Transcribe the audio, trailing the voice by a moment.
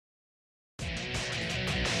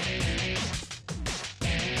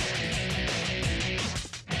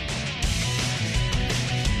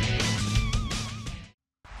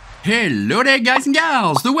Hello there guys and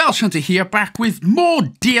gals, the Welsh Hunter here, back with more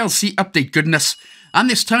DLC update goodness, and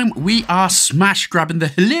this time we are smash grabbing the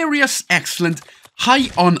hilarious, excellent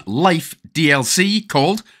High on Life DLC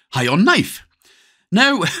called High on Knife.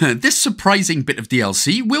 Now, this surprising bit of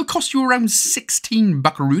DLC will cost you around 16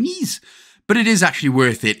 buckaroonies, but it is actually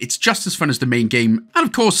worth it. It's just as fun as the main game, and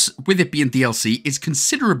of course, with it being DLC, it's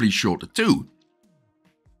considerably shorter too.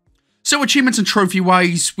 So achievements and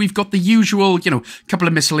trophy-wise, we've got the usual, couple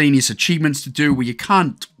of miscellaneous achievements to do where you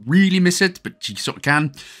can't really miss it, but you sort of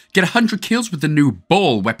can. Get 100 kills with the new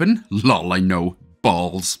B.A.L.L weapon. Lol, I know.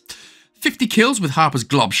 Balls. 50 kills with Harper's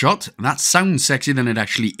glob shot. That sounds sexier than it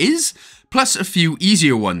actually is. Plus a few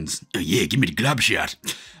easier ones. Oh yeah, give me the glob shot.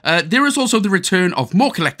 There is also the return of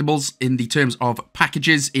more collectibles in the terms of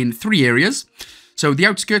packages in 3 areas. So the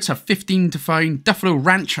Outskirts have 15 to find, Duffalo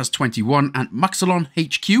Ranch has 21, and Mux Ado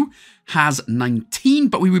HQ has 19,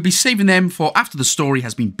 but we will be saving them for after the story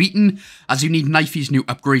has been beaten, as you need Knifey's new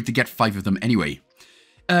upgrade to get 5 of them anyway.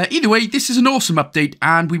 Either way, this is an awesome update,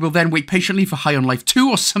 and we will then wait patiently for High on Life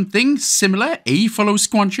 2 or something similar, follow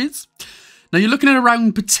squanches. Now you're looking at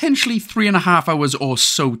around potentially 3.5 hours or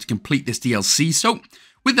so to complete this DLC, so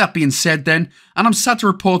with that being said then, and I'm sad to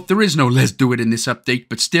report there is no Let's Do It in this update,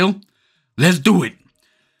 but still, let's do it.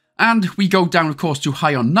 And we go down, of course, to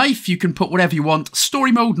High on Knife. You can put whatever you want,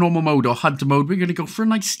 story mode, normal mode, or hunter mode. We're going to go for a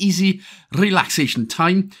nice, easy relaxation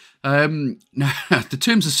time. Now, the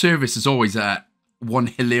terms of service is always one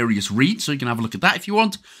hilarious read, so you can have a look at that if you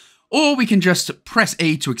want. Or we can just press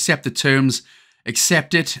A to accept the terms,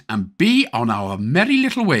 accept it, and be on our merry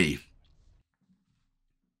little way.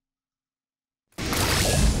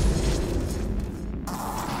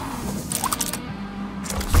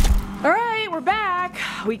 Back.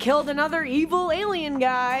 We killed another evil alien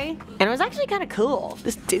guy. And it was actually kind of cool.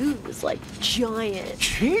 This dude was like giant.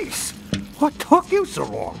 Jeez, what took you so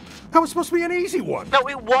long? That was supposed to be an easy one. No,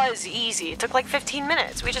 it was easy. It took like 15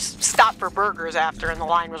 minutes. We just stopped for burgers after and the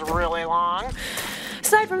line was really long.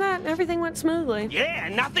 Aside from that, everything went smoothly. Yeah,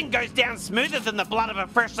 nothing goes down smoother than the blood of a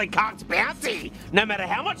freshly conked bounty, no matter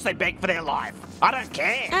how much they beg for their life. I don't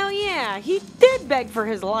care. Oh yeah, he did beg for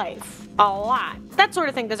his life. A lot. That sort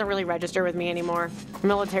of thing doesn't really register with me anymore.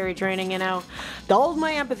 Military training, dulls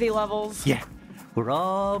my empathy levels. Yeah, we're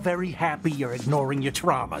all very happy you're ignoring your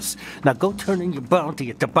traumas. Now go turn in your bounty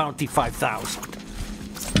at the Bounty 5000.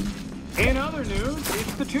 In other news,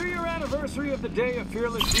 it's the 2-year anniversary of the day a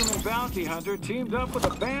fearless human bounty hunter teamed up with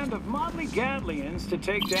a band of motley Gadlians to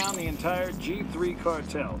take down the entire G3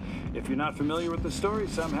 cartel. If you're not familiar with the story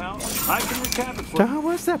somehow, I can recap it for you. How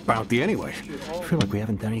was that bounty anyway? I feel like we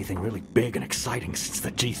haven't done anything really big and exciting since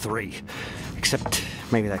the G3. Except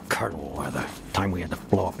maybe that Colonel or the time we had to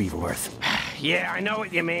blow up Evil Earth. Yeah, I know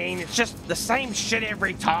what you mean. It's just the same shit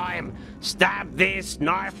every time. Stab this,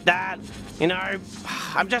 knife that.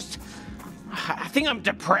 I think I'm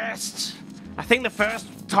depressed. I think the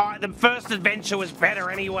first adventure was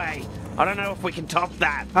better anyway. I don't know if we can top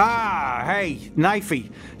that. Ah, hey,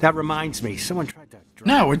 Knifey. That reminds me. Someone tried to...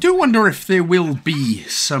 Now, I do wonder if there will be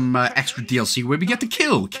some extra DLC where we get to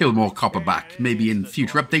kill more copper back. Maybe in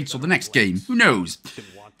future updates or the next game. Who knows?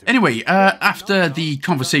 Anyway, after the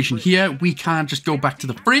conversation here, we can just go back to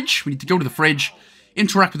the fridge. We need to go to the fridge,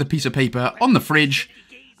 interact with a piece of paper on the fridge,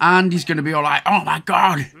 and he's going to be all like, oh my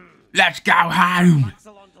god, let's go home.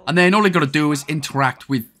 And then all I got to do is interact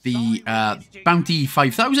with the Bounty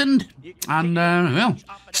 5000 and, well,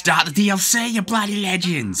 start the DLC, you bloody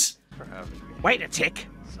legends. Wait a tick.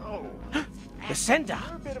 The sender.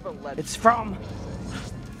 It's from...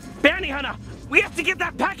 Bounty Hunter! We have to get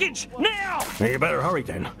that package, now! You better hurry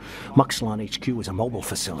then. Muxlon HQ is a mobile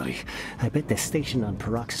facility. I bet they're stationed on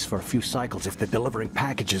Paraxis for a few cycles if they're delivering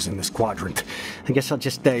packages in this quadrant. I guess I'll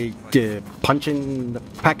just punch in the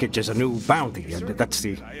package as a new bounty. That's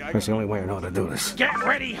the only way I know how to do this. Get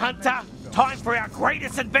ready, Hunter! Time for our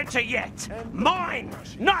greatest adventure yet! Mine!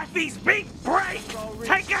 Knifey's big break!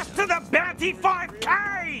 Take us to the Bounty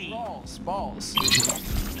 5K! Balls.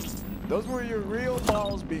 Those were your real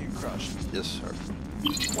balls being crushed. Yes, sir.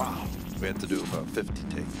 Wow. We had to do about 50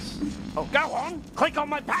 takes. Oh, go on! Click on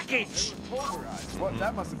my package! What?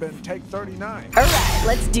 That must have been take 39. Alright,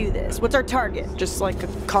 let's do this. What's our target? Just like a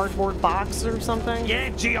cardboard box or something? Yeah,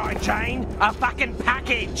 G.I. Jane, a fucking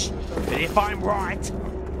package! But if I'm right,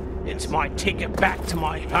 it's my ticket back to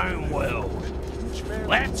my home world.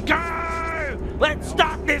 Let's go! Let's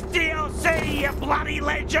start this DLC, you bloody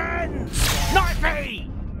legends! Knifey!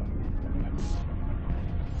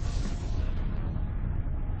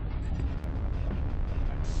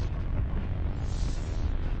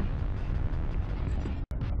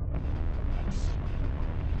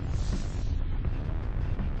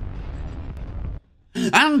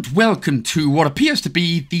 And welcome to what appears to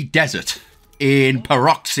be the desert in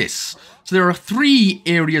Paroxys. So there are 3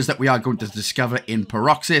 areas that we are going to discover in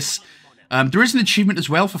Paroxys. There is an achievement as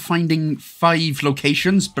well for finding 5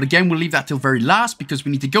 locations, but again, we'll leave that till very last because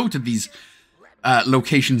we need to go to these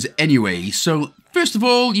locations anyway. So first of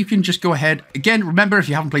all, you can just go ahead. Again, remember, if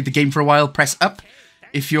you haven't played the game for a while, press up.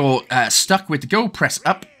 If you're stuck where to go, press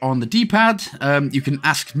up on the D-pad. You can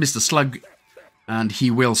ask Mr. Slug, and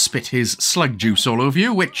he will spit his slug juice all over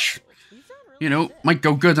you, which, you know, might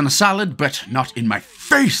go good on a salad, but not in my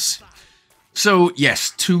face. So,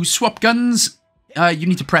 yes, to swap guns, you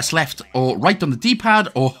need to press left or right on the D-pad,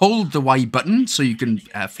 or hold the Y button, so you can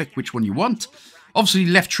flick which one you want. Obviously,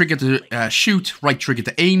 left trigger to shoot, right trigger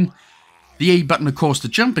to aim. The A button, of course, to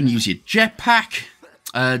jump and use your jetpack.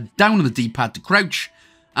 Down on the D-pad to crouch,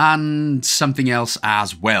 and something else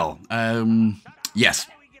as well. Yes.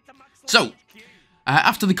 So,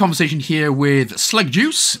 after the conversation here with Slug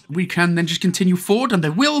Juice, we can then just continue forward, and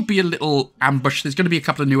there will be a little ambush. There's going to be a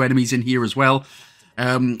couple of new enemies in here as well.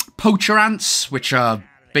 Poacher ants, which are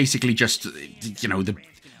basically just, you know, the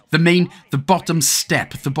bottom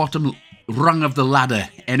step, the bottom rung of the ladder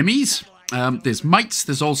enemies. There's mites.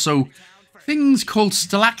 There's also things called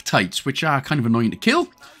stalactites, which are kind of annoying to kill.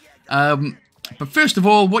 But first of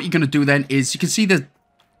all, what you're going to do then is you can see that,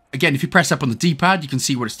 again, if you press up on the D-pad, you can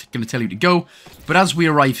see where it's going to tell you to go. But as we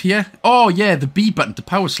arrive here, oh yeah, the B button to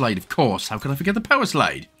power slide, of course. How could I forget the power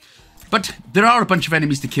slide? But there are a bunch of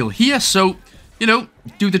enemies to kill here, so, you know,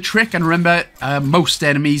 do the trick. And remember, most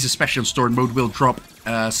enemies, especially on story mode, will drop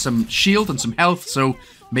some shield and some health, so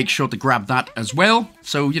make sure to grab that as well.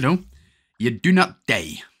 So, you know, you do not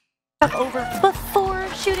die. Over before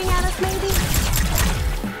shooting at us, maybe?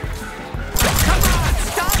 Come on,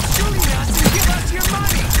 stop shooting us and give us your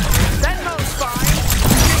money. Venmo's fine.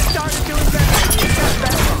 You started doing better. You got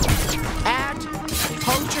better. Ad,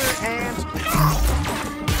 poacher, and...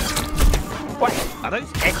 Wait, are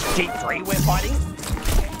those XG3 we're fighting?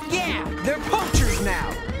 Yeah, they're poachers now,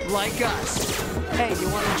 like us. Hey, you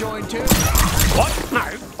want to join too? What? No,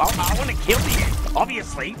 I want to kill you,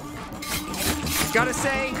 obviously. Gotta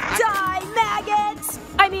say... Die, maggots!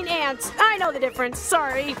 I mean ants. I know the difference.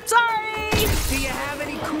 Sorry. Sorry! Do you have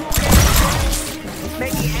any cool gadgets?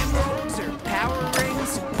 Maybe emeralds or power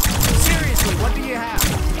rings? Seriously, what do you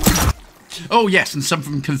have? Oh yes, and some of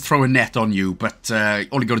them can throw a net on you, but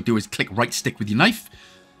all you got to do is click right stick with your knife,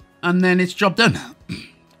 and then it's job done.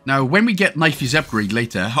 Now, when we get Knifey's upgrade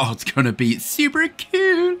later, oh, it's going to be super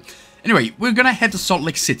cool. Anyway, we're going to head to Salt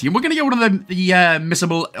Lake City, and we're going to get one of the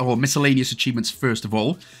missable or miscellaneous achievements first of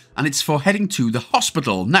all, and it's for heading to the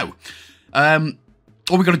hospital. Now,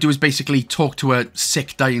 all we got to do is basically talk to a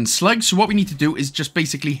sick, dying slug, so what we need to do is just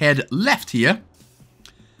basically head left here,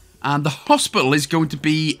 and the hospital is going to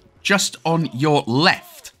be just on your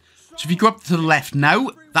left. So if you go up to the left now,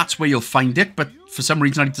 that's where you'll find it, but for some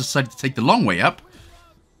reason I decided to take the long way up,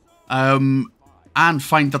 and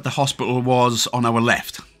find that the hospital was on our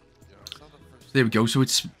left. There we go. So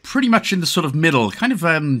it's pretty much in the sort of middle. Kind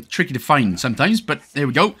of tricky to find sometimes, but there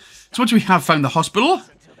we go. So once we have found the hospital,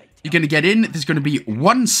 you're going to get in. There's going to be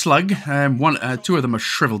one slug. 2 of them are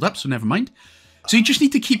shriveled up, so never mind. So you just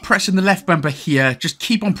need to keep pressing the left bumper here. Just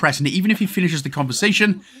keep on pressing it. Even if he finishes the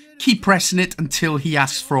conversation, keep pressing it until he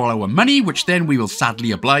asks for all our money, which then we will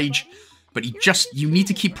sadly oblige. But you need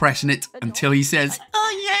to keep pressing it until he says,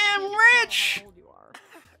 "Oh yeah, I'm rich."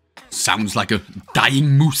 Sounds like a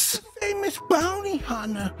dying moose. Famous bounty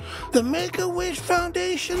hunter, the Make-A-Wish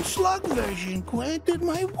Foundation slug version granted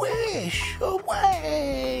my wish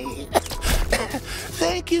away.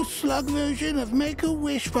 Thank you, slug version of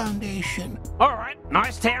Make-A-Wish Foundation. All right,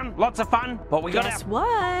 nice town, lots of fun, but we Guess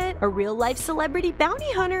what? A real-life celebrity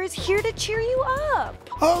bounty hunter is here to cheer you up.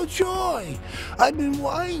 Oh, joy! I've been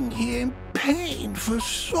lying here in pain for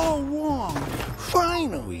so long.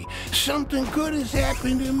 Finally, something good has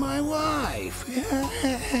happened in my life.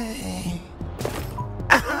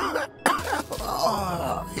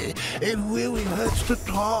 Oh, it really hurts to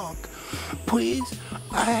talk. Please,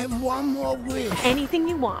 I have one more wish. Anything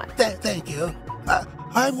you want. Thank you.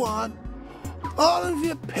 I want all of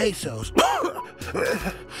your pesos.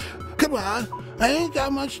 Come on, I ain't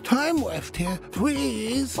got much time left here.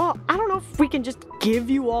 Please. Well, I don't know if we can just give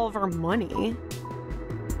you all of our money.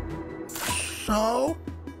 So,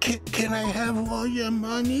 can I have all your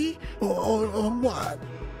money? Or what?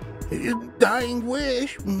 Your dying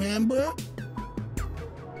wish, remember?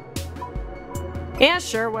 Yeah,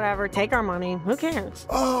 sure, whatever. Take our money. Who cares?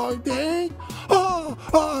 Oh,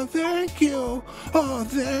 thank you. Oh,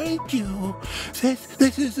 thank you.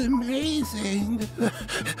 This is amazing.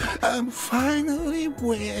 I'm finally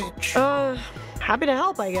rich. Happy to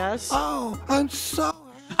help, I guess. Oh, I'm so...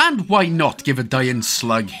 And why not give a dying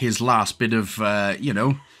slug his last bit of, you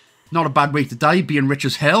know, not a bad way to die, being rich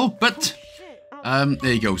as hell, but,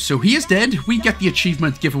 there you go. So he is dead. We get the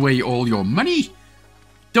achievement, give away all your money.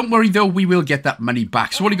 Don't worry, though, we will get that money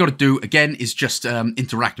back. So all you got to do, again, is just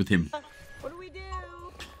interact with him. What do we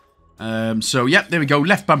do? So, yeah, there we go.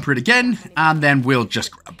 Left bumper it again, and then we'll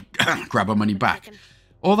just grab our money back.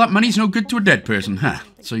 All that money's no good to a dead person, huh?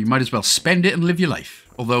 So you might as well spend it and live your life.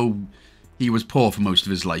 Although he was poor for most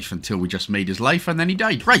of his life until we just made his life and then he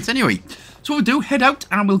died. Right, anyway. So what we'll do, head out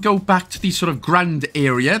and we'll go back to the sort of ground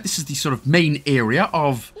area. This is the sort of main area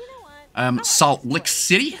of Salt Lake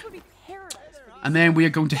City. And then we are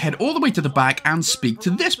going to head all the way to the back and speak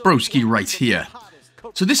to this broski right here.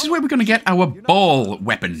 So this is where we're going to get our ball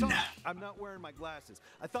weapon.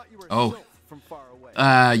 Oh.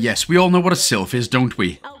 Yes, we all know what a sylph is, don't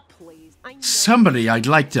we? Somebody I'd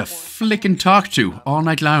like to flick and talk to all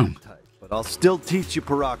night long. But I'll still teach you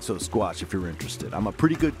Paroxo Squash if you're interested. I'm a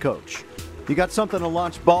pretty good coach. You got something to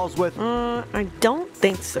launch balls with? I don't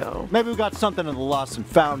think so. Maybe we got something in the lost and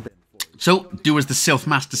found bin. So, do as the Sylph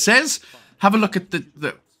Master says. Have a look at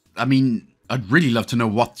the... I mean, I'd really love to know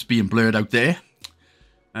what's being blurred out there.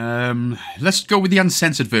 Let's go with the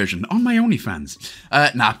uncensored version on my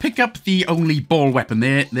OnlyFans. Now, pick up the only ball weapon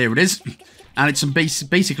there. There it is. And it's some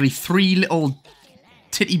basically 3 little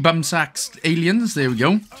titty bum sacks aliens. There we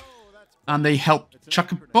go. And they help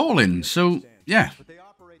chuck a ball in. So, yeah.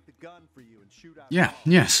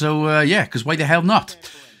 Yeah. So, yeah, because why the hell not?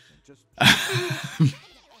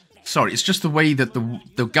 Sorry, it's just the way that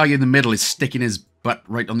the guy in the middle is sticking his butt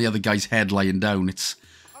right on the other guy's head lying down. It's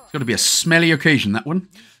got to be a smelly occasion, that one.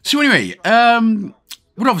 So anyway,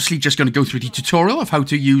 we're obviously just going to go through the tutorial of how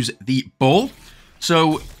to use the ball.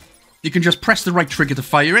 So you can just press the right trigger to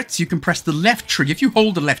fire it. You can press the left trigger. If you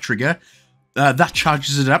hold the left trigger, that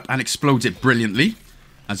charges it up and explodes it brilliantly,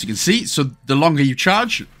 as you can see. So the longer you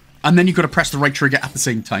charge, and then you've got to press the right trigger at the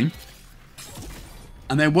same time.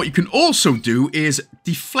 And then what you can also do is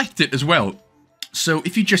deflect it as well. So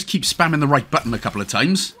if you just keep spamming the right button a couple of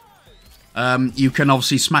times, you can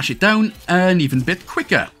obviously smash it down an even bit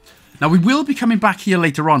quicker. Now we will be coming back here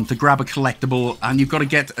later on to grab a collectible, and you've got to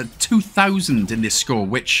get a 2,000 in this score,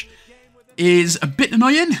 which is a bit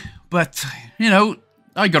annoying, but you know,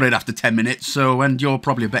 I got it after 10 minutes, so, and you're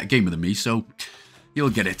probably a better gamer than me, so you'll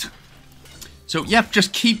get it. So yep,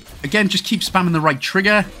 just keep spamming the right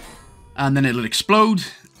trigger, and then it'll explode,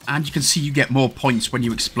 and you can see you get more points when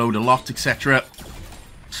you explode a lot, etc.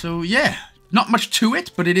 So yeah, not much to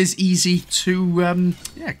it, but it is easy to,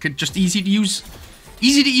 yeah, just easy to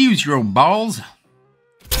use your own balls.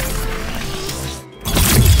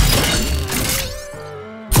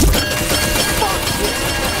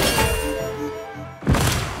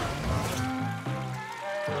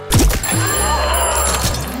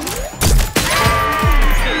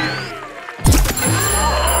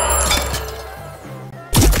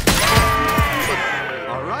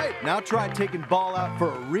 Now try taking ball out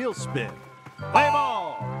for a real spin. Play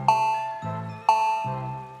ball!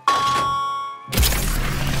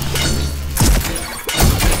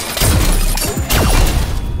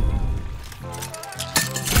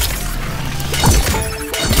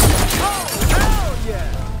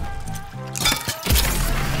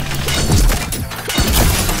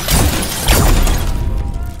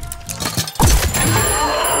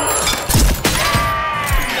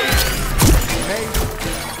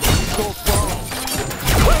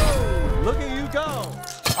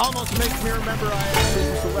 Almost makes me remember I had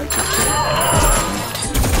business electric.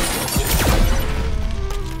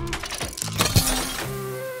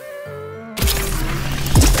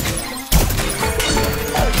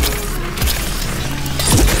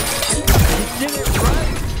 You did it right.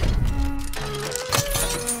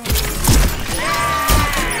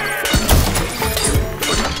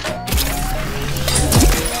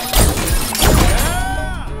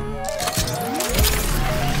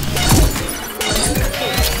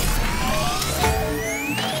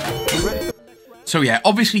 So yeah,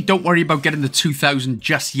 obviously don't worry about getting the 2,000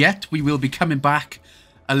 just yet. We will be coming back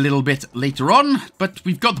a little bit later on, but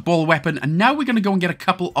we've got the ball weapon, and now we're going to go and get a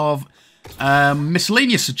couple of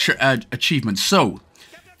miscellaneous achievements. So,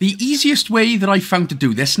 the easiest way that I found to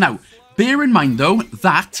do this, now, bear in mind though,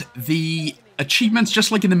 that the achievements,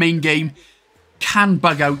 just like in the main game, can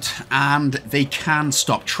bug out, and they can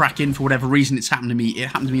stop tracking for whatever reason. It's happened to me. It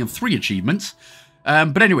happened to me on 3 achievements.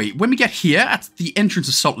 But anyway, when we get here at the entrance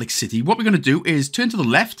of Salt Lake City, what we're going to do is turn to the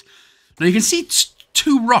left. Now you can see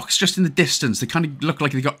 2 rocks just in the distance. They kind of look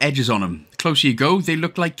like they've got edges on them. The closer you go, they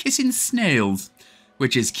look like kissing snails,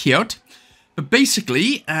 which is cute. But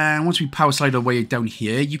basically, once we power slide our way down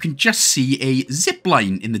here, you can just see a zip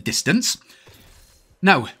line in the distance.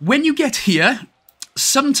 Now, when you get here,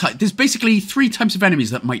 there's basically 3 types of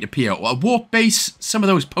enemies that might appear. A warp base, some of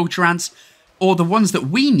those poacher ants, or the ones that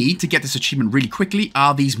we need to get this achievement really quickly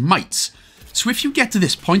are these mites. So if you get to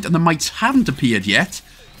this point and the mites haven't appeared yet,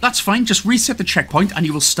 that's fine. Just reset the checkpoint and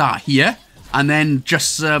you will start here. And then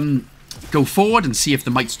just go forward and see if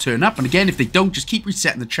the mites turn up. And again, if they don't, just keep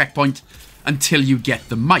resetting the checkpoint until you get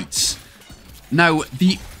the mites. Now,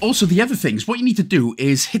 also the other things, what you need to do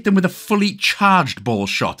is hit them with a fully charged ball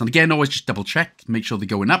shot. And again, always just double check, make sure they're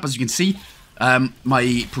going up. As you can see,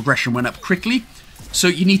 my progression went up quickly. So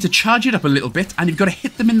you need to charge it up a little bit, and you've got to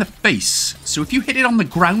hit them in the face. So if you hit it on the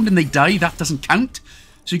ground and they die, that doesn't count.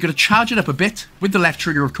 So you've got to charge it up a bit with the left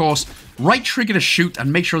trigger, of course. Right trigger to shoot,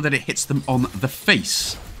 and make sure that it hits them on the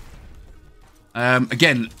face.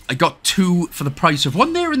 Again, I got 2 for the price of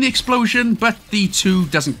 1 there in the explosion, but the 2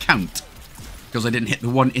 doesn't count because I didn't hit the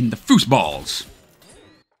 1 in the foosballs.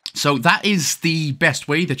 So that is the best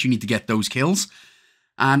way that you need to get those kills.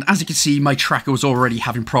 And as you can see, my tracker was already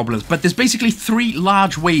having problems. But there's basically 3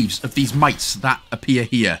 large waves of these mites that appear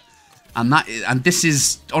here. And this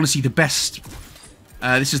is honestly the best.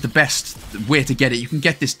 This is the best way to get it. You can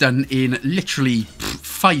get this done in literally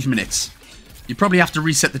 5 minutes. You probably have to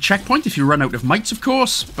reset the checkpoint if you run out of mites, of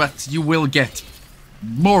course. But you will get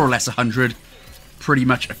more or less 100 pretty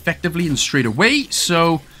much effectively and straight away.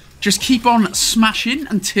 So just keep on smashing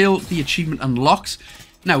until the achievement unlocks.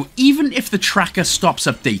 Now, even if the tracker stops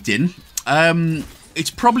updating,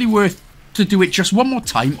 it's probably worth to do it just one more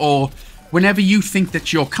time, or whenever you think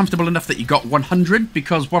that you're comfortable enough that you got 100,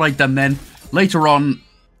 because what I've done then, later on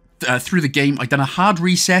through the game, I've done a hard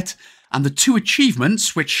reset, and the 2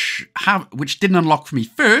 achievements, which didn't unlock for me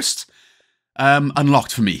first,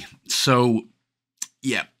 unlocked for me. So,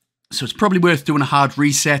 yeah. So it's probably worth doing a hard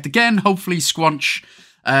reset. Again, hopefully Squanch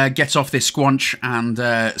gets off this Squanch and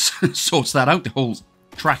sorts that out, the whole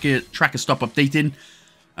tracker stop updating,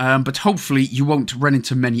 but hopefully you won't run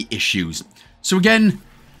into many issues. So again,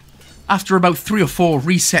 after about 3 or 4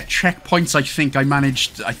 reset checkpoints,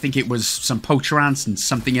 I think it was some poacher ants and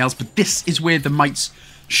something else, but this is where the mites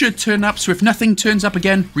should turn up. So if nothing turns up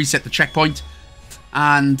again, reset the checkpoint,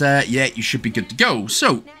 and yeah, you should be good to go.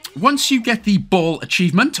 So once you get the ball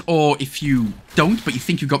achievement, or if you don't but you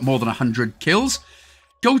think you've got more than 100 kills,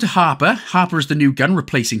 go to Harper. Harper is the new gun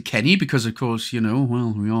replacing Kenny because, of course, you know,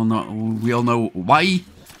 well, we all know why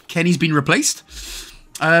Kenny's been replaced.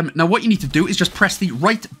 Now, what you need to do is just press the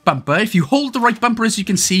right bumper. If you hold the right bumper, as you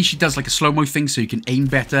can see, she does like a slow-mo thing so you can aim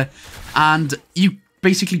better. And you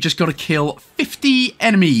basically just got to kill 50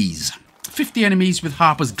 enemies. 50 enemies with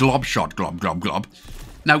Harper's glob shot. Glob, glob, glob.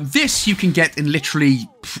 Now, this you can get in literally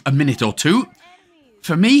a minute or 2.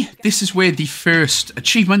 For me, this is where the first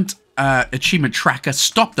achievement tracker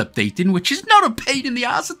stopped updating, which is not a pain in the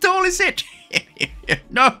ass at all, is it?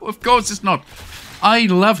 No, of course it's not. I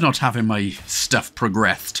love not having my stuff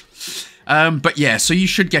progressed. But yeah, so you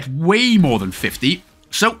should get way more than 50.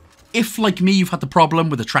 So if, like me, you've had the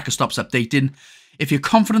problem with the tracker stops updating, if you're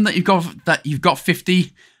confident that you've got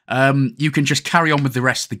 50, you can just carry on with the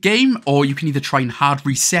rest of the game, or you can either try and hard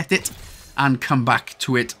reset it and come back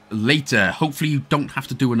to it later. Hopefully you don't have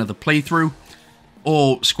to do another playthrough,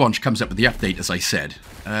 or Squanch comes up with the update, as I said.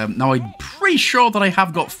 Now, I'm pretty sure that I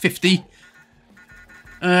have got 50.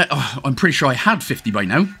 I'm pretty sure I had 50 by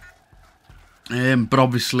now. But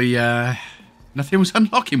obviously, nothing was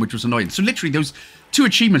unlocking, which was annoying. So literally, those 2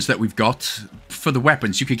 achievements that we've got for the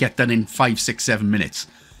weapons, you could get done in 5, 6, 7 minutes.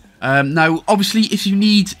 Now, obviously, if you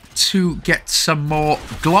need to get some more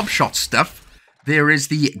glob shot stuff, there is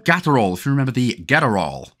the Gatterall. If you remember the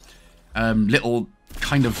Gatterall, little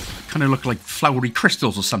kind of look like flowery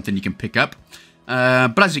crystals or something you can pick up.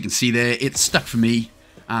 But as you can see there, it's stuck for me.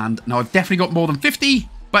 And now I've definitely got more than 50,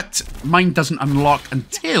 but mine doesn't unlock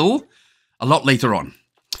until a lot later on.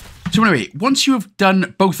 So anyway, once you have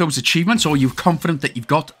done both those achievements, or you're confident that you've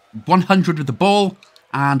got 100 with the ball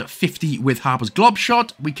and 50 with Harper's glob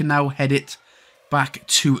shot, we can now head it back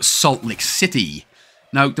to Salt Lake City.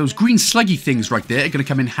 Now, those green sluggy things right there are going to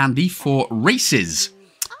come in handy for races.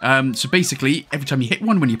 So basically, every time you hit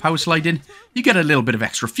one when you're power sliding, you get a little bit of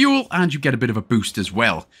extra fuel, and you get a bit of a boost as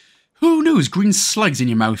well. Who knows green slugs in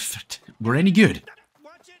your mouth were any good?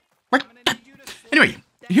 Anyway,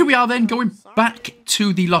 here we are then, going back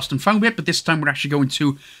to the Lost and Found bit, but this time we're actually going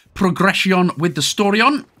to progression with the story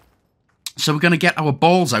on. So we're going to get our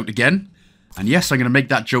balls out again. And yes, I'm going to make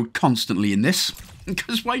that joke constantly in this,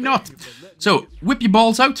 because why not? So, whip your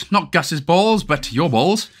balls out, not Gus's balls, but your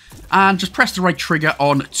balls, and just press the right trigger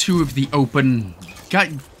on 2 of the open...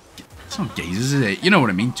 It's not gazes, is it? You know what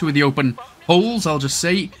I mean. 2 of the open holes, I'll just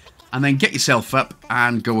say. And then get yourself up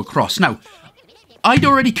and go across. Now, I'd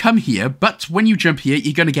already come here, but when you jump here,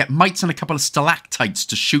 you're going to get mites and a couple of stalactites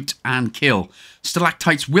to shoot and kill.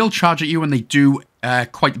 Stalactites will charge at you and they do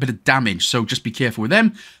quite a bit of damage, so just be careful with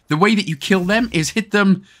them. The way that you kill them is hit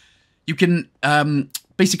them. You can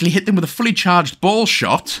basically hit them with a fully charged ball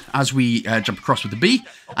shot as we jump across with the B,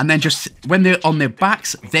 and then just when they're on their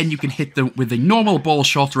backs, then you can hit them with a normal ball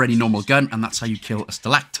shot or any normal gun, and that's how you kill a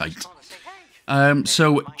stalactite.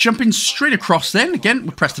 So jumping straight across then, again,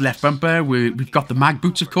 we press the left bumper. We've got the mag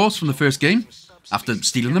boots, of course, from the first game, after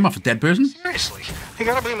stealing them off a dead person. Seriously, you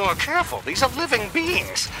gotta be more careful. These are living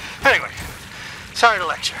beings. Anyway, sorry to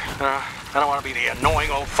lecture. I don't want to be the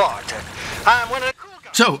annoying old fart. I'm one of the cool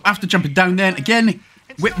guys. So, after jumping down then, again,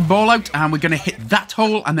 whip the ball out, and we're going to hit that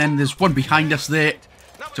hole, and then there's one behind us there.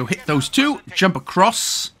 So hit those 2, jump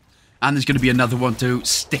across, and there's going to be another one to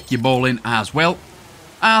stick your ball in as well.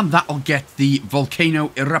 And that'll get the Volcano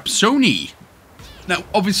Eruptione. Now,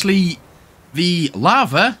 obviously, the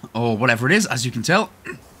lava, or whatever it is, as you can tell,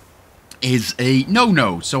 is a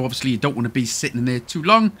no-no. So, obviously, you don't want to be sitting in there too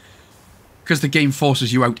long, because the game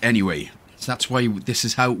forces you out anyway. So, that's why this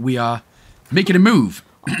is how we are making a move.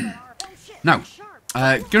 Now,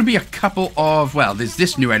 going to be a couple of, well, there's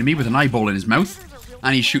this new enemy with an eyeball in his mouth,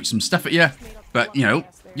 and he shoots some stuff at you, but, you know,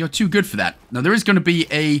 you're too good for that. Now, there is going to be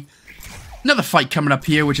another fight coming up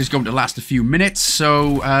here, which is going to last a few minutes,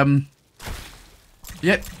 so,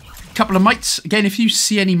 yeah, couple of mites. Again, if you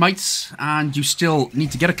see any mites, and you still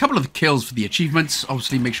need to get a couple of kills for the achievements,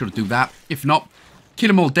 obviously make sure to do that. If not, kill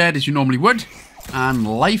them all dead as you normally would, and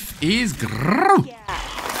life is grrrr.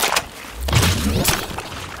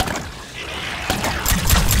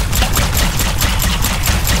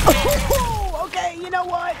 Okay, you know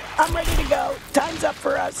what? I'm ready to go. Time's up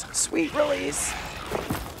for us. Sweet release.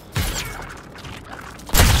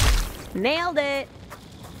 Nailed it.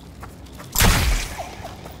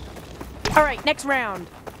 All right, next round.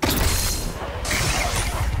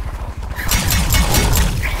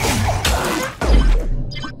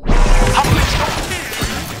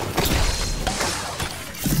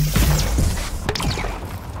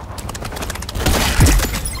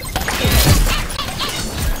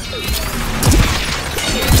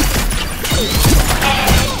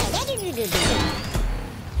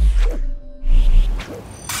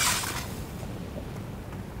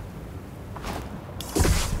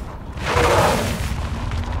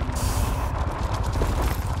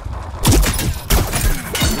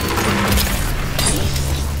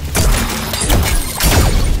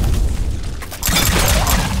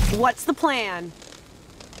 What's the plan?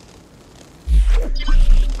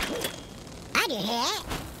 I do that.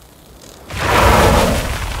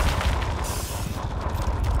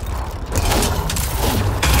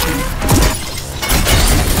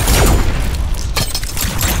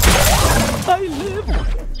 I live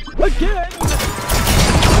again.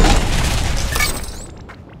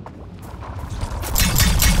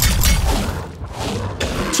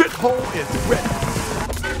 Shithole is ready.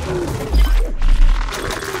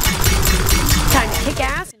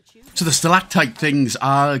 So the stalactite things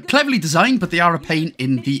are cleverly designed, but they are a pain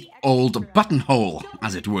in the old buttonhole,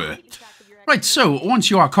 as it were. Right, so once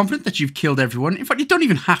you are confident that you've killed everyone, in fact, you don't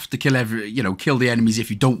even have to kill the enemies if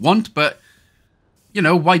you don't want, but, you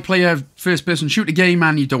know, why play a first-person shooter game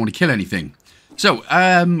and you don't want to kill anything? So,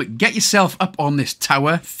 get yourself up on this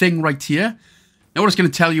tower thing right here. Now, what it's going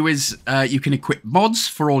to tell you is you can equip mods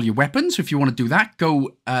for all your weapons. So if you want to do that,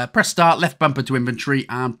 go press start, left bumper to inventory,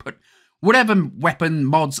 and put whatever weapon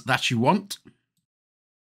mods that you want.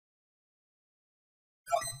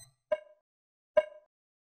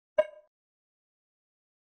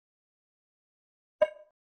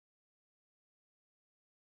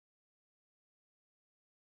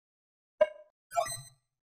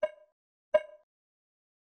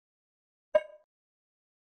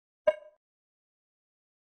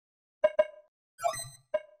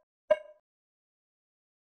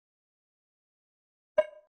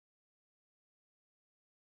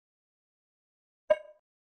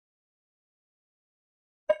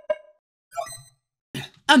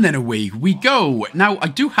 And then away we go. Now, I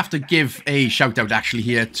do have to give a shout out actually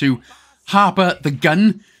here to Harper the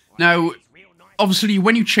gun. Now, obviously,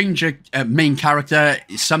 when you change a main character,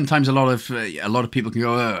 sometimes a lot of people can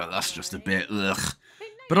go, "Oh, that's just a bit ugh."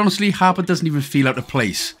 But honestly, Harper doesn't even feel out of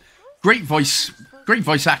place. Great voice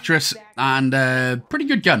actress, and pretty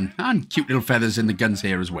good gun, and cute little feathers in the guns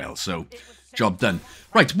here as well. So, job done.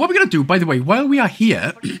 Right, what we're gonna do, by the way, while we are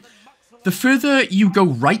here. The further you go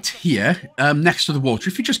right here, next to the water,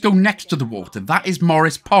 if you just go next to the water, that is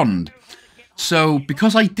Morris Pond. So,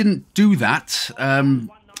 because I didn't do that,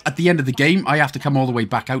 at the end of the game, I have to come all the way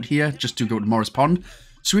back out here just to go to Morris Pond.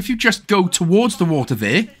 So if you just go towards the water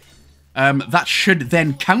there, that should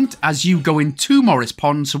then count as you go into Morris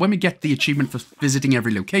Pond. So when we get the achievement for visiting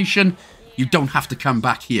every location, you don't have to come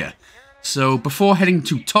back here. So before heading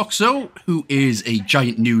to Toxo, who is a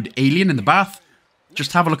giant nude alien in the bath,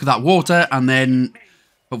 just have a look at that water and then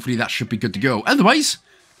hopefully that should be good to go. Otherwise,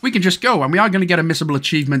 we can just go, and we are going to get a missable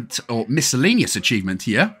achievement or miscellaneous achievement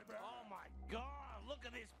here.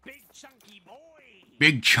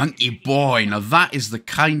 Big chunky boy. Now that is the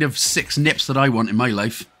kind of 6 nips that I want in my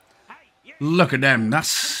life. Look at them.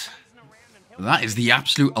 That is the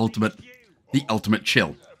absolute ultimate. The ultimate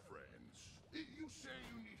chill.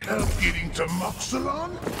 Help getting to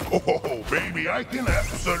Muxalon? Oh, baby, I can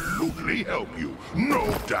absolutely help you.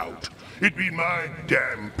 No doubt. It'd be my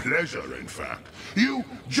damn pleasure, in fact. You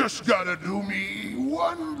just gotta do me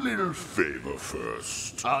one little favor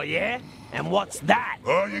first. Oh, yeah? And what's that?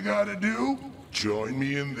 All you gotta do? Join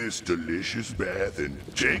me in this delicious bath and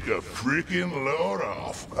take a freaking load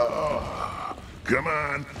off. Oh, come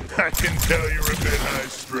on. I can tell you're a bit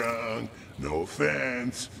high-strung. No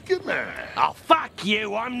offense. Come on. Oh, fuck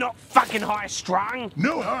you. I'm not fucking high-strung.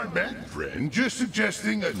 No hard back, friend. Just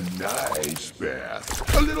suggesting a nice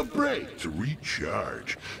bath. A little break to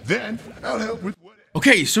recharge. Then I'll help with what...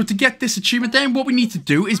 Okay, so to get this achievement then, what we need to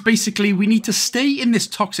do is basically we need to stay in this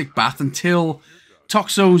toxic bath until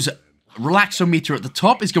Toxo's relaxometer at the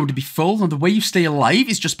top is going to be full. And the way you stay alive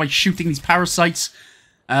is just by shooting these parasites.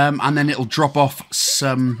 And then it'll drop off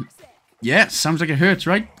some... Yeah, sounds like it hurts,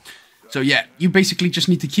 right? So yeah, you basically just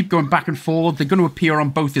need to keep going back and forward. They're going to appear on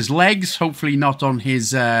both his legs, hopefully not on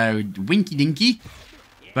his winky dinky,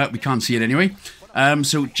 but we can't see it anyway.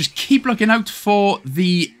 So just keep looking out for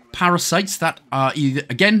the parasites that are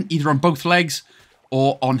either on both legs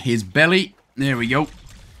or on his belly. There we go.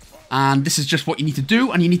 And this is just what you need to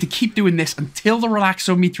do, and you need to keep doing this until the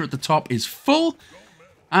relaxometer at the top is full.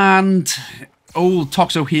 And old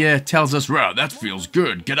Toxo here tells us, "Well, that feels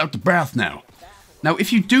good. Get out the bath now." Now,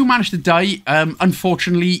 if you do manage to die,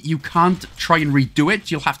 unfortunately, you can't try and redo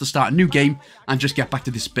it. You'll have to start a new game and just get back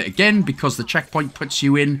to this bit again because the checkpoint puts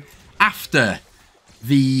you in after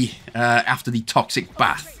the toxic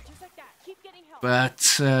bath.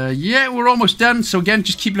 But, yeah, we're almost done. So, again,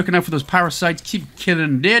 just keep looking out for those parasites. Keep killing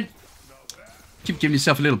them dead. Keep giving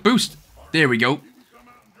yourself a little boost. There we go.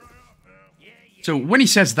 So, when he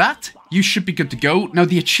says that, you should be good to go. Now,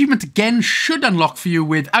 the achievement, again, should unlock for you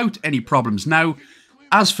without any problems. Now,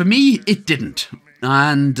 as for me, it didn't.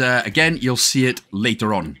 And, again, you'll see it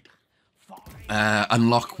later on.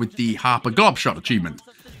 Unlock with the Harper Globshot achievement.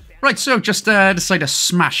 Right, so just decide to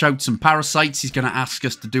smash out some parasites. He's going to ask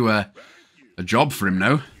us to do a job for him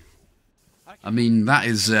now. I mean, that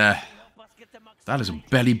is a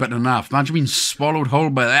belly button enough. Imagine being swallowed whole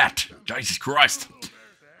by that. Jesus Christ.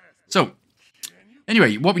 So,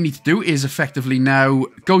 anyway, what we need to do is effectively now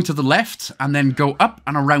go to the left and then go up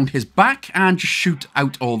and around his back and just shoot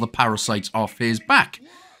out all the parasites off his back.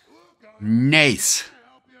 Nice.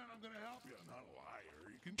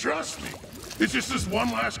 Trust me. It's just this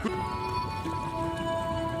one last quick...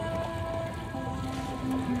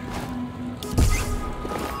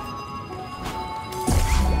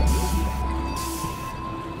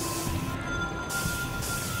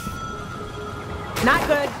 Not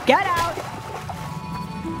good. Get out.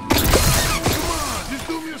 Come on, just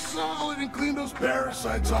do me a solid and clean those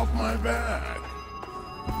parasites off my back.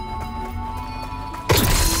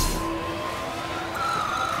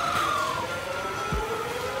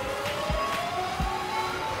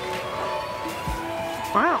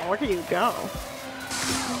 Wow, where do you go?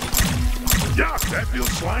 Yuck, that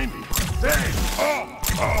feels slimy. Hey, oh,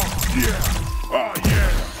 yeah, oh,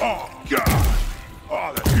 yeah, oh, God.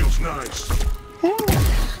 Oh, that feels nice. Woo.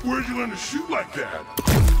 Where'd you learn to shoot like that?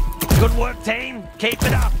 Good work, team. Keep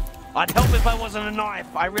it up. I'd help if I wasn't a knife.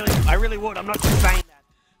 I really would. I'm not just saying that.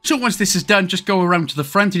 So once this is done, just go around to the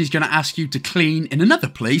front and he's going to ask you to clean in another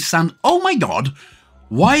place. And oh my God,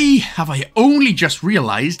 why have I only just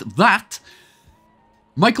realized that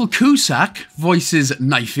Michael Cusack voices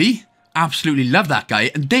Knifey. Absolutely love that guy.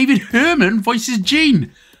 And David Herman voices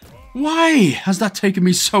Gene. Why has that taken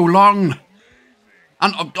me so long?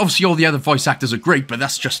 And obviously all the other voice actors are great, but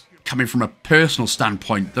that's just coming from a personal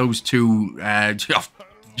standpoint. Those two,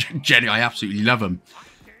 Jenny, I absolutely love them.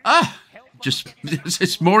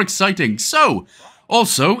 It's more exciting. So,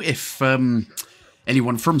 also, if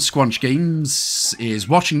anyone from Squanch Games is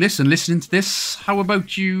watching this and listening to this, how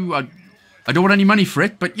about you... I don't want any money for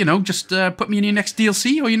it, but, you know, just put me in your next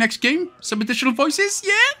DLC or your next game. Some additional voices?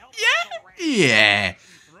 Yeah?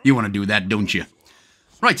 You want to do that, don't you?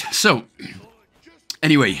 Right, so,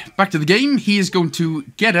 anyway, back to the game. He is going to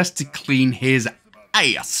get us to clean his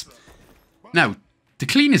ass. Now, to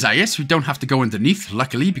clean his ass, we don't have to go underneath,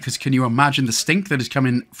 luckily, because can you imagine the stink that is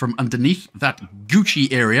coming from underneath that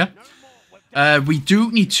Gucci area? We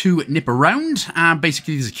do need to nip around, and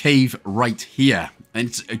basically there's a cave right here. And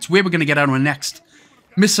it's where we're going to get our next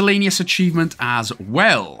miscellaneous achievement as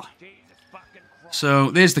well.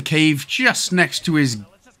 So, there's the cave just next to his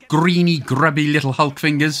greeny, grubby little Hulk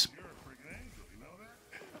fingers.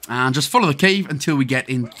 And just follow the cave until we get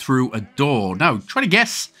in through a door. Now, try to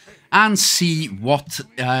guess and see what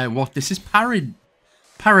this is parodying.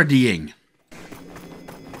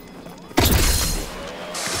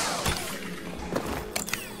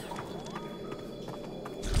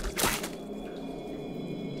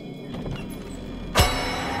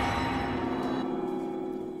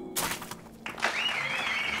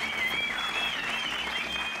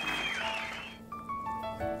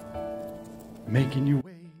 Making your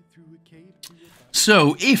way through a cave.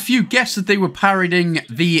 So, if you guessed that they were parodying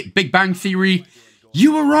the Big Bang Theory,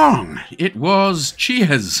 you were wrong. It was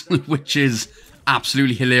Cheers, which is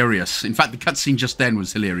absolutely hilarious. In fact, the cutscene just then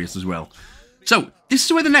was hilarious as well. So, this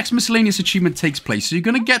is where the next miscellaneous achievement takes place. So, you're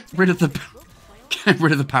going to get rid of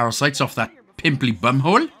the parasites off that pimply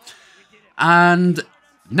bumhole. And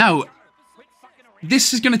now,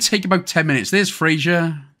 this is going to take about 10 minutes. There's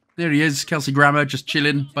Frasier. There he is, Kelsey Grammer, just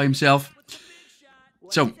chilling by himself.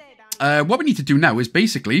 So, what we need to do now is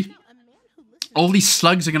basically, all these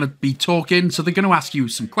slugs are going to be talking, so they're going to ask you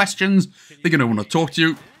some questions, they're going to want to talk to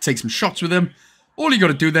you, take some shots with them. All you got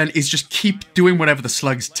to do then is just keep doing whatever the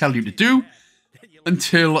slugs tell you to do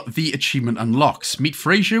until the achievement unlocks. Meet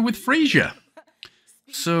Frasier with Frasier.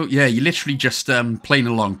 So, yeah, you're literally just playing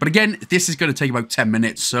along. But again, this is going to take about 10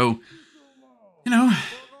 minutes, so, you know,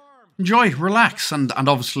 enjoy, relax, and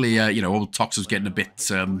obviously, you know, old Tox is getting a bit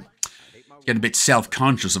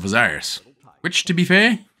self-conscious of his arse. Which, to be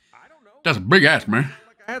fair, that's a big ass, man.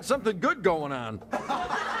 I had something good going on.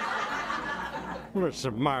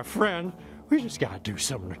 Listen, my friend, we just gotta do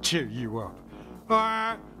something to cheer you up.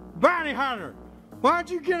 Bounty Hunter, why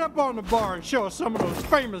don't you get up on the bar and show us some of those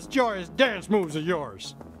famous, joyous dance moves of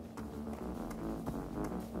yours?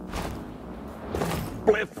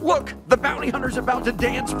 Bliff, look! The bounty hunter's about to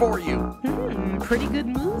dance for you! Pretty good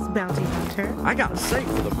moves, bounty hunter. I gotta say,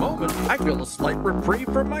 for the moment, I feel a slight reprieve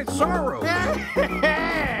from my sorrow.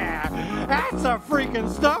 Yeah! That's a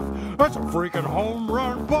freaking stuff! That's a freaking home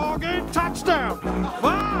run ball game touchdown!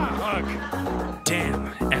 Fuck! Damn,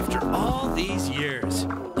 after all these years,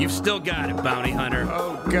 you've still got it, bounty hunter.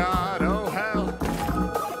 Oh God, oh hell.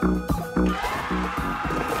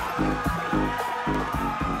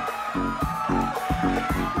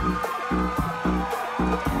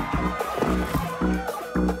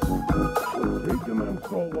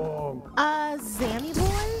 Zammy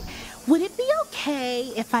boy, would it be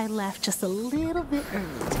okay if I left just a little bit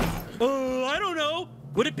early? I don't know.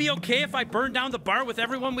 Would it be okay if I burned down the bar with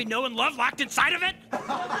everyone we know and love locked inside of it?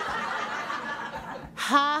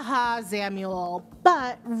 Ha ha, Samuel.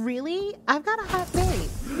 But really, I've got a hot date.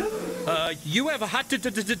 You have a hot date?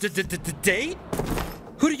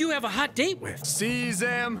 Who do you have a hot date with? See,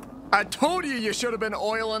 Zam? I told you you should have been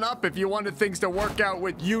oiling up if you wanted things to work out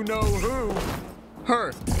with you-know-who.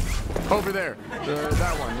 Her. Over there.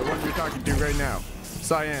 That one. The one you're talking to right now.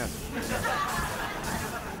 Cyan.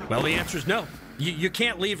 Well, the answer's no. You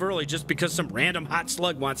can't leave early just because some random hot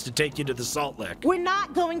slug wants to take you to the Salt Lick. We're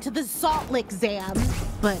not going to the Salt Lick, Zam.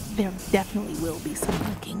 But there definitely will be some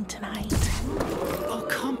licking tonight. Oh,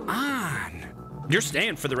 come on. You're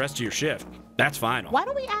staying for the rest of your shift. That's fine. Why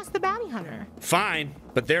don't we ask the bounty hunter? Fine,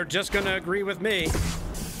 but they're just gonna agree with me.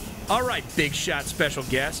 All right, big shot special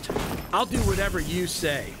guest. I'll do whatever you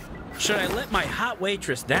say. Should I let my hot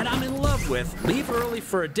waitress that I'm in love with leave early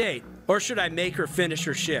for a date, or should I make her finish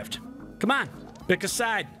her shift? Come on, pick a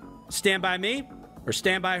side. Stand by me, or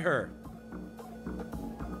stand by her?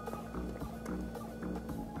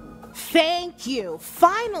 Thank you.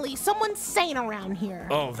 Finally, someone's sane around here.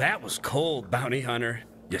 Oh, that was cold, bounty hunter.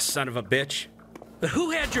 You son of a bitch. But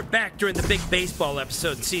who had your back during the big baseball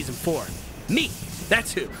episode in Season 4? Me,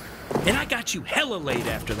 that's who. And I got you hella late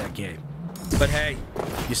after that game. But hey,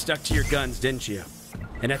 you stuck to your guns, didn't you?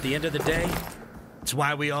 And at the end of the day, it's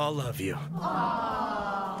why we all love you.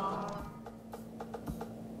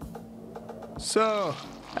 So,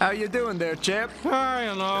 how you doing there, champ? You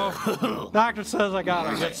know. Doctor says I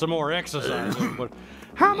gotta get some more exercise, but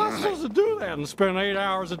how am I supposed to do that and spend 8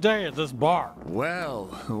 hours a day at this bar? Well,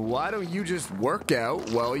 why don't you just work out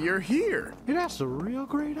while you're here? Hey, that's a real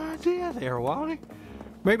great idea there, Wally.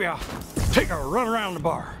 Maybe I'll take a run around the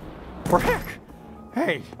bar. Or heck,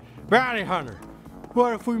 hey, bounty hunter,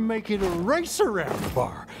 what if we make it a race around the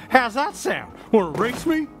bar? How's that sound? Want to race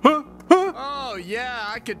me? Huh? Huh? Oh, yeah,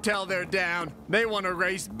 I could tell they're down. They want to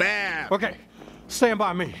race bad. Okay, stand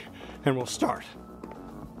by me, and we'll start.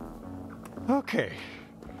 Okay,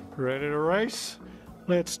 ready to race?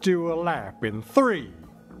 Let's do a lap in 3,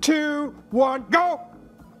 2, 1, go!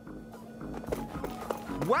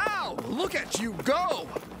 Wow, look at you go!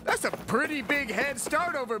 That's a pretty big head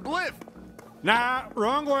start over Bliff. Nah,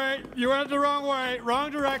 wrong way. You went the wrong way.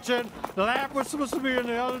 Wrong direction. The lap was supposed to be in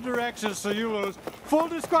the other direction, so you lose. Full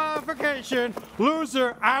disqualification.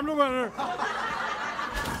 Loser. I'm the winner.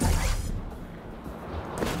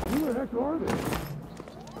 Who the heck are they?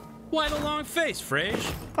 Why the long face,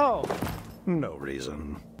 Frasier? Oh, no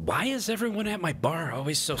reason. Why is everyone at my bar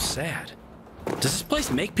always so sad? Does this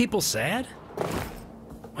place make people sad?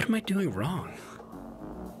 What am I doing wrong?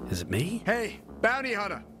 Is it me? Hey, bounty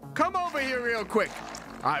hunter, come over here real quick.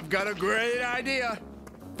 I've got a great idea.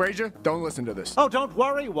 Frasier, don't listen to this. Oh, don't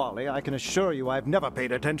worry, Wally. I can assure you I've never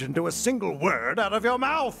paid attention to a single word out of your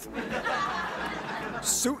mouth.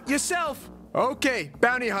 Suit yourself. Okay,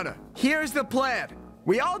 bounty hunter, here's the plan.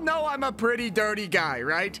 We all know I'm a pretty dirty guy,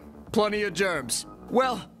 right? Plenty of germs.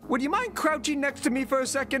 Well, would you mind crouching next to me for a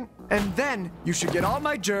second? And then you should get all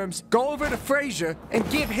my germs, go over to Frasier, and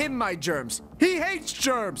give him my germs. He hates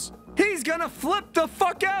germs. He's gonna flip the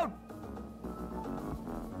fuck out.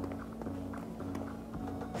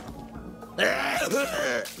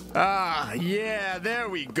 Ah, yeah, there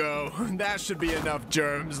we go. That should be enough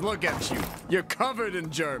germs. Look at you. You're covered in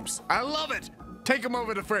germs. I love it. Take him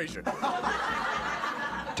over to Frasier.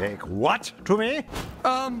 Take what to me?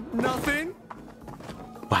 Nothing.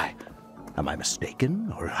 Why, am I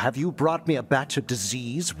mistaken? Or have you brought me a batch of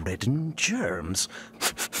disease-ridden germs?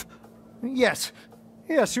 Yes,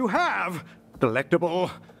 you have. Delectable.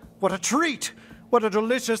 What a treat. What a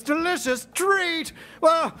delicious, delicious treat.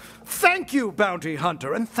 Well, thank you, Bounty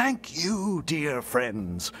Hunter, and thank you, dear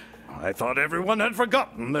friends. I thought everyone had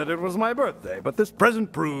forgotten that it was my birthday, but this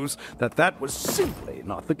present proves that that was simply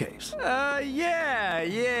not the case.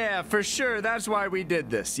 Yeah, for sure. That's why we did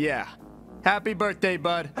this, yeah. Happy birthday,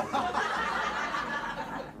 bud.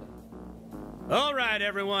 All right,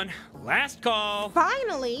 everyone. Last call.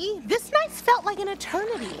 Finally! This night's felt like an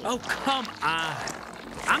eternity. Oh, come on.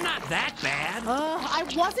 I'm not that bad. I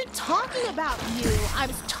wasn't talking about you. I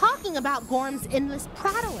was talking about Gorm's endless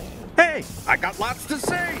prattling. Hey, I got lots to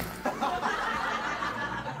say.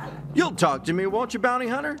 You'll talk to me, won't you, Bounty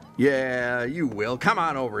Hunter? Yeah, you will. Come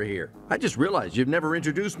on over here. I just realized you've never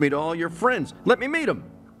introduced me to all your friends. Let me meet them.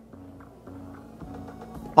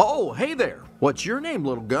 Oh, hey there. What's your name,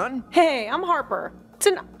 little gun? Hey, I'm Harper. It's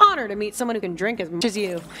an honor to meet someone who can drink as much as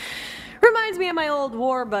you. Reminds me of my old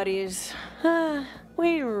war buddies.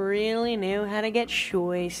 We really knew how to get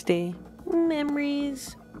shoisty.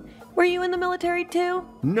 Memories. Were you in the military too?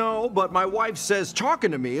 No, but my wife says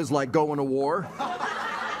talking to me is like going to war.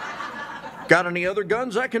 Got any other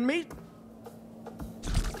guns I can meet?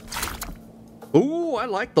 Ooh, I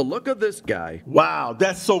like the look of this guy. Wow,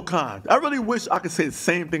 that's so kind. I really wish I could say the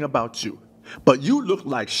same thing about you. But you look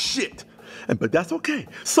like shit. But that's okay.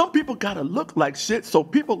 Some people gotta look like shit so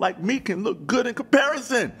people like me can look good in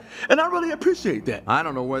comparison. And I really appreciate that. I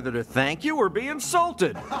don't know whether to thank you or be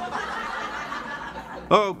insulted.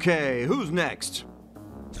 Okay, who's next?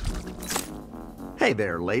 Hey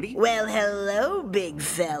there, lady. Well, hello, big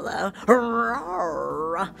fella.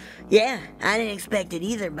 Roar. Yeah, I didn't expect it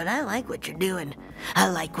either, but I like what you're doing. I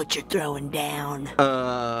like what you're throwing down.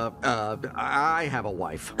 I have a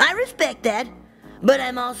wife. I respect that, but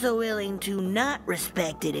I'm also willing to not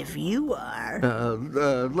respect it if you are.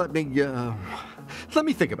 Let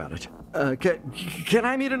me think about it. Can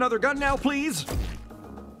I meet another gun now, please?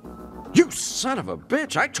 You son of a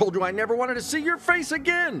bitch! I told you I never wanted to see your face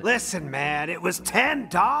again! Listen, man, it was $10.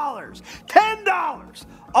 $10!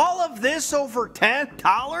 All of this over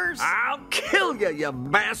 $10? I'll kill you, you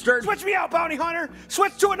bastard! Switch me out, Bounty Hunter!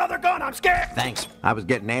 Switch to another gun, I'm scared! Thanks. I was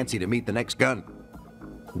getting antsy to meet the next gun.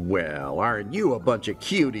 Well, aren't you a bunch of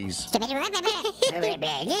cuties?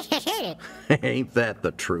 Ain't that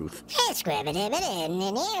the truth?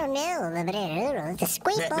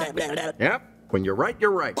 Yep. When you're right,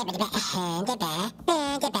 you're right. Hey,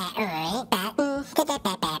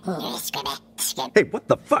 what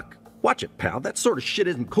the fuck? Watch it, pal. That sort of shit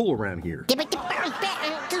isn't cool around here.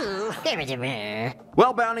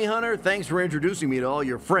 Well, Bounty Hunter, thanks for introducing me to all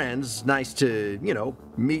your friends. Nice to,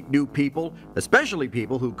 meet new people, especially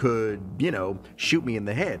people who could, shoot me in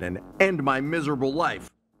the head and end my miserable life.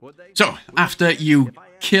 So, after you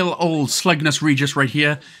kill old Slugness Regis right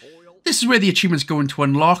here, this is where the achievement's going to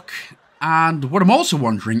unlock. And what I'm also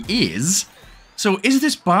wondering is, so is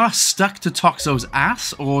this bar stuck to Toxo's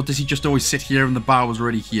ass, or does he just always sit here and the bar was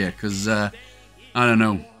already here? Because, I don't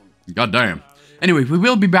know. God damn. Anyway, we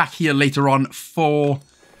will be back here later on for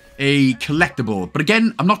a collectible. But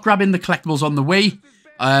again, I'm not grabbing the collectibles on the way.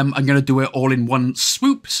 I'm going to do it all in one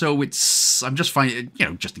swoop, so I'm just fine, you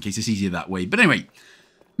know, just in case it's easier that way. But anyway,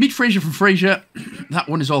 meet Frasier from Frasier. That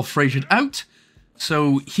one is all Frasiered out.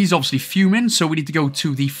 So he's obviously fuming, so we need to go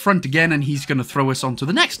to the front again, and he's going to throw us onto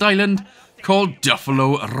the next island called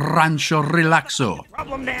Duffalo Rancho Relaxo.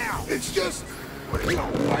 Problem now. It's just, you know,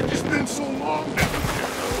 I've just been so long down here.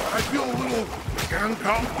 I feel a little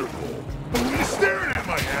uncomfortable. But when you're staring at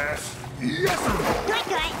my ass, yes or no?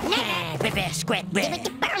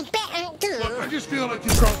 Look, I just feel like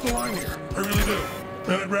you crossed the line here. I really do.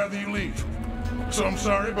 And I'd rather you leave. So I'm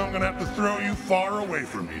sorry, but I'm going to have to throw you far away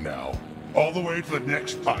from me now. All the way to the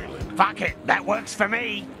next island. Fuck it, that works for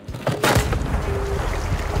me.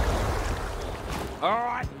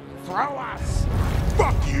 Alright, throw us.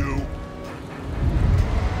 Fuck you.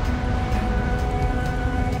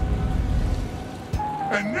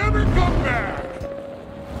 And never come back.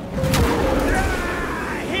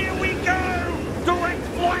 Here we go. Direct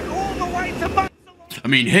flight all the way to Mux. I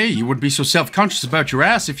mean, hey, you wouldn't be so self-conscious about your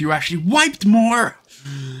ass if you actually wiped more.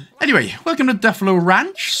 Anyway, welcome to Duffalo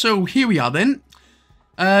Ranch. So here we are then.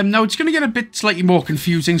 Now it's going to get a bit slightly more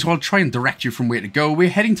confusing, so I'll try and direct you from where to go. We're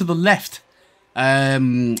heading to the left.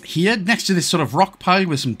 Here, next to this sort of rock pile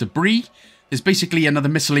with some debris, there's basically another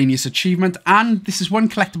miscellaneous achievement, and this is one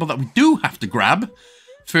collectible that we do have to grab,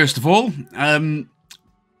 first of all.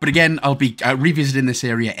 But again, I'll be revisiting this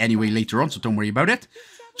area anyway later on, so don't worry about it.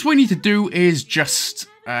 So what we need to do is just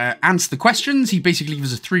answer the questions. He basically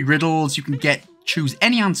gives us 3 riddles. You can choose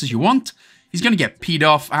any answers you want. He's going to get peed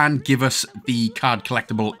off and give us the card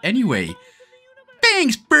collectible anyway.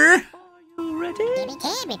 Thanks, Burr!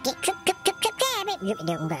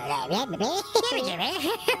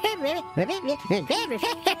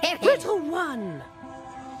 Riddle 1.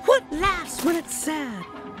 What laughs when it's sad,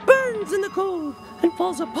 burns in the cold, and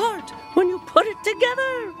falls apart when you put it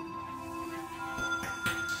together?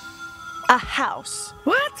 A house.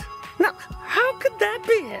 What? No, how could that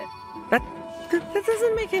be it? That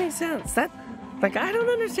doesn't make any sense. I don't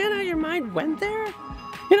understand how your mind went there.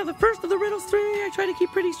 You know, the first of the riddles 3, I try to keep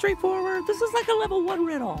pretty straightforward. This is like a level 1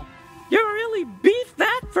 riddle. You really beefed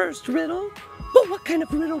that first riddle. But what kind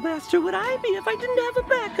of riddle master would I be if I didn't have a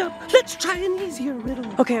backup? Let's try an easier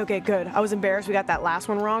riddle. Okay, good. I was embarrassed we got that last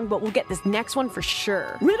one wrong, but we'll get this next one for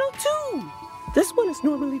sure. Riddle 2. This one is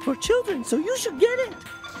normally for children, so you should get it.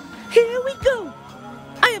 Here we go.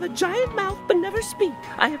 I have a giant mouth but never speak.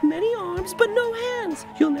 I have many arms but no hands.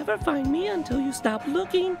 You'll never find me until you stop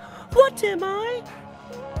looking. What am I?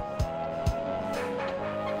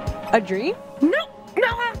 A dream? No.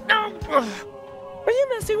 Are you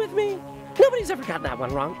messing with me? Nobody's ever gotten that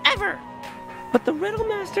one wrong, ever. But the riddle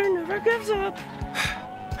master never gives up.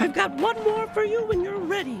 I've got one more for you when you're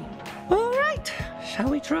ready. All right, shall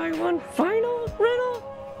we try one final riddle?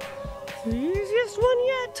 The easiest one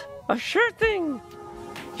yet. A sure thing.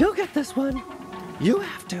 You'll get this one. You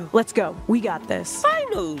have to. Let's go. We got this.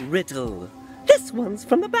 Final riddle. This one's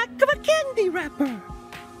from the back of a candy wrapper.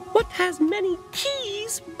 What has many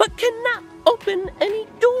keys but cannot open any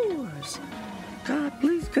doors? God,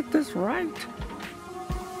 please get this right.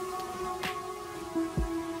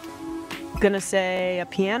 Gonna say a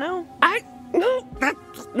piano? No,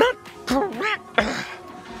 that's not correct.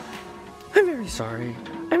 I'm very sorry.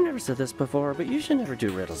 I've never said this before, but you should never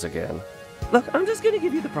do riddles again. Look, I'm just gonna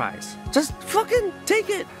give you the prize. Just fucking take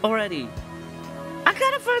it already. I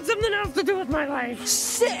gotta find something else to do with my life.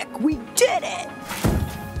 Sick, we did it!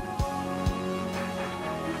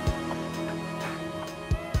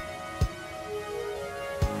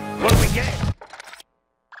 What do we get?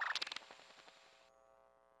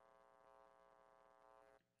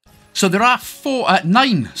 So there are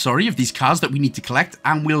 9 of these cards that we need to collect,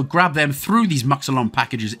 and we'll grab them through these Mux Ado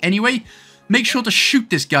packages anyway. Make sure to shoot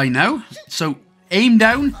this guy now. So aim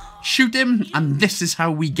down, shoot him, and this is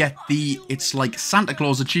how we get it's like Santa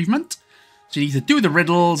Claus achievement. So you need to do the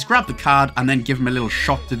riddles, grab the card, and then give him a little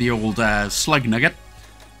shot to the old slug nugget.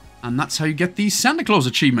 And that's how you get the Santa Claus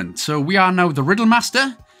achievement. So we are now the Riddle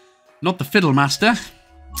Master, not the Fiddle Master,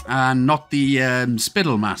 and not the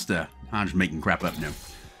Spittle Master. I'm just making crap up now.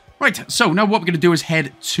 Right, so now what we're going to do is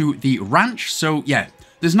head to the ranch. So yeah,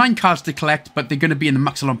 there's 9 cards to collect, but they're going to be in the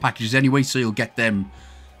Mux Ado packages anyway, so you'll get them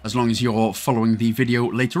as long as you're following the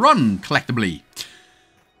video later on, collectively.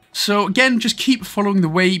 So again, just keep following the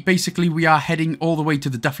way. Basically, we are heading all the way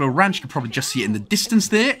to the Duffalo Ranch. You can probably just see it in the distance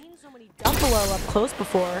there. Duffalo up close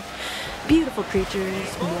before. Beautiful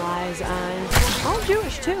creatures, wise eyes. All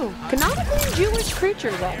Jewish, too. Canonically Jewish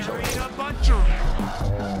creatures, actually. Let's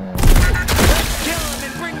kill him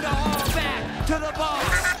and bring the hall back to the boss.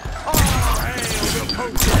 Oh, hail the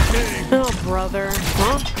Poacher King. Oh, brother.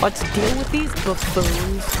 Well, let's deal with these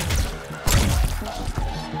buffoons.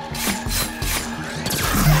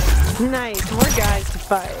 Nice, more guys to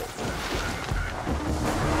fight.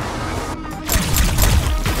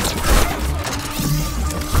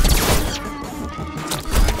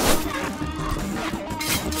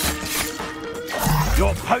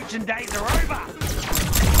 Your poaching days are over.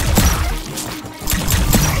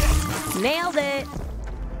 Nailed it.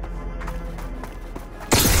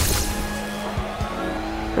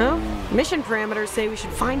 Well, mission parameters say we should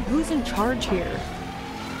find who's in charge here.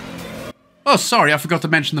 Oh, sorry, I forgot to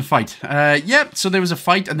mention the fight. Yep, so there was a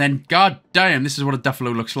fight, and then, god damn, this is what a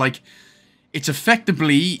Duffalo looks like. It's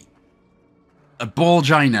effectively a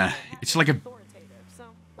ball-gina. It's like a...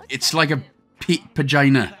 It's like a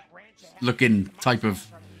pagina looking type of...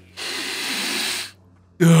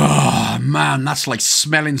 Oh, man, that's like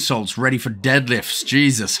smelling salts ready for deadlifts.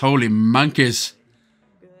 Jesus, holy monkeys.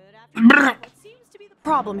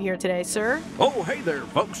 Problem here today, sir. Oh, hey there,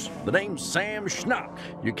 folks. The name's Sam Schnock.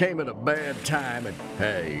 You came at a bad time and...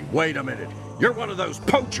 Hey, wait a minute. You're one of those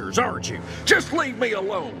poachers, aren't you? Just leave me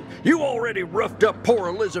alone. You already roughed up poor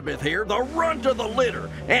Elizabeth here, the runt of the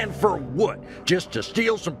litter. And for what? Just to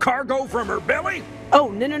steal some cargo from her belly? Oh,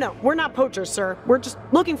 no. We're not poachers, sir. We're just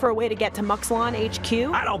looking for a way to get to Muxalon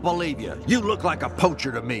HQ. I don't believe you. You look like a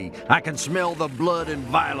poacher to me. I can smell the blood and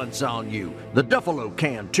violence on you. The Duffalo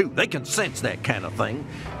can, too. They can sense that kind of thing.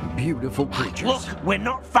 Beautiful creatures. Look, we're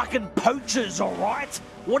not fucking poachers, all right?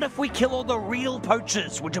 What if we kill all the real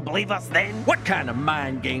poachers? Would you believe us then? What kind of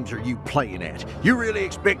mind games are you playing at? You really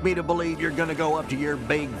expect me to believe you're gonna go up to your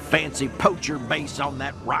big fancy poacher base on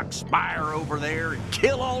that rock spire over there and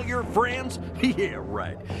kill all your friends? Yeah,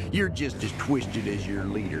 right. You're just as twisted as your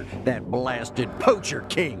leader, that blasted Poacher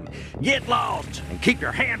King. Get lost and keep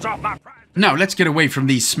your hands off my prize. Now, let's get away from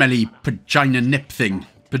the smelly pagina nip thing.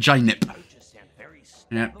 Paginip.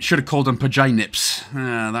 Yeah, should have called them Paginips.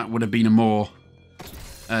 That would have been a more...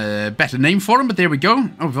 better name for him, but there we go.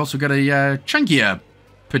 Oh, we've also got a chunkier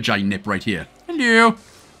Paginip right here. Hello.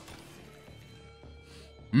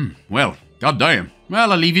 Well, goddamn.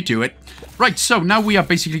 Well, I'll leave you to it. Right, so now we are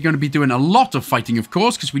basically going to be doing a lot of fighting, of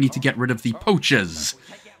course, because we need to get rid of the poachers.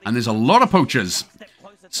 And there's a lot of poachers.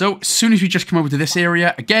 So, as soon as we just come over to this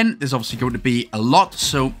area, again, there's obviously going to be a lot,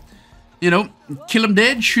 so... You know, kill them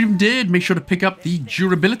dead, shoot them dead. Make sure to pick up the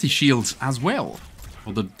durability shields as well.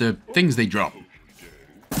 Or the things they drop.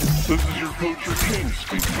 This is your Poacher King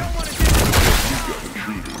speaking. You got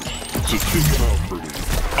intruders, so take them out for me.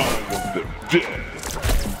 I want them dead.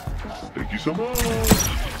 Thank you so much.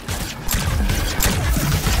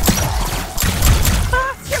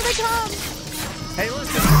 Ah, here they come! Hey,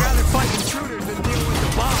 listen, I'd rather fight intruders than deal with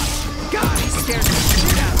the boss. God, he scares the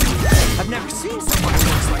shit out of me. I've never seen someone who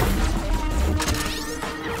looks like this.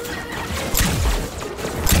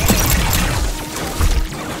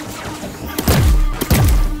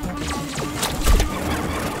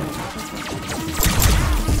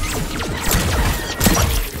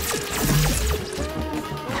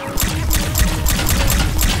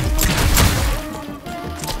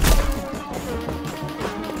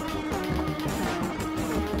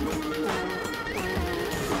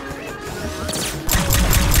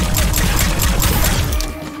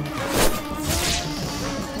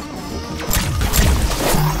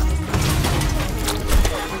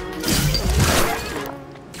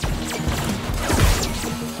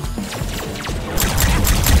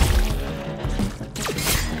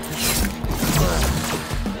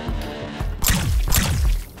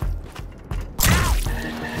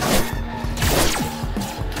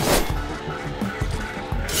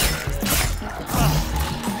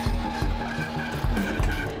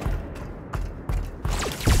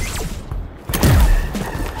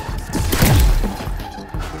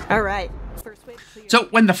 Alright. So,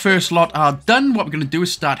 when the first lot are done, what we're going to do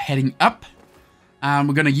is start heading up. And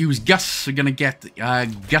we're going to use Gus. We're going to get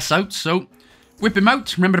Gus out. So, whip him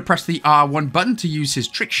out. Remember to press the R1 button to use his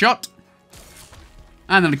trick shot.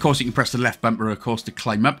 And then, of course, you can press the left bumper, of course, to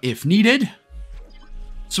climb up if needed.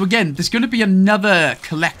 So, again, there's going to be another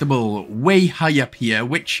collectible way high up here,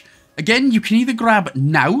 which, again, you can either grab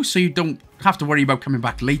now, so you don't have to worry about coming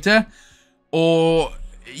back later, or...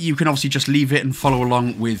 you can obviously just leave it and follow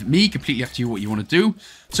along with me. Completely up to you what you want to do.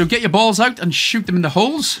 So get your balls out and shoot them in the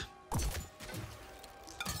holes.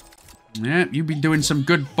 Yeah, you've been doing some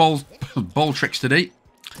good ball tricks today.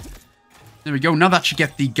 There we go. Now that should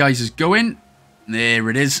get the geysers going. There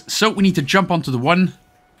it is. So we need to jump onto the one.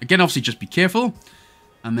 Again, obviously, just be careful.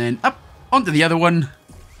 And then up onto the other one.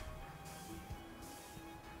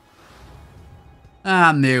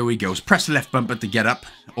 And there we go. So press the left bumper to get up.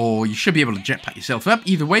 Or you should be able to jetpack yourself up.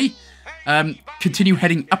 Either way, continue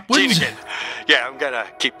heading upwards. Gene again. Yeah, I'm gonna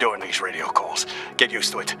keep doing these radio calls. Get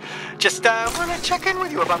used to it. Just wanna check in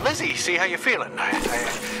with you about Lizzie. See how you're feeling.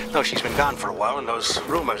 I know she's been gone for a while, and those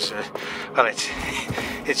rumors, well, it's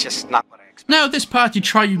just not what I expected. Now, this part, you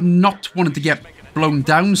try not wanting to get blown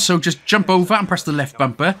down, so just jump over and press the left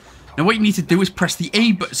bumper. Now, what you need to do is press the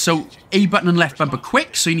A button and left bumper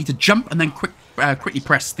quick, so you need to jump and then quickly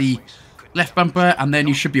press the left bumper, and then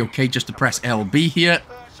you should be okay just to press LB here.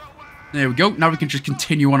 There we go. Now we can just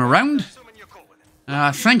continue on around.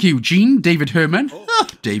 Thank you, Gene. David Herman. Oh,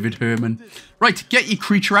 David Herman. Right, get your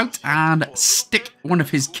creature out and stick one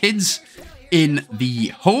of his kids in the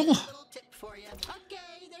hole.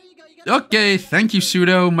 Okay, thank you,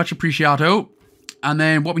 Pseudo. Much appreciato. And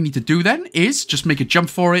then what we need to do then is just make a jump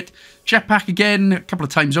for it. Jetpack again, a couple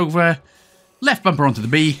of times over. Left bumper onto the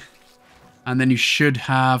B. And then you should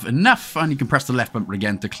have enough, and you can press the left bumper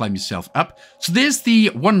again to climb yourself up. So there's the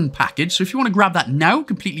one package. So if you want to grab that now,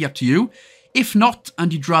 completely up to you. If not,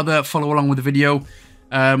 and you'd rather follow along with the video,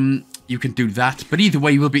 you can do that. But either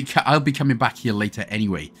way, I'll be coming back here later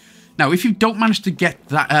anyway. Now, if you don't manage to get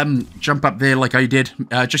that jump up there like I did,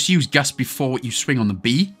 just use Gus before you swing on the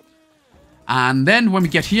B. And then when we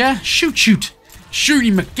get here, shoot.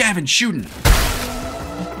 Shooting, McGavin, shooting.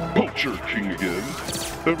 Culture King again.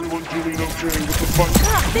 Everyone doing okay with the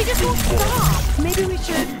fight? They just won't stop. Maybe we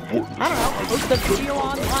should, I don't know, post the video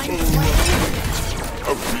online.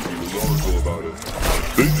 I'll read you an article about it.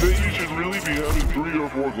 They say you should really be having 3 or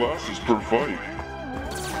 4 glasses per fight.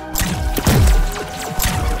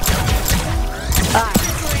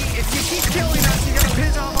 Honestly, if you keep killing us, you're gonna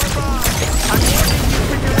piss off our boss. I'm warning you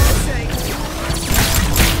for your own sake.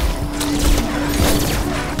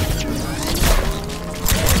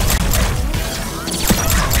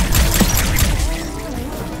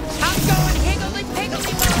 I'm going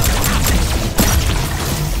higgledy-piggledy mode.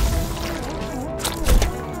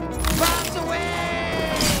 Bombs away!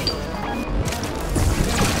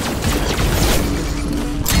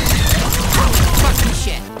 Fucking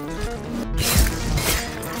shit.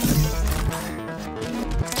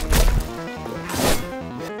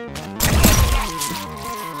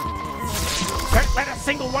 Don't let a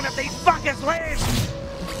single one of these fuckers live!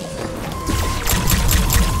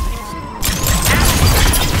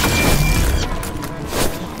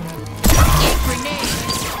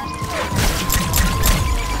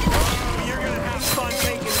 You're gonna have fun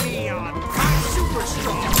making me on. I'm super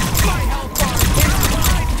strong. My health bar is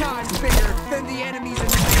 5 times bigger than the enemies in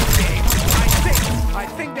the main game. I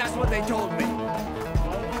think that's what they told me.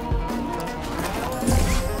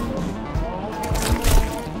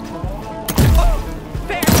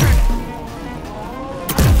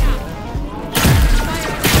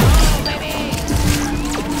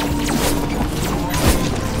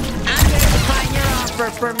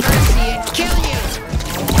 For mercy and kill you!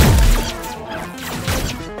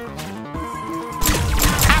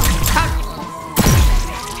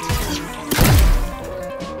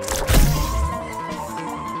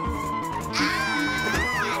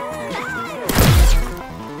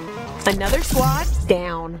 Another squad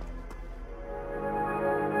down.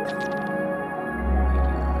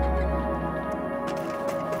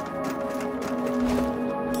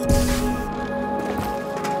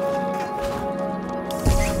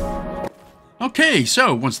 Okay,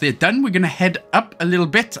 so once they're done, we're going to head up a little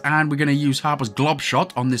bit, and we're going to use Harper's Glob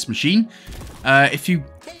Shot on this machine. If you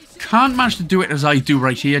can't manage to do it as I do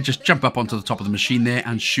right here, just jump up onto the top of the machine there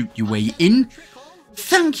and shoot your way in.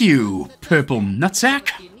 Thank you, Purple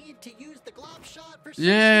Nutsack.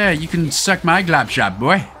 Yeah, you can suck my glob shot,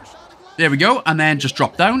 boy. There we go, and then just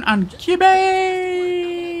drop down and QB.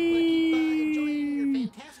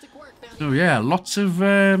 So yeah, lots of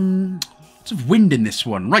wind in this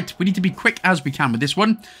one. Right, we need to be quick as we can with this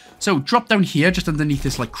one. So drop down here, just underneath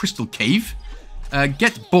this like crystal cave.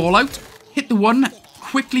 Get ball out, hit the one,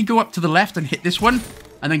 quickly go up to the left and hit this one,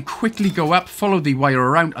 and then quickly go up, follow the wire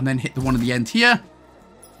around, and then hit the one at the end here.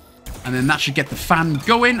 And then that should get the fan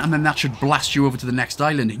going, and then that should blast you over to the next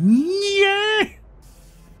island. Yeah!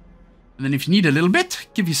 And then if you need a little bit,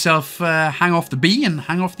 give yourself hang off the B and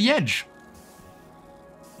hang off the edge.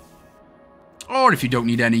 Or if you don't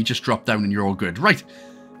need any, just drop down and you're all good. Right,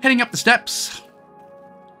 heading up the steps.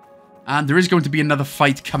 And there is going to be another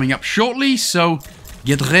fight coming up shortly, so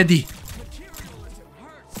get ready.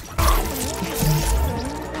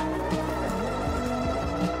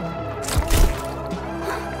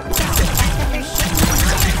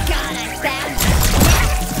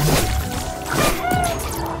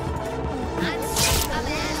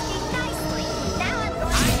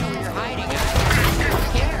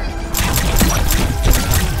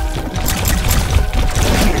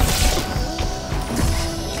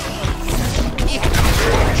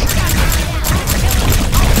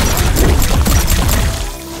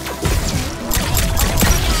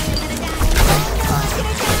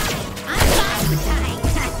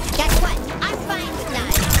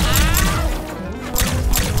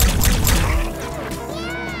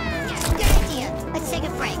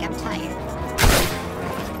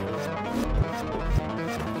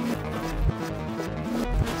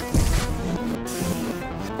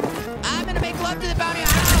 to the bounty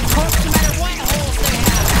hunter corpse no matter what holes they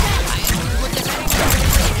have.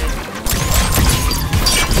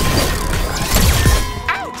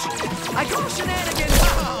 Ouch! I call shenanigans.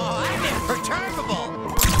 Oh, I'm imperturbable.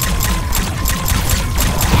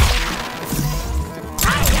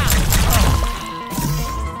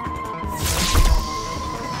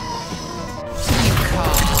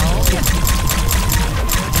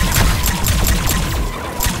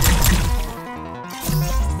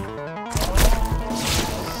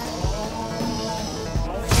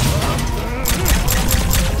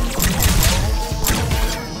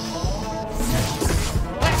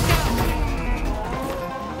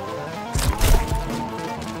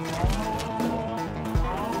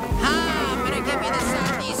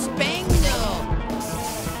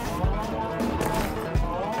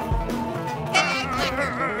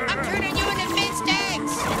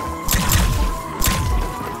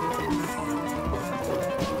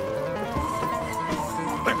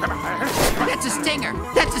 That's a stinger!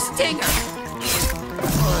 That's a stinger!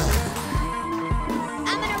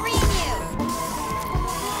 I'm gonna ream you.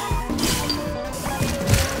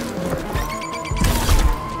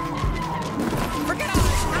 Forget all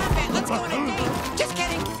this rampant! Let's go on a date! Just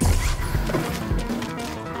kidding!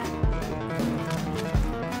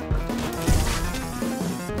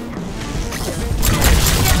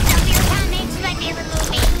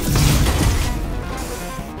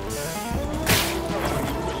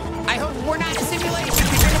 I hope we're not in a simulation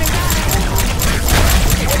because you're gonna die!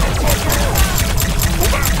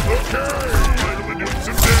 Okay, I'm doing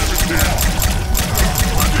some damage here.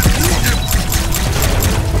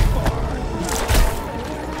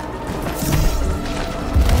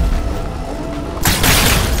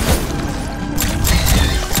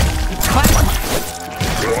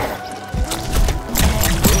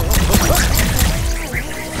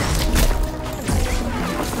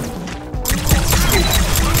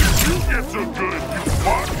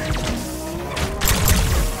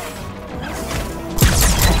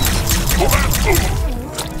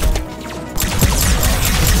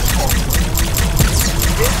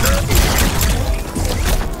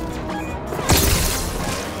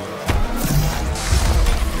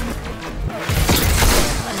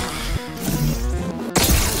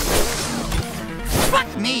 Fuck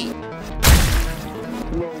me!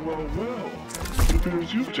 Well. It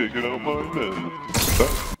appears you've taken out my men.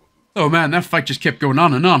 Oh man, that fight just kept going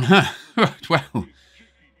on and on, huh? Well,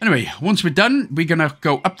 anyway, once we're done, we're gonna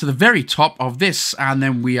go up to the very top of this, and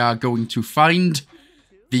then we are going to find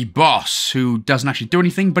the boss, who doesn't actually do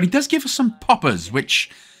anything, but he does give us some poppers, which,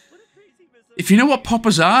 if you know what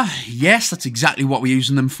poppers are, yes, that's exactly what we're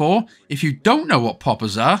using them for. If you don't know what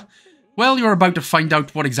poppers are, well, you're about to find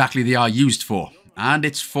out what exactly they are used for. And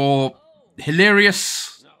it's for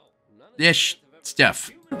hilarious-ish stuff.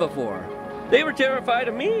 Before. They were terrified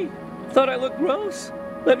of me. Thought I looked gross.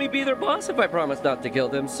 Let me be their boss if I promise not to kill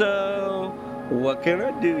them. So, what can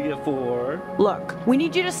I do you for? Look, we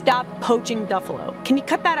need you to stop poaching Duffalo. Can you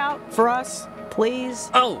cut that out for us,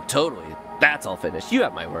 please? Oh, totally. That's all finished. You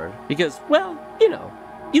have my word. Because, well, you know,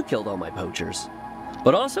 you killed all my poachers.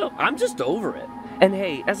 But also, I'm just over it. And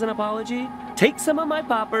hey, as an apology, take some of my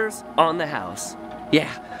poppers on the house.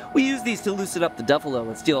 Yeah, we use these to loosen up the Duffalo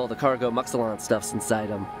and steal all the cargo Mux Ado stuffs inside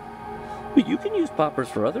them. But you can use poppers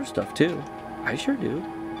for other stuff too. I sure do.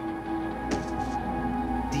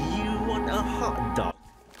 Do you want a hot dog?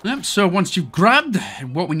 Yep, so once you've grabbed,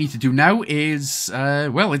 what we need to do now is,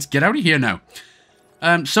 well, let's get out of here now.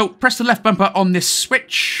 So press the left bumper on this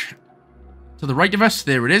switch to the right of us.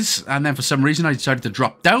 There it is. And then for some reason, I decided to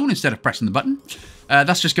drop down instead of pressing the button.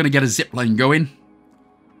 That's just going to get a zip line going.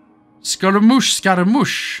 Scaramouche,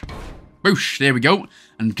 Scaramouche. Boosh, there we go.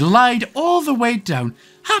 And glide all the way down,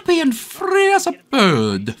 happy and free as a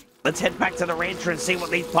bird. Let's head back to the rancher and see what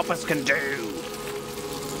these poppers can do.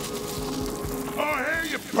 Oh, hey,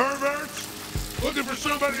 you perverts! Looking for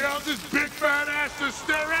somebody else's big fat ass to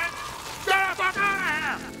stare at? Get the fuck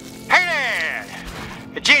out of here! Hey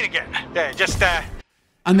there! Gene again.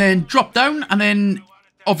 And then drop down, and then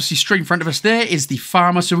obviously straight in front of us there is the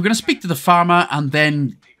farmer. So we're going to speak to the farmer, and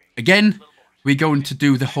then again, we're going to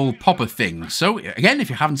do the whole popper thing. So again,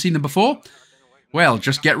 if you haven't seen them before, well,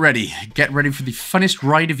 just get ready. Get ready for the funnest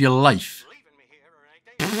ride of your life.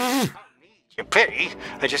 You pity.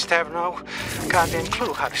 I just have no goddamn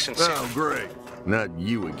clue how to sincere. Oh, great. Not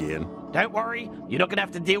you again. Don't worry, you're not gonna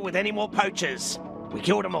have to deal with any more poachers. We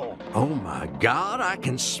killed them all. Oh my God, I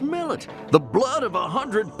can smell it. The blood of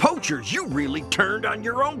 100 poachers. You really turned on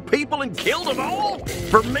your own people and killed them all?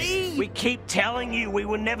 For me? We keep telling you we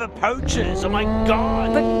were never poachers. Oh my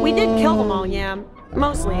God. But we did kill them all, yeah.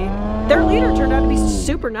 Mostly. Their leader turned out to be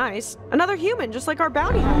super nice. Another human, just like our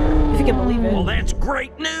bounty hunter, if you can believe it. Well, that's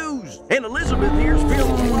great news. And Elizabeth here's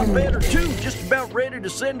feeling a lot better, too. Just about ready to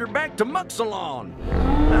send her back to Mux Salon.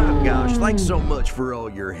 Oh, gosh, thanks so much for all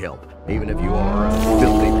your help, even if you are a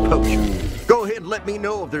filthy poacher. Go ahead and let me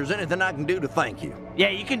know if there's anything I can do to thank you. Yeah,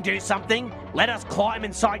 you can do something. Let us climb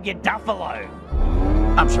inside your Duffalo.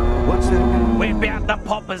 I'm sorry, what's that? We're about the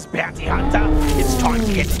Popper's bounty hunter. It's time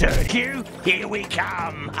to get dirty. Q, here we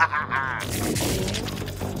come. Ha ha ha.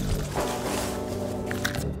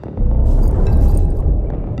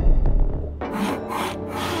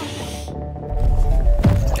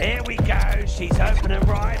 There we go. She's opening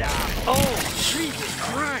right up. Oh, Jesus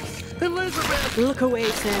Christ. Elizabeth! Look away,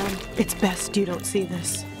 Sam. It's best you don't see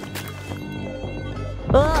this.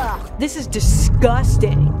 Ugh, this is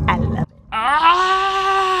disgusting. I love it.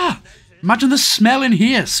 Ah! Imagine the smell in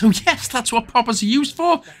here. So yes, that's what poppers are used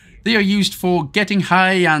for. They are used for getting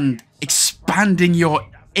high and expanding your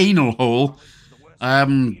anal hole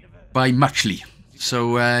by muchly.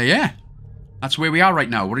 So yeah, that's where we are right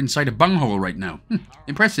now. We're inside a bunghole right now.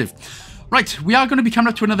 Impressive. Right, we are going to be coming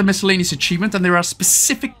up to another miscellaneous achievement, and there are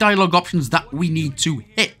specific dialogue options that we need to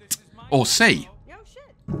hit or say.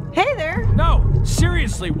 Hey there! No,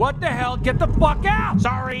 seriously, what the hell? Get the fuck out!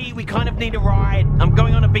 Sorry, we kind of need a ride. I'm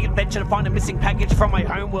going on a big adventure to find a missing package from my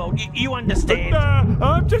homeworld. You understand?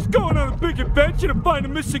 I'm just going on a big adventure to find a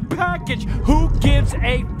missing package. Who gives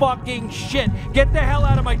a fucking shit? Get the hell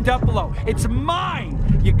out of my Duffalo. It's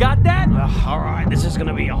mine! You got that? Alright, this is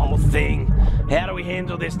gonna be a whole thing. How do we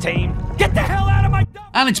handle this, team? Get the hell out of my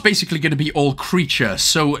Duffalo! And it's basically going to be all creature.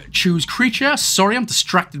 So choose creature. Sorry, I'm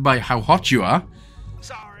distracted by how hot you are.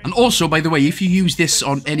 And also, by the way, if you use this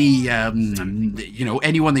on any, you know,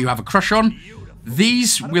 anyone that you have a crush on,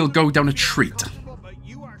 these will go down a treat.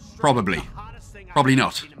 Probably. Probably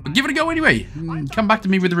not. But give it a go anyway. Come back to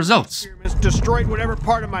me with the results. It's destroyed whatever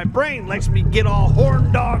part of my brain lets me get all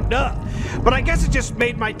horn-dogged up. But I guess it just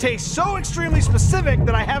made my taste so extremely specific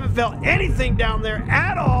that I haven't felt anything down there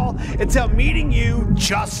at all until meeting you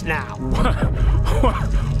just now.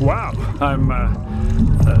 Wow,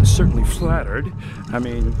 I'm certainly flattered. I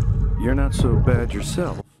mean, you're not so bad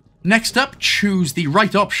yourself. Next up, choose the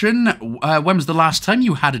right option. When was the last time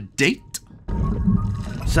you had a date?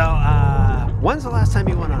 So, when's the last time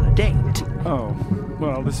you went on a date? Oh,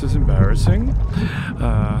 well, this is embarrassing.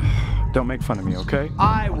 Don't make fun of me, okay?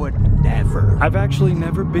 I would never. I've actually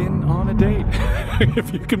never been on a date,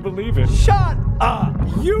 if you can believe it. Shut up!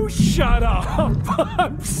 You shut up!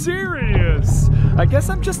 I'm serious. I guess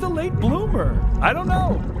I'm just a late bloomer. I don't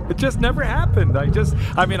know. It just never happened.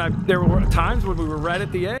 There were times when we were right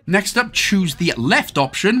at the end. Next up, choose the left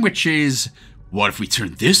option, which is, what if we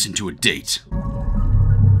turn this into a date?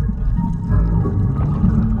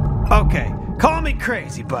 Okay, call me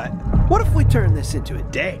crazy, but what if we turn this into a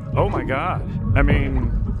date? Oh my god. I mean,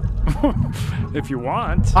 if you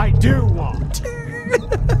want. I do want.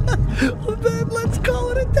 Well, then let's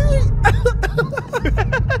call it a date.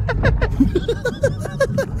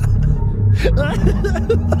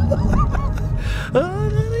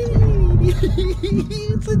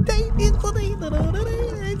 It's a date, it's a date,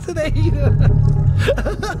 it's a date.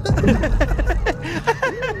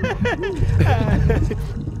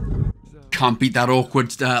 Can't beat that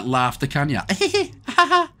awkward laughter, can ya?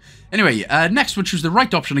 Anyway, next we'll choose the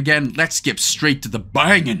right option again. Let's skip straight to the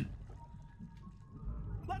banging.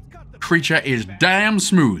 Creature is damn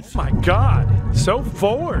smooth. Oh my god, so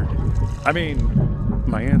forward. I mean,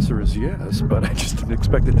 my answer is yes, but I just didn't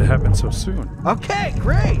expect it to happen so soon. Okay,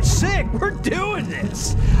 great, sick, we're doing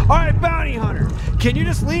this. All right, bounty hunter, can you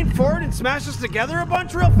just lean forward and smash us together a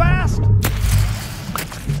bunch real fast?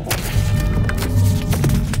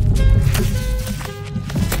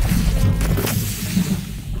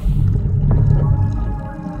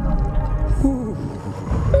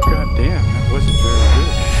 God damn, that wasn't very good.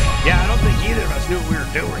 Yeah, I don't think either of us knew what we were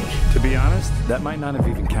doing. To be honest, that might not have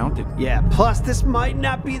even counted. Yeah, plus this might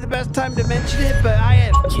not be the best time to mention it, but I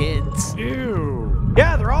have kids. Ew.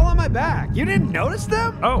 Yeah, they're all on my back. You didn't notice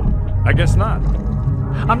them? Oh, I guess not.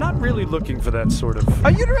 I'm not really looking for that sort of... Oh,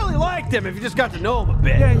 you'd really like them if you just got to know them a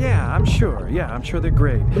bit. Yeah, I'm sure. Yeah, I'm sure they're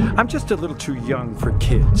great. I'm just a little too young for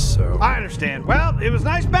kids, so... I understand. Well, it was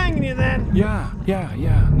nice banging you then. Yeah.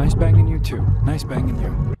 Nice banging you too. Nice banging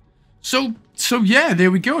you. So yeah,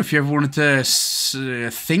 there we go. If you ever wanted to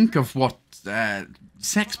think of what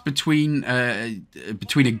sex between a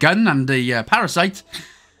gun and a parasite,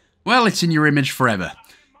 well, it's in your image forever.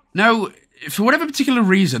 Now, for whatever particular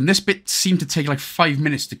reason, this bit seemed to take like 5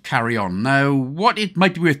 minutes to carry on. Now, what it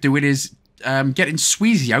might be worth doing is getting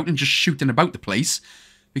Sweezy out and just shooting about the place.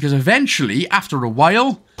 Because eventually, after a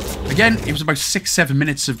while, again, it was about 6-7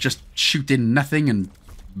 minutes of just shooting nothing and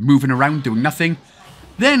moving around doing nothing.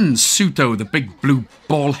 Then Suto, the big blue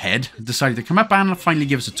ball head, decided to come up and finally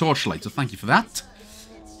give us a torchlight, so thank you for that.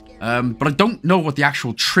 But I don't know what the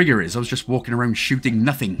actual trigger is. I was just walking around shooting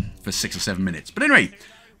nothing for 6 or 7 minutes. But anyway,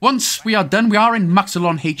 once we are done, we are in Mux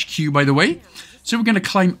Ado HQ, by the way. So we're going to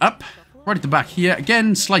climb up right at the back here.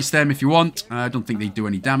 Again, slice them if you want. I don't think they do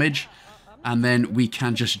any damage. And then we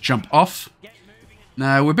can just jump off.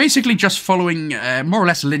 Now, we're basically just following more or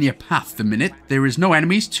less a linear path at the minute. There is no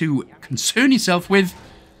enemies to concern yourself with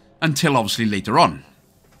until obviously later on.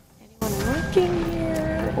 Anyone lurking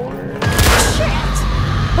here or... Shit!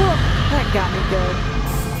 Oh, that got me good.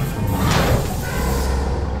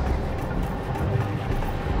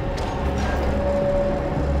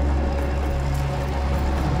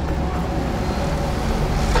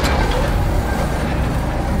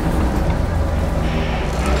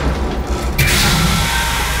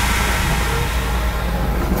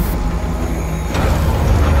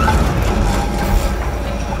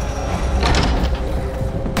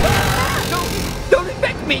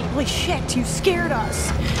 Holy shit, you scared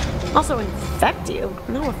us. Also, infect you?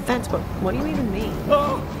 No offense, but what do you even mean?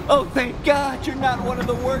 Oh, thank God you're not one of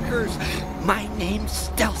the workers. My name's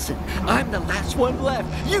Stelson. I'm the last one left.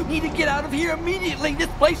 You need to get out of here immediately.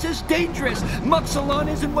 This place is dangerous. Mux Ado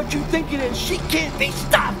isn't what you think it is. She can't be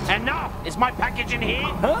stopped. Enough! Is my package in here?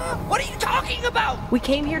 Huh? What are you talking about? We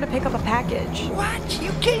came here to pick up a package. What?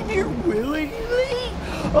 You came here willingly?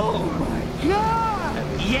 Oh my God!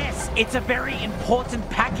 Yes, it's a very important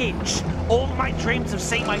package. All of my dreams of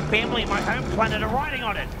seeing my family and my home planet are riding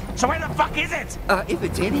on it. So where the fuck is it? If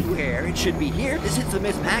it's anywhere, it should be here. This is the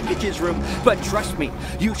Miss Package's room. But trust me,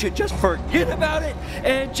 you should just forget about it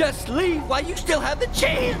and just leave while you still have the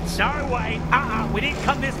chance. No way. We didn't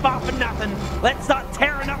come this far for nothing. Let's start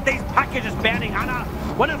tearing up these packages, bounty hunter.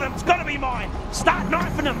 One of them's gotta be mine. Start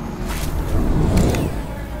knifing them.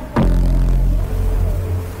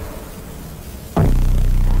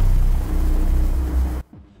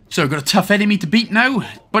 So, got a tough enemy to beat now.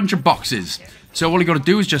 Bunch of boxes. So all you got to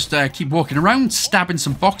do is just keep walking around, stabbing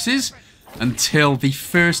some boxes, until the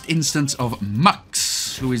first instance of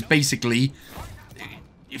Mux, who is basically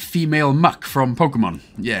female Muck from Pokemon.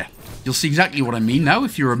 Yeah, you'll see exactly what I mean now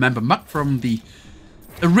if you remember Muck from the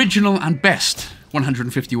original and best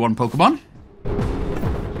 151 Pokemon.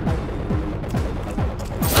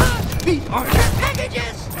 These are your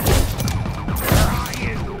packages! Where are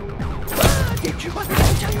you? Did you want me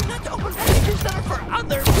to tell you not to open packages that are for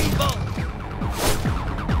other people?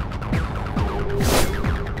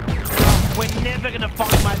 We're never gonna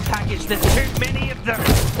find my package. There's too many of them.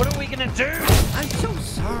 What are we gonna do? I'm so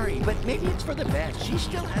sorry, but maybe it's for the best. She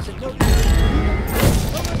still hasn't noticed.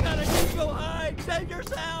 Oh my God, I need to go hide. Save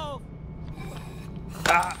yourself.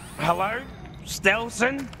 Hello?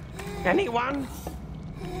 Stelson? Anyone?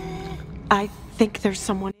 I think there's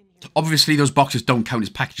someone in here. Obviously, those boxes don't count as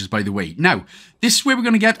packages, by the way. Now, this is where we're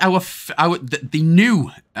going to get the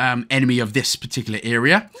new enemy of this particular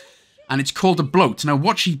area. And it's called a bloat. Now,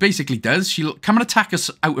 what she basically does, she'll come and attack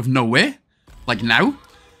us out of nowhere. Like now.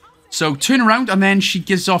 So, turn around, and then she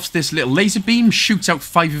gives off this little laser beam, shoots out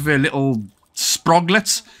 5 of her little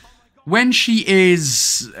sproglets. When she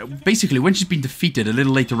is... Basically, when she's been defeated a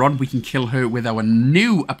little later on, we can kill her with our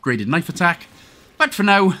new upgraded knife attack. But for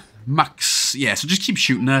now, Mux... Yeah, so just keep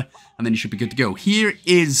shooting her, and then you should be good to go. Here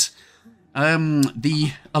is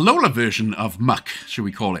the Alola version of Muck, should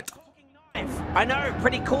we call it. I know,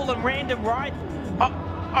 pretty cool and random, right?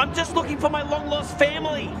 I'm just looking for my long-lost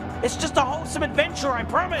family. It's just a wholesome adventure, I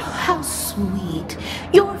promise. How sweet.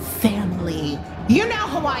 Your family. You know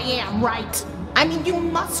who I am, right? I mean, you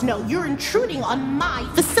must know you're intruding on my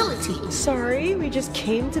facility. Sorry, we just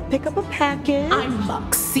came to pick up a package. I'm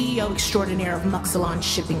Mux, CEO extraordinaire of Mux Ado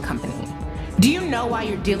Shipping Company. Do you know why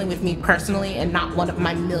you're dealing with me personally and not one of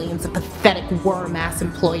my millions of pathetic worm-ass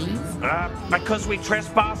employees? Because we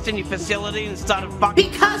trespassed in your facility and started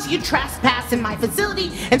fucking... Because you trespassed in my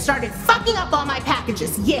facility and started fucking up all my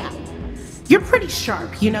packages, yeah. You're pretty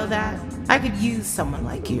sharp, you know that? I could use someone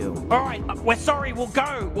like you. Alright, we're sorry, we'll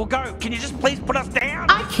go. Can you just please put us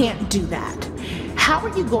down? I can't do that. How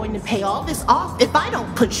are you going to pay all this off if I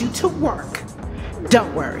don't put you to work?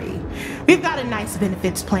 Don't worry. We've got a nice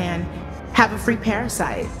benefits plan. Have a free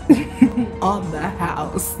Parasite on the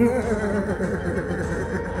house.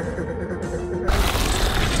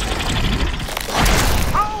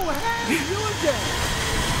 Oh, hey, you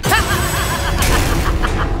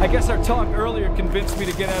again! I guess our talk earlier convinced me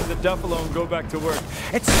to get out of the Duffalo and go back to work.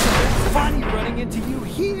 It's so funny running into you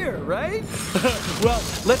here, right? Well,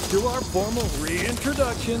 let's do our formal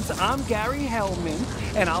reintroductions. I'm Gary Hellman,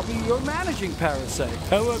 and I'll be your managing Parasite.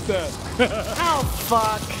 How about that? Oh,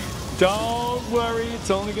 fuck. Don't worry, it's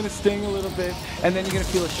only gonna sting a little bit, and then you're gonna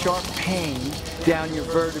feel a sharp pain down your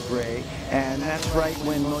vertebrae, and that's right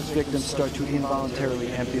when most victims start to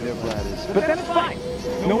involuntarily empty their bladders. But then it's fine.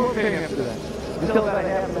 No more pain after that. Until about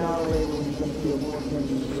half an hour later when you're gonna feel more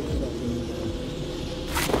pain.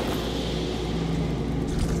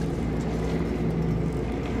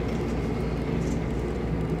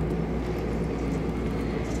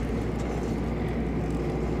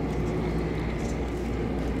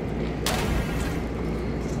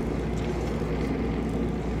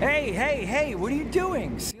 Hey, what are you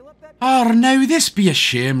doing? Seal up that... Oh, now this be a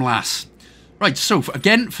shame, lass. Right, so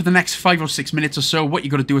again, for the next 5 or 6 minutes or so, what you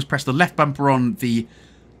got to do is press the left bumper on the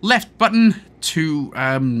left button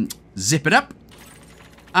to zip it up,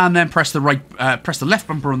 and then press the left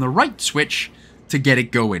bumper on the right switch to get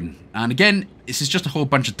it going. And again, this is just a whole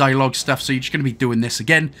bunch of dialogue stuff, so you're just going to be doing this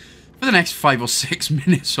again for the next 5 or 6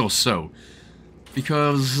 minutes or so.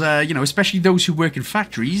 Because, you know, especially those who work in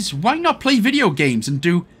factories, why not play video games and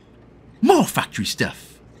do more factory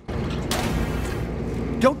stuff?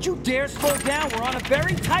 Don't you dare slow down. We're on a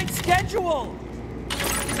very tight schedule.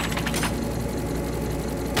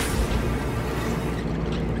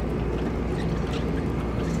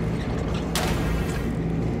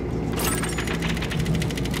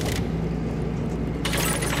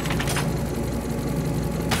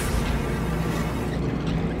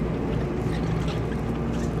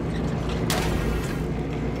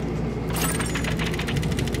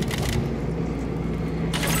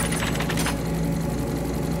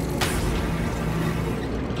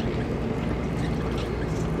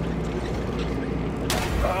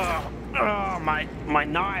 My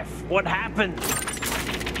knife. What happened?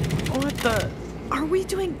 What the? Are we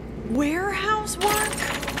doing warehouse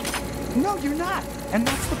work? No, you're not. And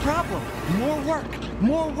that's the problem. More work.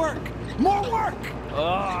 More work. More work. Oh,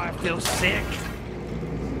 I feel sick.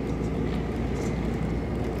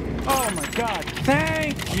 Oh my God.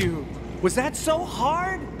 Thank you. Was that so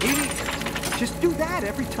hard? Just do that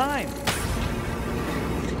every time.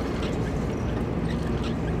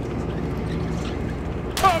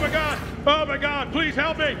 Oh my God! Oh my God! Please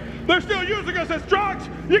help me! They're still using us as drugs!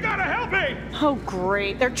 You gotta help me! Oh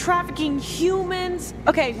great, they're trafficking humans.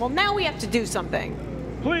 Okay, well now we have to do something.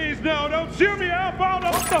 Please, no, don't sue me out,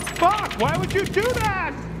 Baldo! What the fuck? Why would you do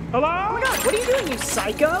that? Hello? Oh my God, what are you doing, you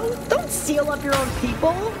psycho? Don't seal up your own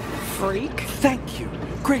people, freak. Thank you.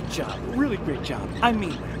 Great job. Really great job. I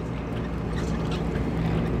mean that.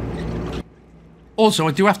 Also,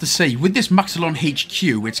 I do have to say, with this Mux Ado HQ,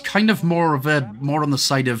 it's kind of more on the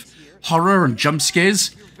side of horror and jump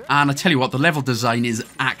scares. And I tell you what, the level design is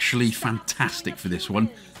actually fantastic for this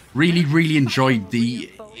one. Really, really enjoyed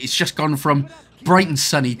it's just gone from bright and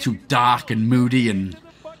sunny to dark and moody and,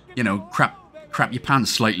 you know, crap your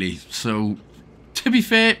pants slightly. So, to be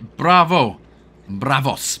fair, bravo.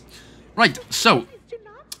 Bravos. Right, so,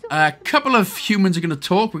 a couple of humans are going to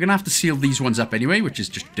talk. We're going to have to seal these ones up anyway, which is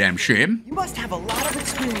just a damn shame. You must have a lot of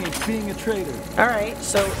experience being a trader. All right,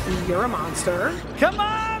 so you're a monster. Come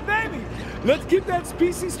on, baby. Let's keep that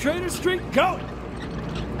species trader streak going.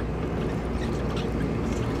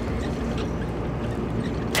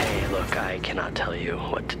 Hey, look, I cannot tell you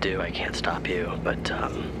what to do. I can't stop you, but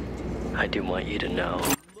I do want you to know.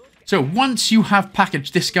 So once you have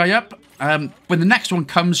packaged this guy up, when the next one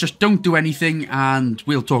comes, just don't do anything and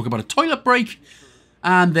we'll talk about a toilet break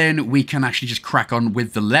and then we can actually just crack on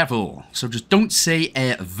with the level. So just don't say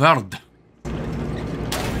a word.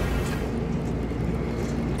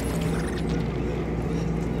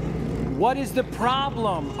 What is the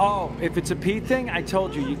problem? Oh, if it's a pee thing, I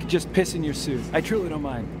told you, you could just piss in your suit. I truly don't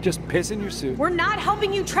mind. Just piss in your suit. We're not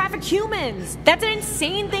helping you traffic humans. That's an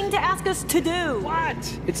insane thing to ask us to do.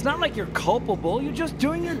 What? It's not like you're culpable. You're just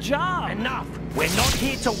doing your job. Enough. We're not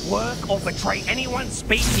here to work or betray anyone's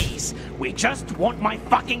species. We just want my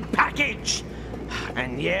fucking package.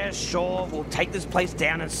 And yeah, sure, we'll take this place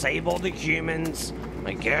down and save all the humans,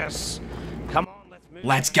 I guess. Come on, let's move.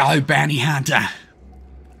 Let's go, bounty hunter.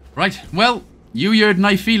 Right, well, you heard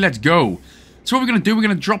knifey, let's go. So what we're going to do, we're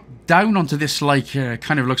going to drop down onto this, like,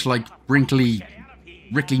 kind of looks like wrinkly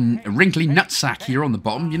nutsack here on the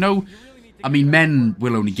bottom, you know? I mean, men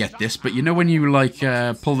will only get this, but you know when you, like,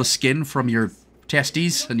 pull the skin from your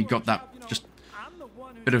testes and you got that just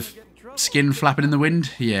bit of skin flapping in the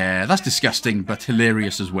wind? Yeah, that's disgusting, but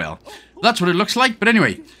hilarious as well. That's what it looks like, but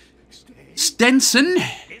anyway. Stenson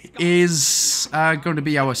is going to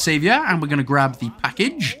be our savior, and we're going to grab the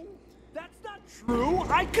package. True,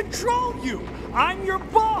 I control you. I'm your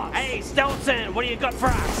boss. Hey, Stelson, what do you got for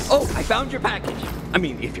us? Oh, I found your package. I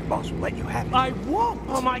mean, if your boss will let you have it. I won't.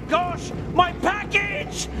 Oh my gosh, my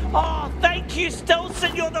package! Oh, thank you,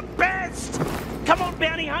 Stelson, you're the best! Come on,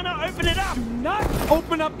 Bounty Hunter, open it up! Do not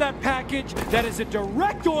open up that package. That is a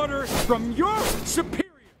direct order from your superior.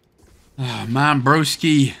 Oh, man,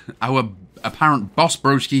 Broski, our apparent boss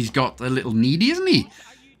Broski's got a little needy, isn't he?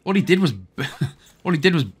 All he did was... All he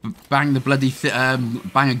did was bang the bloody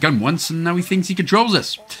bang a gun once, and now he thinks he controls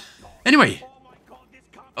us. Anyway.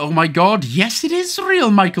 Oh my god, yes it is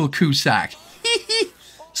real Michael Cusack.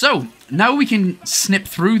 So, now we can snip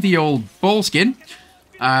through the old ball skin.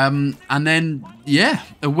 And then, yeah,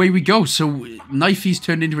 away we go. So, Knifey's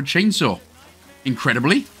turned into a chainsaw.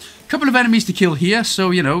 Incredibly. Couple of enemies to kill here,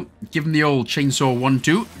 so, you know, give him the old chainsaw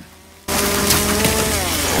 1-2.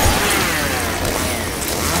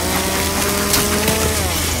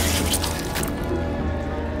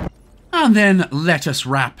 And then let us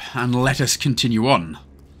wrap and let us continue on.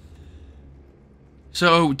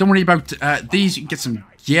 So don't worry about these. You can get some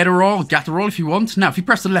Gatterall if you want. Now, if you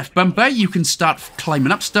press the left bumper, you can start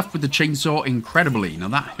climbing up stuff with the chainsaw incredibly. Now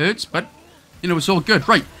that hurts, but you know, it's all good.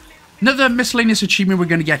 Right, another miscellaneous achievement we're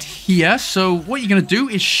going to get here. So what you're going to do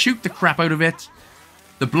is shoot the crap out of it,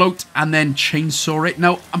 the bloat, and then chainsaw it.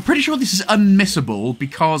 Now, I'm pretty sure this is unmissable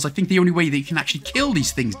because I think the only way that you can actually kill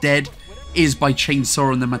these things dead is by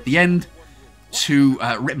chainsawing them at the end to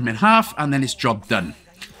rip them in half, and then it's job done.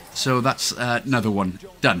 So that's another one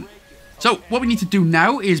done. So what we need to do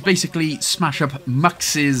now is basically smash up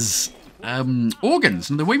Mux's organs.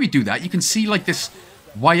 And the way we do that, you can see like this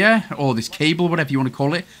wire or this cable, whatever you want to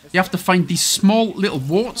call it. You have to find these small little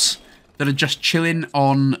warts that are just chilling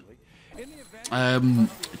on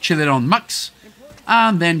Mux,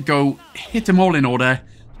 and then go hit them all in order.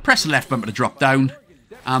 Press the left bumper to drop down,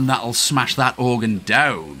 and that'll smash that organ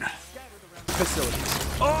down.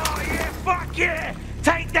 Oh yeah, fuck yeah!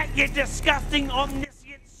 Take that, you disgusting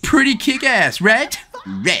omniscient. Pretty kick-ass, red?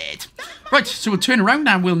 Red. Right, so we'll turn around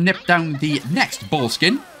and we'll nip down the next ball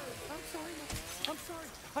skin.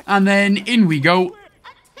 And then in we go.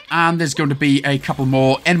 And there's going to be a couple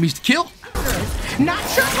more enemies to kill. Not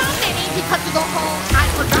sure how many because of the whole I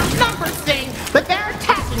forgot numbers thing, but they're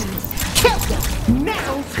attacking me. Kill them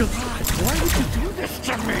now. God, why would you do this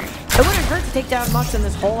to me? It wouldn't hurt to take down Mux in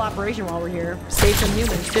this whole operation while we're here. Save some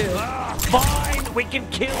humans, too. Fine, we can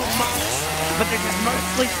kill Mux, but this is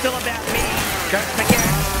mostly still about me. Don't forget.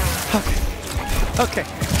 Okay.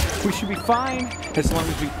 We should be fine as long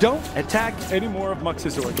as we don't attack any more of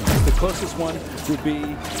Mux's organs. The closest one would be in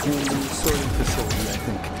the sorting facility, I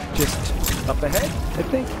think. Just up ahead, I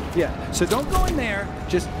think. Yeah. So don't go in there.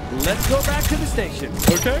 Just let's go back to the station.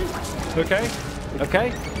 Okay? Okay?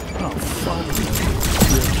 Okay? Oh, fuck.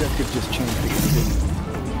 Your objective just changed because it didn't.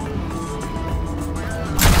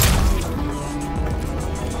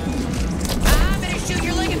 I'm gonna shoot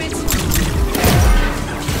your ligaments.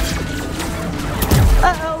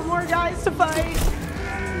 Uh-oh, more guys to fight.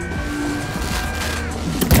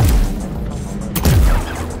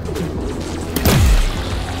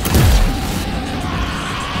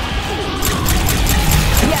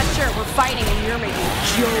 Yeah, sure, we're fighting and you're making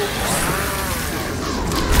jokes.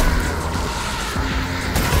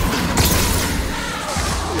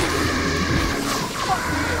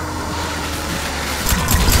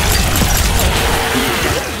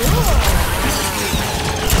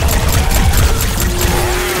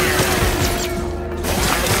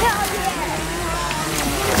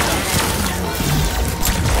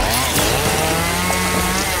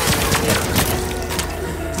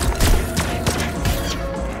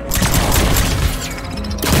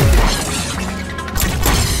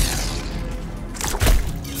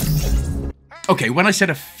 Okay, when I said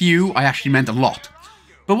a few, I actually meant a lot.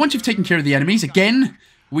 But once you've taken care of the enemies, again,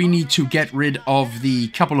 we need to get rid of the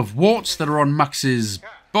couple of warts that are on Mux's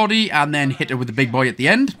body and then hit her with the big boy at the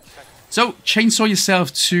end. So, chainsaw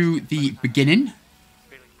yourself to the beginning.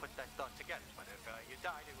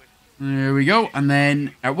 There we go. And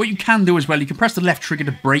then what you can do as well, you can press the left trigger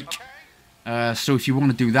to brake. So if you want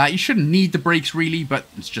to do that, you shouldn't need the brakes really, but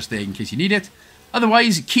it's just there in case you need it.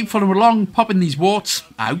 Otherwise, keep following along, popping these warts.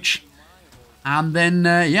 Ouch. And then,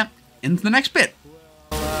 yeah, into the next bit.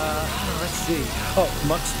 Let's see. Oh,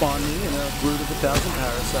 Mux spawned me in a brood of 1,000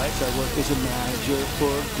 parasites. I worked as a manager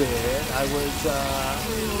for a bit. I was,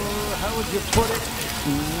 how would you put it?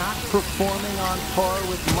 Not performing on par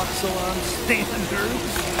with Muxalon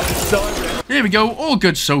standards. So there we go. All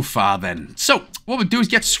good so far then. So, what we'll do is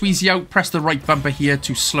get Sweezy out, press the right bumper here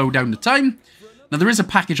to slow down the time. Now, there is a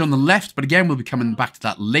package on the left, but again, we'll be coming back to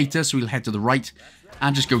that later, so we'll head to the right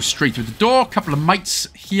and just go straight through the door. A couple of mites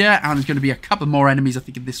here, and there's going to be a couple more enemies, I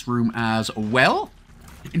think, in this room as well.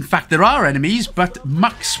 In fact, there are enemies, but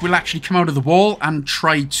Mux will actually come out of the wall and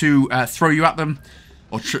try to throw you at them,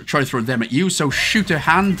 or try to throw them at you. So shoot her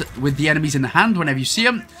hand with the enemies in the hand whenever you see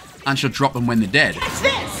them, and she'll drop them when they're dead. What's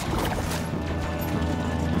this?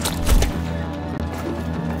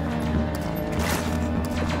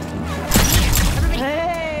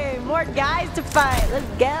 Hey, more guys to fight. Let's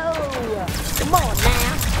go. Come on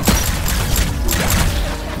now.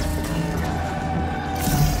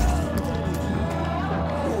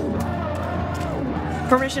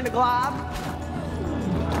 Permission to glob?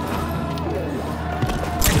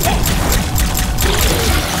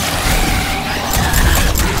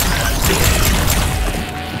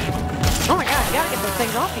 Oh my god, I gotta get those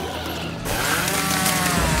things off you.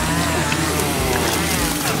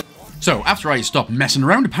 So, after I stop messing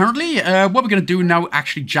around, apparently, what we're going to do now,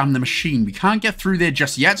 actually jam the machine. We can't get through there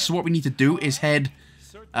just yet, so what we need to do is head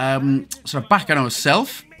sort of back on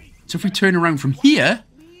ourselves. So if we turn around from here,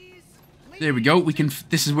 there we go, we can,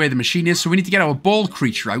 this is where the machine is, so we need to get our ball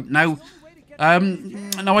creature out. Now,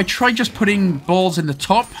 I tried just putting balls in the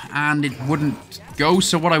top, and it wouldn't go,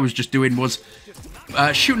 so what I was just doing was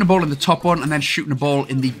shooting a ball in the top one, and then shooting a ball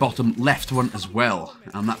in the bottom left one as well.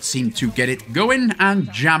 And that seemed to get it going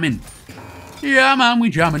and jamming. Yeah, man, we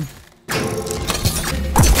jamming.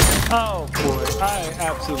 Oh boy, I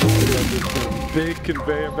absolutely love this big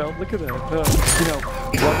conveyor belt. Look at that. You know,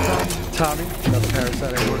 one time, Tommy, another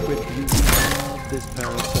parasite I work with, he loved this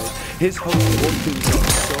parasite. His host worked things up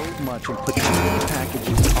so much and put too many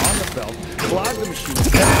packages on the belt, clogged the machine.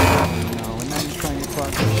 And now you're trying to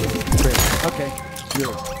clog the machine. Great. Okay.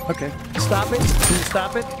 Good. Okay. Stop it. Can you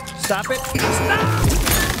stop it? Stop it. Stop!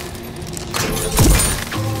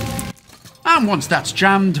 And once that's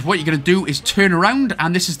jammed, what you're going to do is turn around,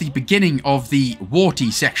 and this is the beginning of the warty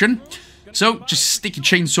section. So, just stick your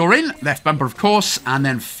chainsaw in, left bumper of course, and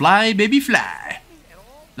then fly, baby, fly.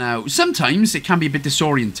 Now, sometimes it can be a bit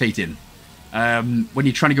disorientating. When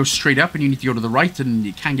you're trying to go straight up and you need to go to the right, and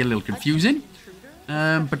it can get a little confusing.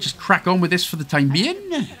 But just crack on with this for the time being.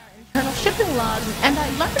 Colonel Shipping Log, and I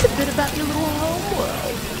learned a bit about your little home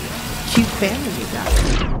world. Cute family you got.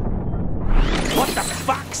 What the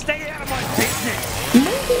fuck? Stay out of my business!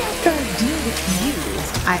 Maybe after I deal with you,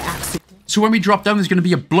 I accidentally... So when we drop down, there's going to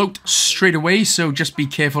be a bloat straight away, so just be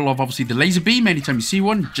careful of, obviously, the laser beam. Anytime you see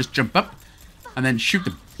one, just jump up and then shoot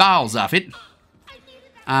the balls off it.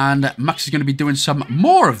 And Mux is going to be doing some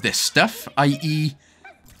more of this stuff, i.e.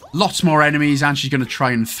 lots more enemies, and she's going to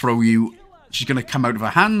try and throw you. She's going to come out of her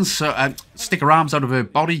hands, so stick her arms out of her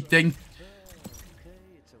body thing.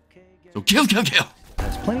 So kill, kill, kill.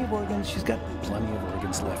 Has plenty of organs. She's got plenty of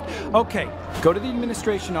organs left. Okay, go to the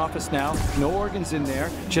administration office now. No organs in there.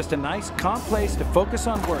 Just a nice, calm place to focus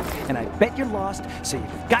on work. And I bet you're lost, so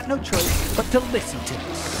you've got no choice but to listen to me.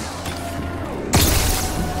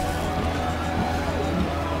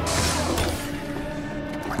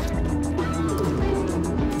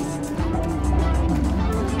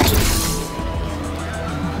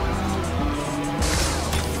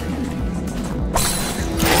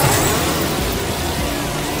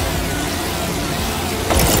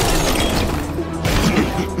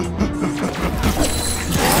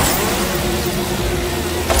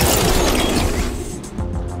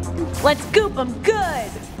 Let's goop them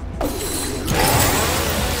good!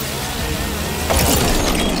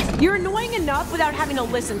 You're annoying enough without having to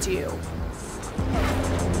listen to you.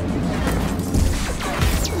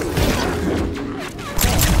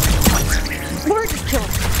 We're just killing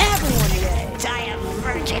everyone today. I am a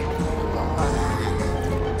virgin.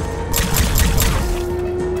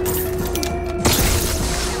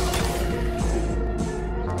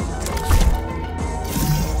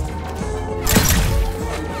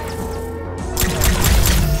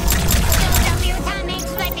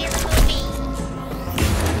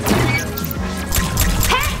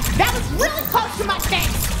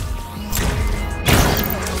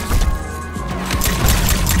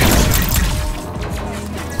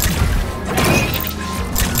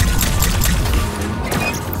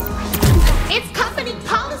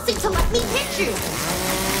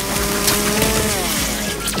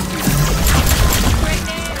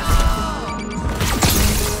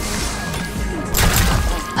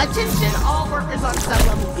 Attention all workers on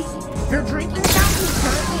sub-level B. Your drinking fountain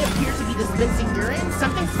currently appears to be dispensing urine.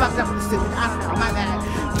 Something's fucked up with the sewage. I don't know, my bad.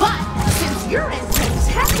 But since urine can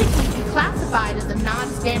technically be classified as a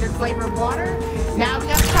non-standard flavor of water, now we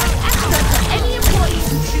gotta charge extra to any employees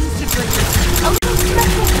who choose to drink it. A little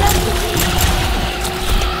special message.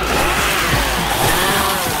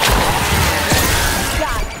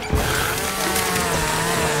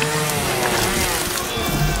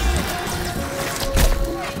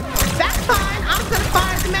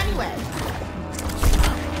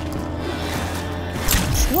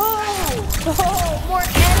 Whoa! Oh, more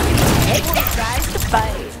enemies! Everyone tries to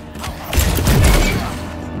fight.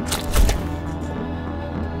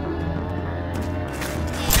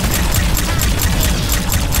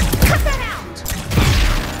 Cut that out!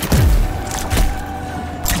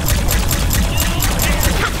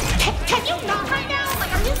 Can you not right now?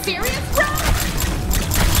 Like, are you serious, bro?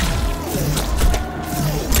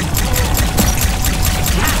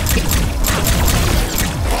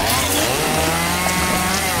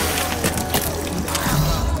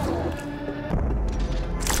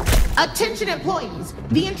 Attention employees,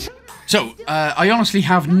 the intruder... So, I honestly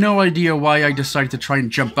have no idea why I decided to try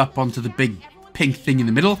and jump up onto the big pink thing in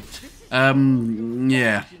the middle.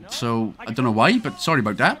 Yeah, so I don't know why, but sorry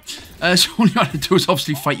about that. So all you have to do is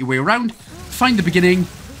obviously fight your way around, find the beginning,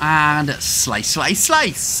 and slice, slice,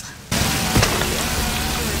 slice.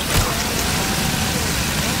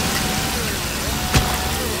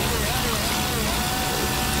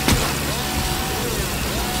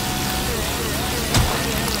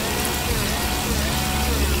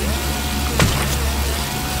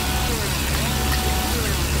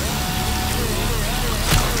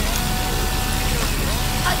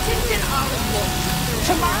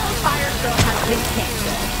 Tomorrow's fire drill has been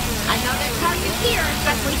canceled. I know that target here,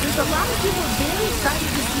 especially since a lot of people are very excited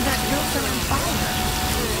to see that drill set on fire.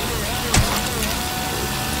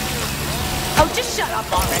 Oh, just shut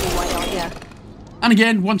up already, why don't you? And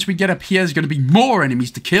again, once we get up here, there's going to be more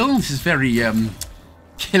enemies to kill. This is very,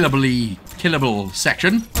 killable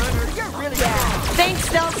section. Yeah. Thanks,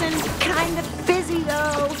 Stelson. Kind of busy,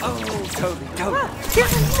 though. Oh, totally.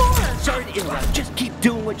 Here's more. Sorry to interrupt. Just keep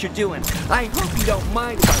doing what you're doing. I hope you don't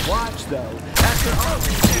mind if I watch, though. After all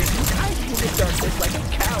these years, you hide in the darkness like a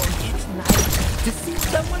coward. It's nice to see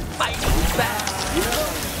someone fighting back, you know?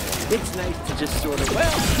 It's nice to just sort of,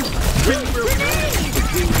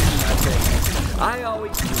 I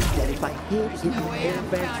always knew that if I hid in the air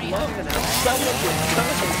vents long enough, someone would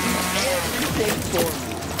come and do everything for me.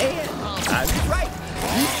 And I was right.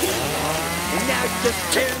 You did. And now you're just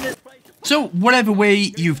tearing this place. So, whatever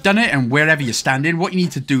way you've done it and wherever you're standing, what you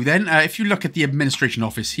need to do then, if you look at the administration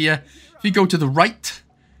office here, if you go to the right,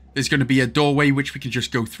 there's going to be a doorway which we can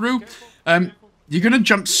just go through. You're going to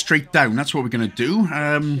jump straight down. That's what we're going to do.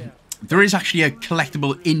 There is actually a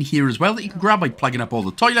collectible in here as well that you can grab by plugging up all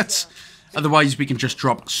the toilets. Otherwise, we can just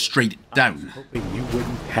drop straight down. Hoping you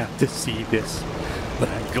wouldn't have to see this, but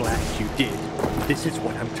I'm glad you did. This is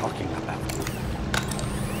what I'm talking about.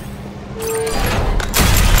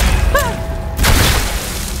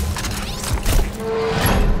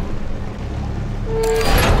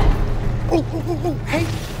 Oh, hey,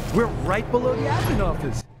 we're right below the admin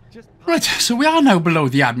office. Right, so we are now below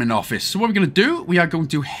the admin office. So what we're going to do, we are going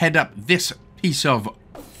to head up this piece of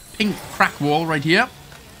pink crack wall right here.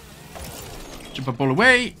 Jump up all the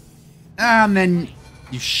way. And then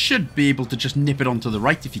you should be able to just nip it onto the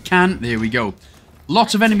right if you can. There we go.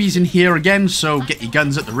 Lots of enemies in here again, so get your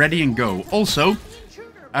guns at the ready and go. Also,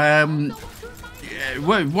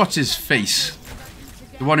 what's his face?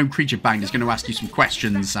 The one who creature banged is going to ask you some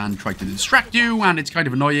questions and try to distract you, and it's kind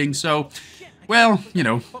of annoying, so, well, you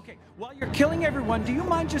know. Okay, while you're killing everyone, do you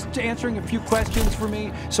mind just answering a few questions for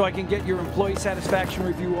me so I can get your employee satisfaction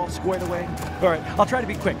review all squared away? All right, I'll try to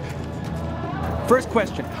be quick. First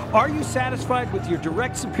question, are you satisfied with your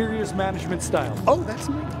direct superior's management style? Oh, that's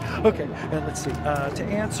me. Okay, and let's see. To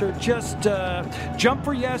answer, just jump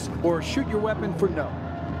for yes or shoot your weapon for no.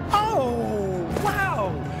 Oh,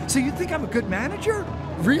 wow. So you think I'm a good manager?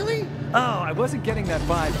 Really? Oh, I wasn't getting that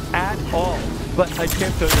vibe at all. But I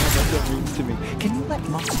can't tell you what that means to me. Can you let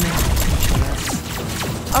Mux know?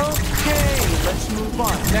 Okay, let's move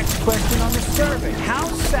on. Next question on the survey. How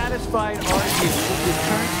satisfied are you with your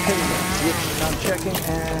current pay rate? Which I'm checking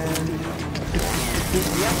and...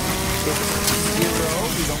 Yep, it's 0.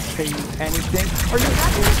 We don't pay you anything. Are you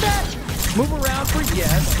happy with that? Move around for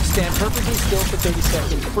yes. Stand perfectly still for 30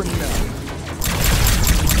 seconds for no.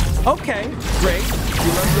 Okay, great.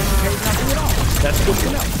 You learned getting paid nothing at all. That's good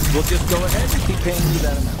to know. We'll just go ahead and keep paying you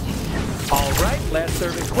that amount. All right, last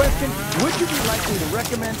survey question. Would you be likely to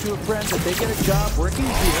recommend to a friend that they get a job working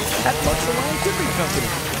here at Mux Ado Shipping Company?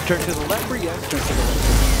 Turn to the left for yes, turn to the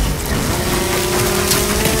left.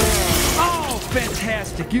 Oh,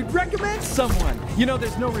 fantastic. You'd recommend someone. You know,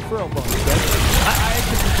 there's no referral bonus, right? I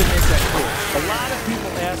just need to make that clear. A lot of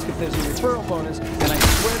people ask if there's a referral bonus, and I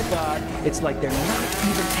swear to God, it's like they're not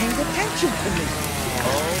even paying attention to me.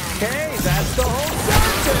 Okay, that's the whole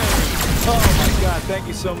sentence. Oh my God, thank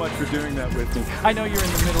you so much for doing that with me. I know you're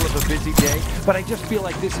in the middle of a busy day, but I just feel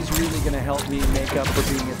like this is really going to help me make up for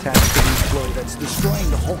being attached to the employee that's destroying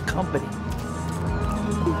the whole company.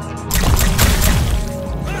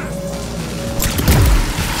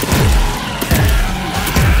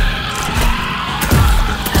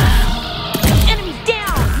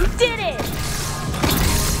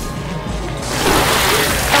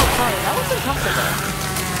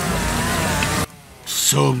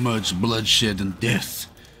 So much bloodshed and death.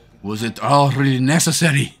 Was it all really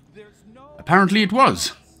necessary? Apparently it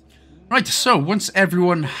was. Right, so once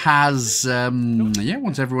everyone has died,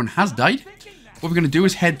 what we're going to do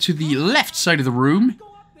is head to the left side of the room.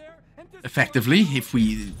 Effectively, if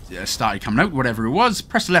we started coming out, whatever it was,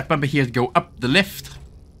 press the left bumper here to go up the lift.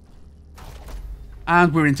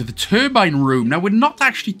 And we're into the turbine room. Now, we're not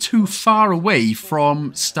actually too far away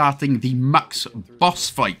from starting the Mux Boss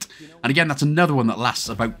Fight. And again, that's another one that lasts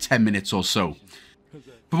about 10 minutes or so.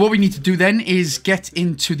 But what we need to do then is get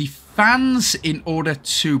into the fans in order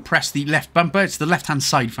to press the left bumper. It's the left-hand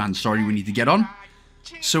side fan, sorry, we need to get on.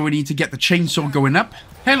 So we need to get the chainsaw going up.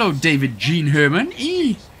 Hello, David Gene Herman.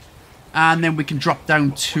 And then we can drop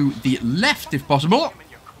down to the left if possible.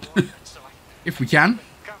 If we can.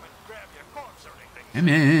 Come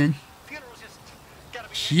in.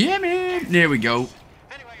 Come in. There we go.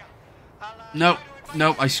 Nope.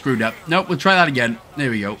 Nope, I screwed up. Nope, we'll try that again. There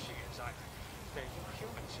we go.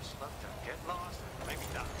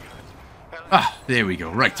 Ah, there we go.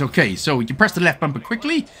 Right, okay. So we can press the left bumper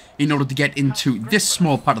quickly in order to get into this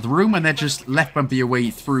small part of the room, and then just left bumper your way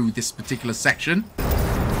through this particular section.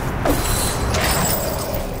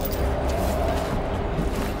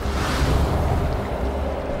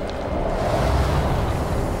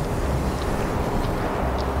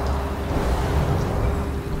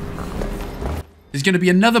 There's going to be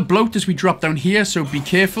another bloat as we drop down here, so be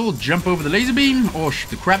careful. Jump over the laser beam or shoot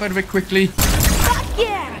the crap out of it quickly. Fuck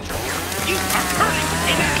yeah! You are hurting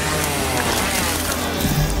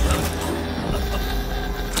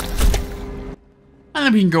me. And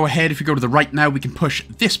then we can go ahead. If we go to the right now, we can push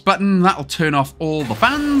this button. That'll turn off all the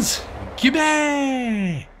fans.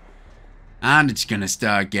 Goodbye! And it's going to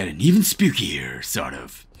start getting even spookier, sort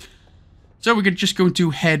of. So we're just going to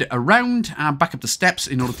head around and back up the steps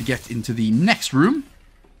in order to get into the next room.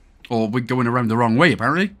 Or we're going around the wrong way,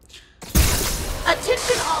 apparently.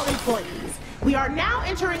 Attention all employees. We are now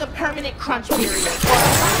entering a permanent crunch period. Or as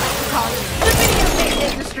I like to call it, the video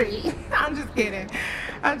game industry. I'm just kidding.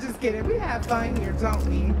 I'm just kidding. We have fun here, don't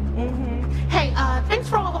we? Hey, thanks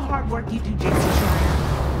for all the hard work you do, Jason Schreier.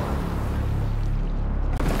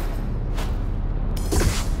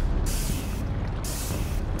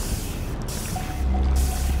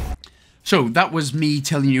 So that was me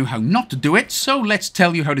telling you how not to do it, so let's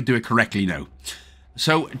tell you how to do it correctly now.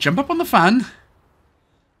 So jump up on the fan,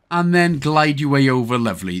 and then glide your way over.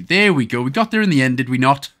 Lovely. There we go. We got there in the end, did we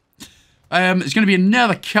not? There's going to be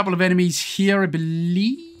another couple of enemies here, I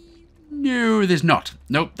believe. No, there's not.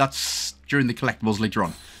 Nope, that's during the collectibles later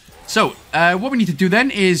on. So what we need to do then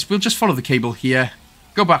is we'll just follow the cable here,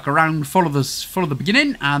 go back around, follow the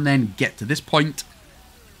beginning, and then get to this point.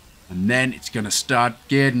 And then it's going to start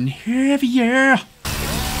getting heavier.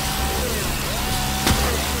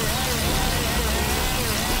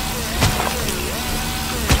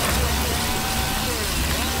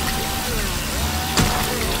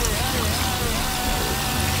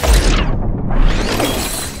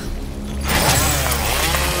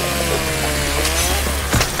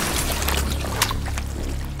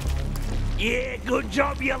 Yeah, good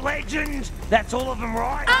job, you legend. That's all of them,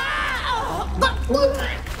 right? Oh god!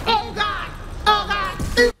 Oh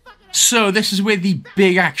god! So this is where the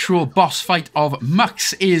big actual boss fight of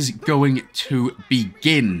Mux is going to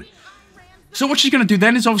begin. So what she's going to do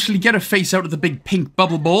then is obviously get her face out of the big pink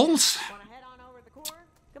bubble balls.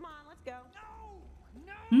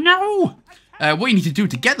 No! What you need to do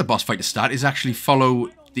to get the boss fight to start is actually follow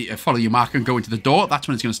your marker and go into the door. That's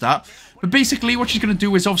when it's going to start. But basically what she's going to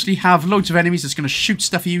do is obviously have loads of enemies that's going to shoot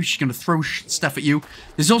stuff at you. She's going to throw stuff at you.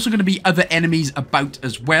 There's also going to be other enemies about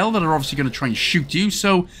as well that are obviously going to try and shoot you.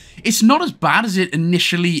 So it's not as bad as it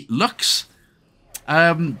initially looks.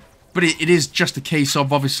 But it is just a case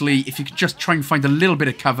of, obviously, if you could just try and find a little bit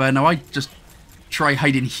of cover. Now I just try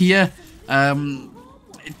hiding here.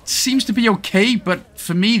 It seems to be okay, but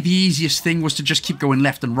for me, the easiest thing was to just keep going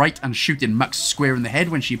left and right and shooting Mux square in the head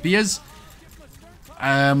when she appears.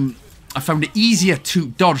 I found it easier to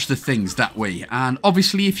dodge the things that way. And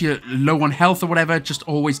obviously, if you're low on health or whatever, just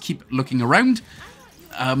always keep looking around.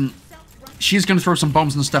 She's going to throw some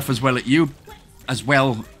bombs and stuff as well at you, as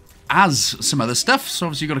well as some other stuff. So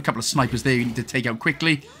obviously, you've got a couple of snipers there you need to take out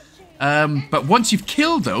quickly. But once you've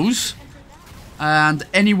killed those, and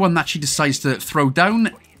anyone that she decides to throw down,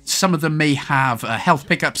 some of them may have health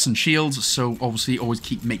pickups and shields, so obviously always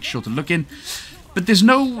make sure to look in. But there's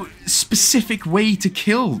no specific way to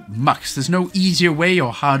kill Mux. There's no easier way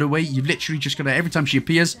or harder way. You've literally just got to, every time she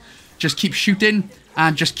appears, just keep shooting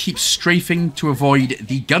and just keep strafing to avoid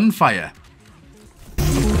the gunfire.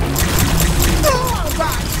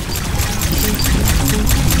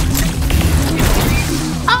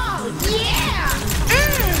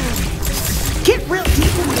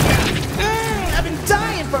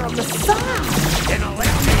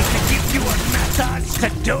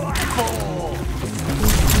 for?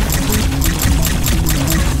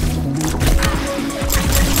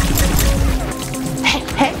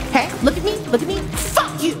 Hey, look at me,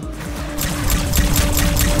 fuck you!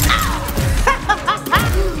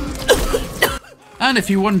 And if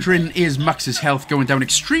you're wondering, is Mux's health going down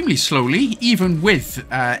extremely slowly, even with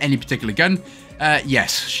any particular gun?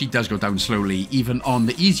 Yes, she does go down slowly, even on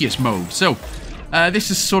the easiest mode. So,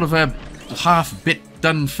 this is sort of a half bit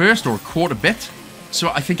done first, or a quarter bit. So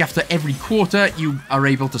I think after every quarter, you are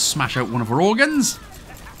able to smash out one of her organs.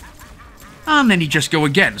 And then you just go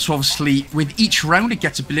again. So obviously, with each round, it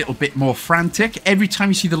gets a little bit more frantic. Every time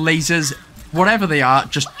you see the lasers, whatever they are,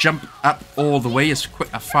 just jump up all the way as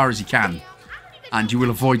far as you can. And you will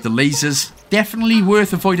avoid the lasers. Definitely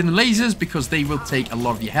worth avoiding the lasers because they will take a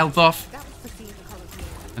lot of your health off.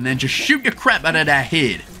 And then just shoot the crap out of their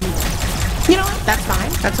head. You know what? That's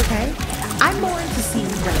fine. That's okay. I'm more into seeing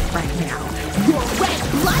red right now. Your red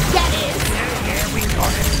blood, that is! Yeah, we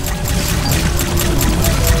got it.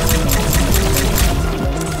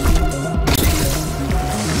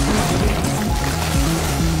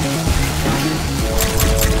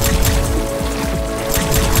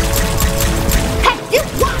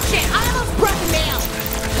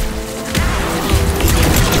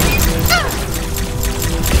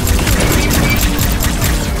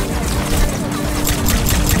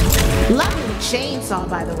 Lovely chainsaw,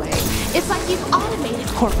 by the way. It's like you've automated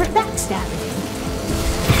corporate backstabbing.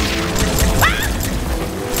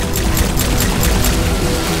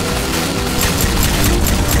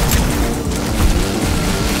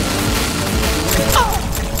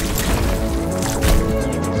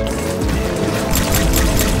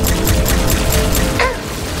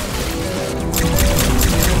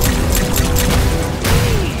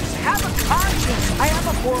 Please, have a conscience. I have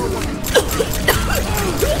a 401.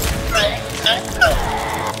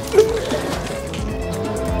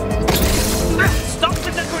 Stop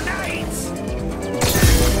with the grenades!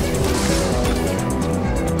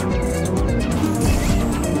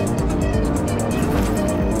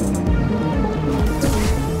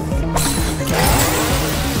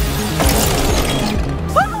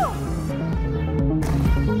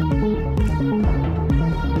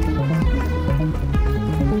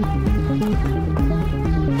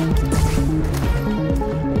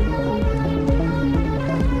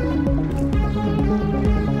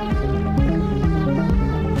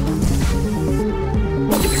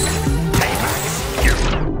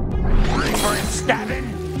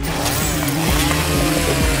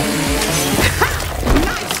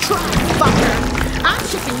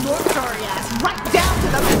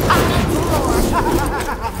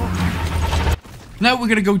 Now we're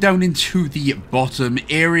going to go down into the bottom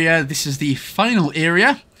area. This is the final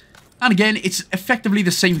area. And again, it's effectively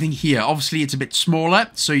the same thing here. Obviously, it's a bit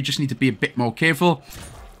smaller, so you just need to be a bit more careful.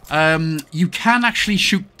 You can actually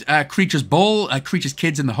shoot creatures'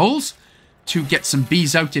 kids in the holes to get some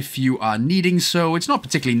bees out if you are needing so. It's not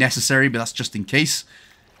particularly necessary, but that's just in case.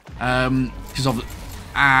 And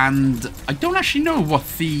I don't actually know what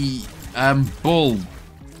the ball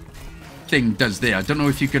thing does there. I don't know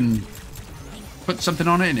if you can put something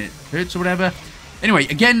on it and it hurts or whatever. Anyway,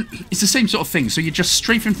 again, it's the same sort of thing. So you're just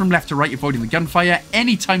strafing from left to right, avoiding the gunfire.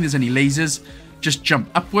 Anytime there's any lasers, just jump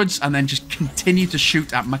upwards and then just continue to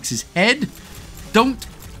shoot at Mux's head. Don't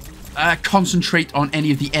concentrate on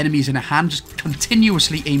any of the enemies in her hand. Just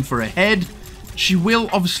continuously aim for her head. She will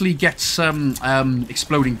obviously get some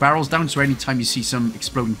exploding barrels down. So anytime you see some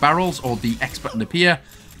exploding barrels or the X button appear,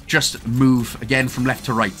 just move again from left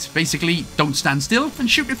to right. Basically, don't stand still and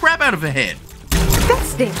shoot the crap out of her head.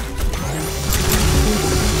 That's it.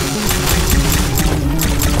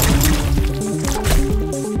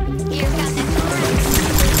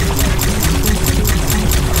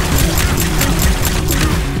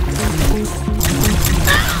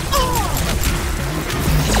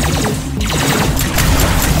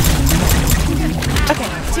 Okay,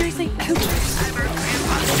 seriously, who cares?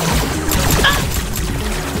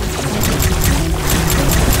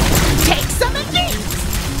 Take some of these!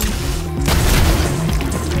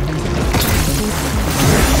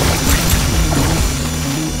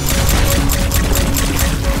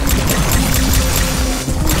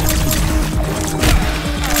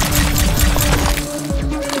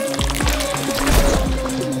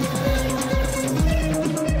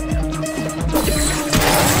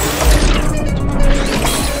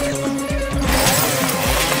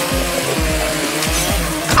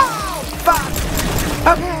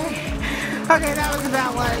 Okay, that was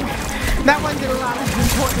that one. That one did a lot of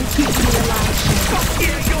important keeping me alive. Fuck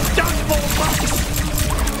yeah, you're done for, Mux!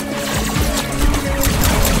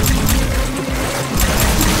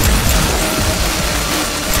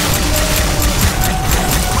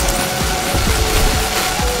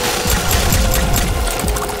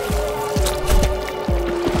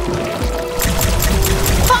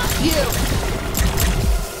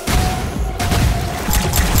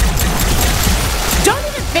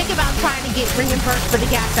 trying to get reimbursed for the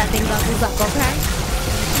gas that thing bubbles up, okay?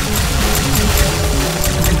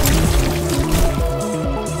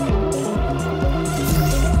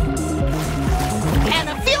 And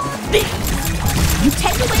a few things. You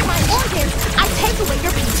take away my organs, I take away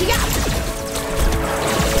your PTO.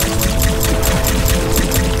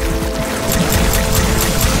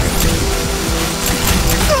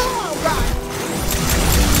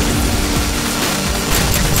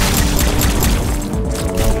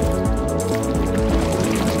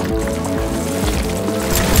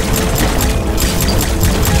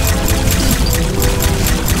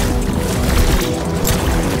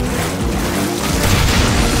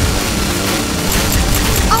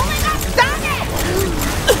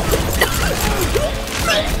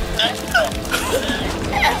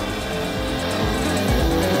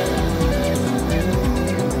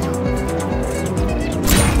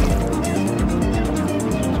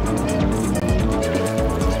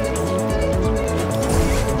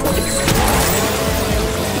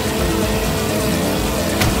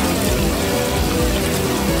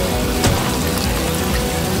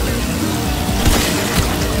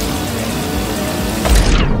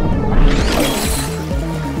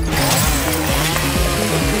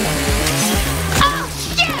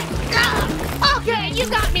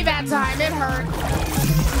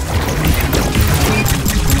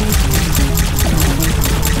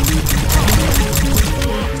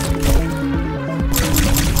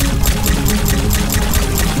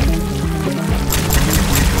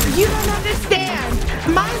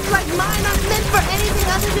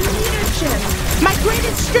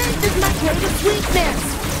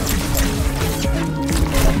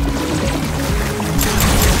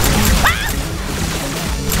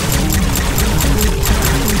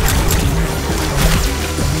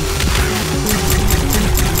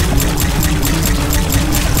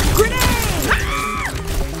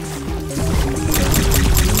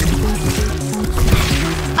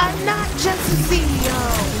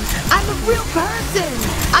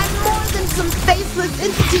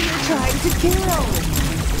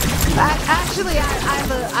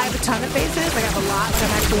 I have a ton of faces. Like, I have a lot. Like,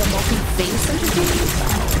 I'm actually a multi-face entity.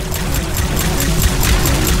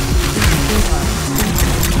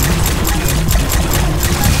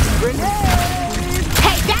 Grenade!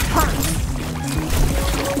 Hey, that hurts!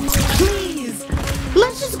 Please,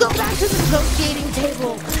 let's just go back to the negotiating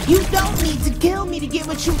table. You don't need to kill me to get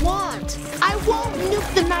what you want. I won't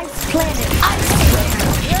nuke the nice planet. I swear.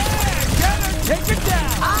 Yeah, get her! Take it down!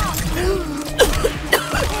 Oh.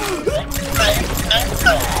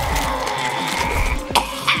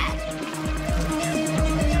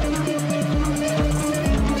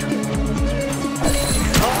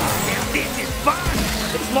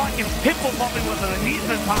 Pimple popping with an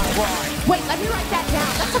amusement park ride. Wait, let me write that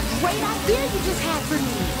down. That's a great idea you just had for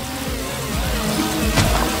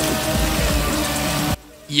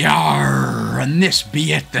me. Yarr, and this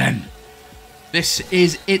be it then. This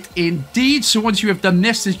is it indeed. So once you have done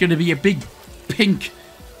this, there's going to be a big pink,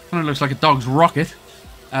 kind of looks like a dog's rocket.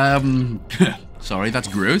 Sorry, that's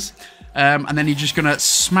gross. And then you're just going to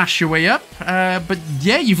smash your way up. But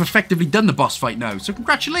yeah, you've effectively done the boss fight now. So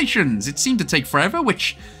congratulations. It seemed to take forever,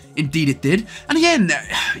 which indeed it did. And again,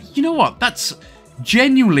 you know what? That's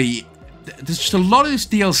genuinely, there's just a lot of this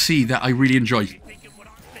DLC that I really enjoy.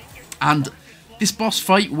 And this boss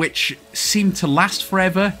fight, which seemed to last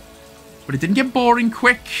forever, but it didn't get boring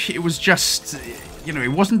quick. It was just, you know,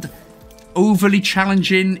 it wasn't overly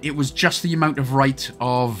challenging. It was just the amount of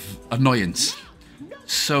of annoyance.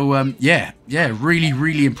 So, yeah, really,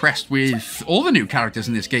 really impressed with all the new characters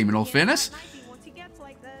in this game, in all fairness.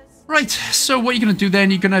 Right, so what you're going to do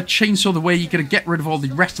then, you're going to chainsaw the way, you're going to get rid of all the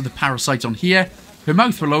rest of the parasites on here. Her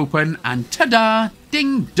mouth will open, and ta-da,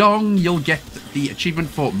 ding dong, you'll get the achievement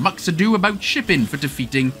for Mux Ado About Shipping for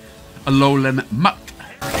defeating Alolan Muck.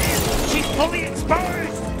 She's fully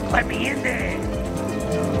exposed! Let me in there!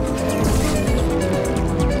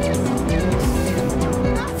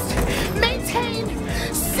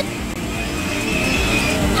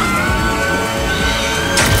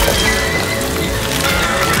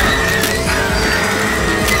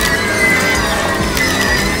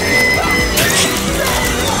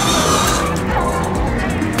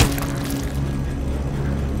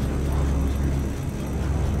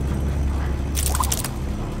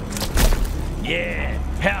 Yeah,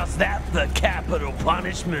 how's that the capital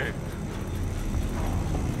punishment?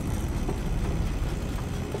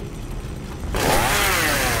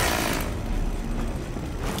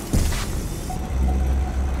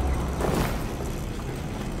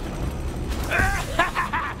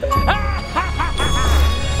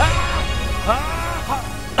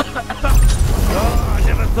 I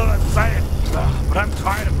never thought I'd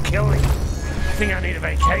think I need a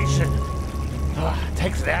vacation. It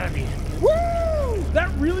takes it out of me. Woo! That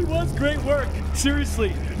really was great work.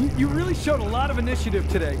 Seriously, you really showed a lot of initiative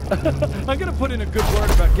today. I'm gonna put in a good word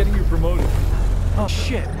about getting you promoted. Oh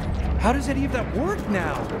shit. How does any of that work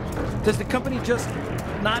now? Does the company just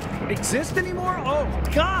not exist anymore? Oh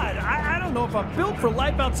God, I don't know if I'm built for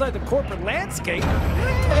life outside the corporate landscape.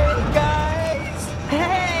 Hey guys!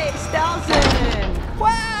 Hey, Stelson!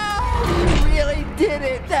 Wow! You really did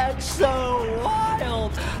it! That's so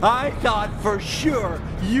wild! I thought for sure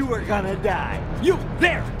you were gonna die. You,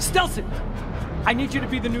 there! Stelson! I need you to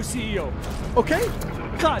be the new CEO, okay?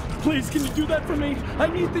 God, please, can you do that for me? I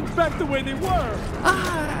need things back the way they were.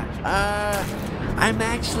 I'm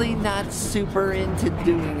actually not super into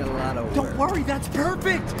doing a lot of work. Don't worry, that's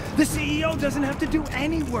perfect. The CEO doesn't have to do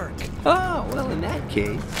any work. Oh, well, in that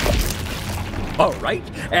case. All right,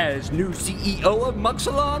 as new CEO of Mux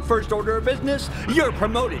Ado, first order of business, you're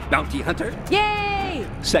promoted, Bounty Hunter. Yay!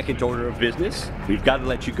 Second order of business, we've got to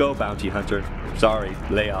let you go, Bounty Hunter. Sorry,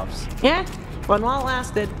 layoffs. Yeah, fun while it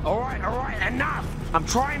lasted. All right, enough. I'm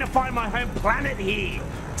trying to find my home planet here.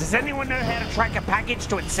 Does anyone know how to track a package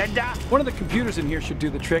to its sender? One of the computers in here should do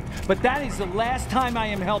the trick, but that is the last time I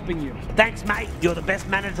am helping you. Thanks, mate. You're the best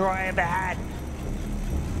manager I ever had.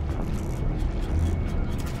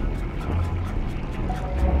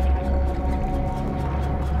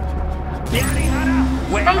 Bounty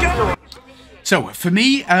Hunter, we're going. So for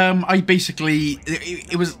me, I basically,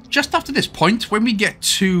 it was just after this point when we get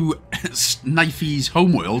to Knifey's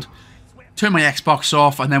homeworld, turn my Xbox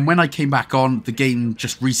off, and then when I came back on, the game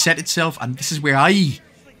just reset itself, and this is where I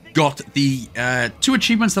got the 2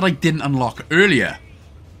 achievements that I didn't unlock earlier.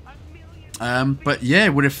 But yeah,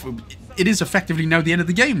 it is effectively now the end of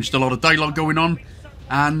the game. Just a lot of dialogue going on,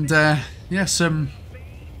 and yeah, some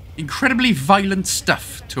incredibly violent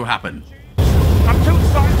stuff to happen. I'm too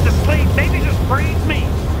excited to sleep. Maybe just freeze me.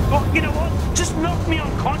 Or, you know what? Just knock me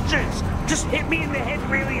unconscious. Just hit me in the head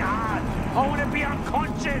really hard. I want to be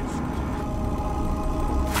unconscious.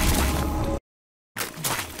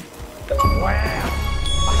 Wow.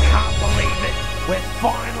 I can't believe it. We're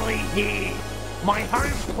finally here. My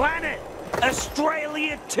home planet.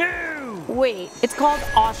 Australia 2. Wait, it's called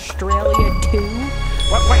Australia 2?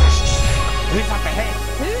 Wait, shh. Who's up ahead?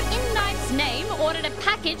 Who in Knife's name ordered a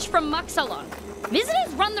package from Mux Ado?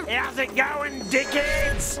 Visitors run the... How's it going,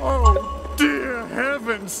 dickheads? Oh, dear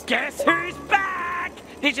heavens. Guess who's back?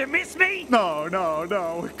 Did you miss me? No,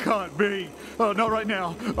 it can't be. Oh, not right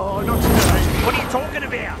now. Oh, not today. What are you talking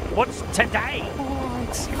about? What's today? Oh,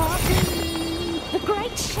 it's happening. The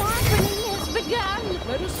great sharpening has begun.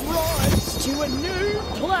 Let us rise to a new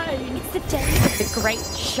plane. It's the day of the great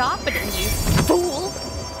sharpening, you fool.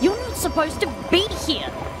 You're not supposed to be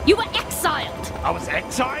here. You were exiled. I was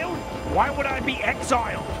exiled? Why would I be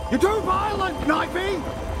exiled? You're too violent, Knifey!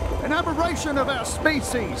 An aberration of our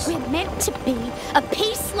species. We're meant to be a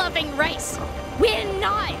peace-loving race. We're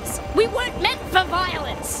knives. We weren't meant for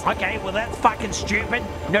violence. Okay, well that's fucking stupid.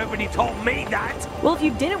 Nobody told me that. Well, if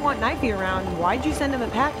you didn't want Knifey around, why'd you send him a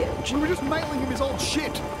package? We were just mailing him his old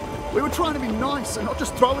shit. We were trying to be nice and not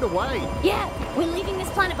just throw it away. Yeah, we're leaving this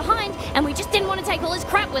planet behind, and we just didn't want to take all his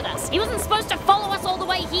crap with us. He wasn't supposed to follow us all the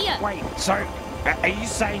way here. Wait, so are you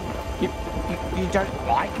saying you don't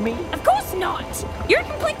like me? Of course not. You're a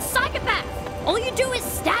complete psychopath. All you do is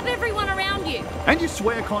stab everyone around you. And you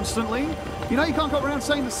swear constantly. You know you can't go around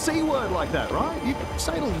saying the C word like that, right? You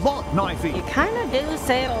say it a lot, Knifey. You kind of do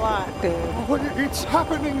say it a lot, dude. It's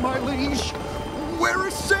happening, my liege. We're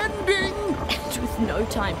ascending! And with no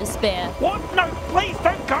time to spare. What? No, please,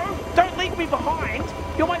 don't go! Don't leave me behind!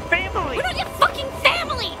 You're my family! We're not your fucking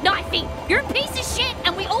family, Knifey! You're a piece of shit,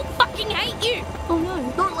 and we all fucking hate you! Oh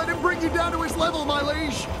no. Don't let him bring you down to his level, my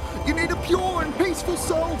liege! You need a pure and peaceful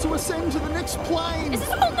soul to ascend to the next plane! This is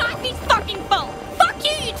all Knifey's fucking fault! Fuck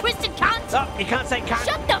you, you twisted cunt! Oh, you can't say cunt!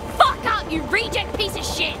 Shut the fuck up, you reject piece of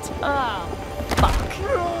shit! Oh, fuck.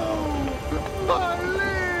 No! My liege!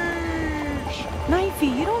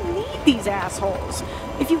 Knifey, you don't need these assholes.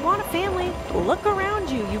 If you want a family, look around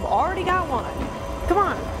you. You've already got one. Come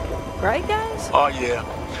on. Right, guys? Oh, yeah.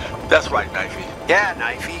 That's right, Knifey. Yeah,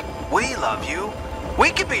 Knifey. We love you. We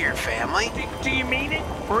could be your family. Do you mean it?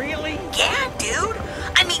 Really? Yeah, dude.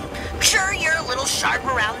 I mean, sure, you're a little sharp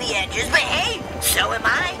around the edges, but hey, so am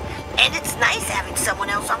I. And it's nice having someone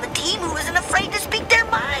else on the team who isn't afraid to speak their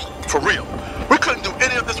mind. For real. We couldn't do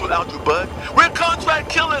any of this without you, bud. We're contract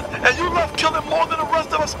killers, and you love killing more than the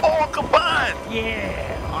rest of us all combined.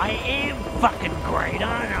 Yeah, I am fucking great,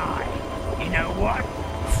 aren't I? You know what?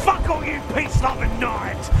 Fuck all you peace-loving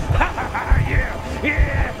knives! Ha ha ha,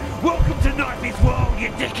 yeah! Welcome to Knifey's world, you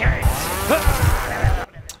dickheads!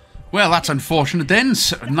 Well, that's unfortunate then.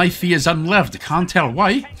 Knifey is unloved. I can't tell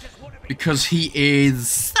why. Because he is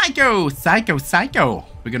psycho, psycho, psycho.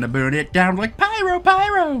 We're going to burn it down like pyro,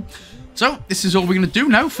 pyro. So, this is all we're going to do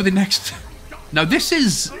now for the next... Now, this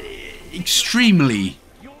is extremely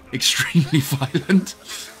violent.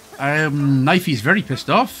 Knifey's very pissed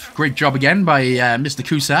off. Great job again by Mr.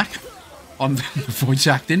 Cusack on the voice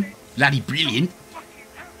acting. Bloody brilliant.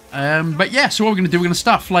 But yeah, so what we're going to do, we're going to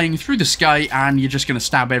start flying through the sky and you're just going to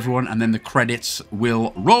stab everyone and then the credits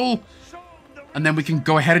will roll. And then we can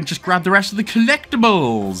go ahead and just grab the rest of the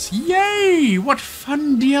collectibles. Yay! What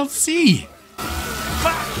fun DLC!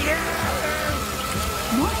 Fuck you!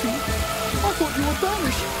 Mikey, I thought you were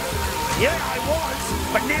banished. Yeah, I was,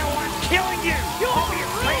 but now I'm killing you! You're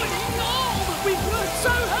ruining all that we've worked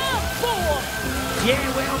so hard for! Yeah,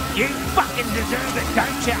 well, you fucking deserve it,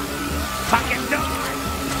 don't you? Fucking die!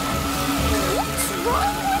 What's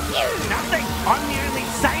wrong with you? Nothing! I'm the only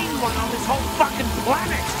sane one on this whole fucking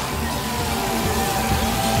planet!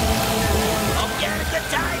 Good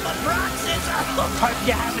time on rock scissors. Hope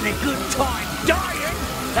you're having a good time dying.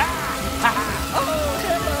 Oh,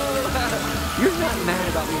 hello. You're not mad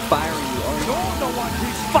about me firing you, are you? You're the one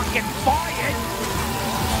who's fucking fired.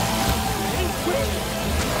 Hey, wait.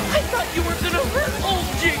 I thought you were gonna hurt old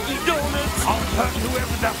Jiggy Donuts. I'll hurt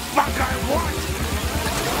whoever the fuck I want.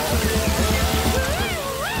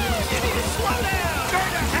 You need to slow down. Go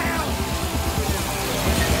to hell.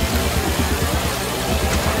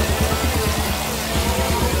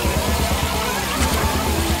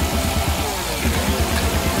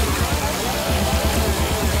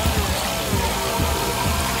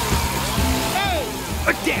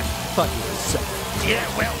 Damn, thought you were sick. Yeah,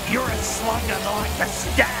 well, you're a slugger that like to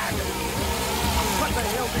stab. What the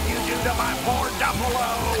hell did you do to my poor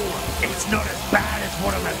Duffalo? It's not as bad as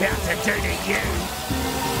what I'm about to do to you.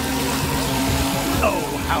 Oh,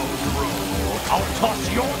 how rude. I'll toss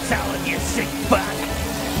your salad, you sick fuck.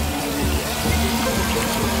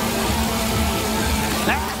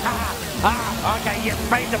 Okay, you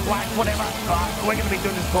fade to black, whatever. We're gonna be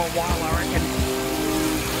doing this for a while, I reckon.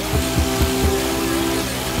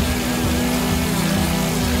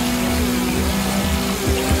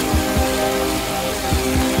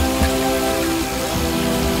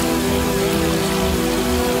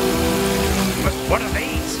 What are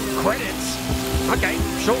these? Credits? Okay,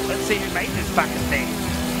 sure, let's see who made this fucking thing.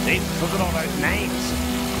 See, look at all those names.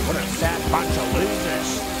 What a sad bunch of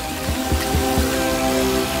losers.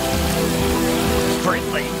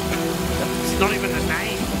 Friendly. It's not even a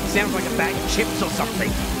name. Sounds like a bag of chips or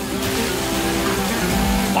something.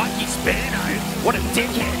 Mikey Spano? What a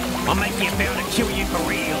dickhead. I'll make you a vow to kill you for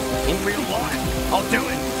real. In real life. I'll do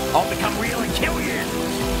it. I'll become real and kill you.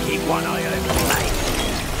 Keep one eye open, mate.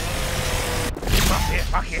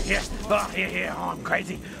 Oh, yeah, oh, I'm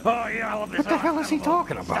crazy. Oh, yeah, I love this. What the hell is he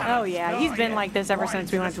talking about? Oh, yeah, he's been like this ever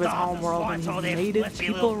since we went to his home world and his native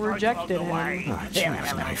people rejected him. Oh, jeez,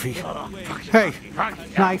 Knifey. Hey,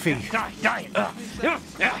 Knifey.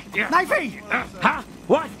 Knifey! Huh?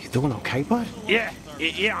 What? You doing okay, bud? Yeah,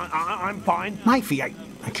 I'm fine. Knifey,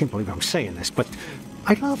 I can't believe I'm saying this, but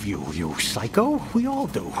I love you, you psycho. We all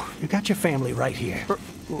do. You got your family right here.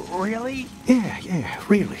 Really? Yeah,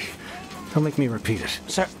 really. Don't make me repeat it.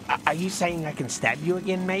 So, are you saying I can stab you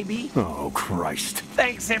again, maybe? Oh, Christ.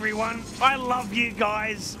 Thanks, everyone. I love you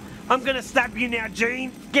guys. I'm gonna stab you now,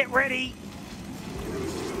 Gene. Get ready.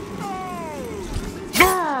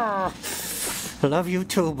 I love you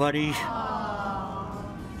too, buddy.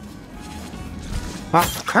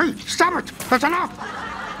 Hey, stop it! That's enough!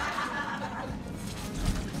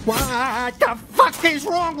 What the fuck is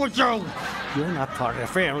wrong with you? You're not part of the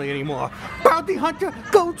family anymore. Bounty Hunter,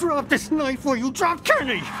 go drop this knife or you drop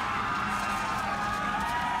Kenny!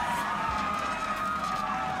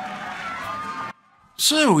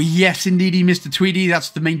 So, yes, indeedy, Mr. Tweedy, that's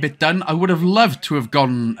the main bit done. I would have loved to have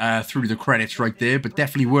gone through the credits right there, but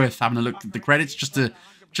definitely worth having a look at the credits just for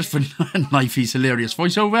Knifey's hilarious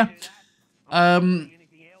voiceover.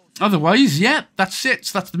 Otherwise, yeah, that's it.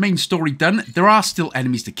 So that's the main story done. There are still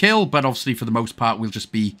enemies to kill, but obviously for the most part, we'll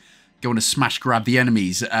just be going to smash grab the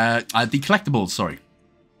enemies. The collectibles, sorry.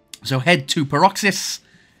 So head to Paroxys,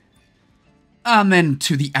 and then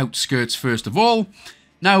to the Outskirts first of all.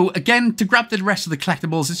 Now, again, to grab the rest of the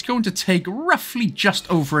collectibles, it's going to take roughly just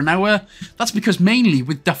over an hour. That's because mainly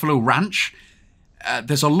with Duffalo Ranch,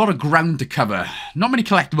 there's a lot of ground to cover. Not many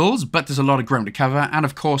collectibles, but there's a lot of ground to cover. And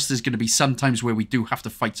of course, there's going to be some times where we do have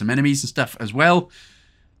to fight some enemies and stuff as well.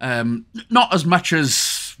 Not as much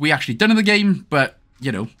as we actually done in the game, but,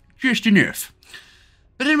 you know, just enough.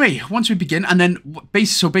 But anyway, once we begin, and then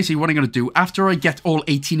basically what I'm going to do, after I get all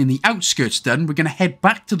 18 in the outskirts done, we're going to head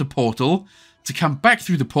back to the portal, to come back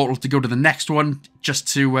through the portal to go to the next one, just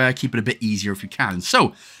to keep it a bit easier if we can.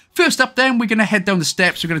 So, first up then, we're going to head down the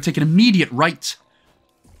steps, we're going to take an immediate right,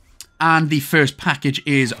 and the first package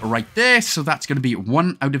is right there, so that's going to be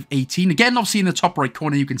 1 out of 18. Again, obviously in the top right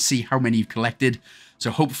corner, you can see how many you've collected,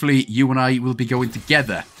 so hopefully you and I will be going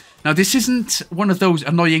together. Now, this isn't one of those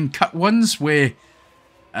annoying cut ones where...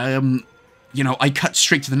 you know, I cut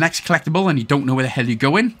straight to the next collectible and you don't know where the hell you're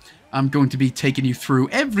going. I'm going to be taking you through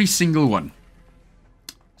every single one.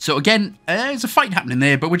 So again, there's a fight happening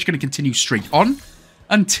there, but we're just going to continue straight on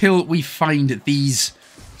until we find these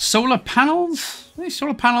solar panels. Are they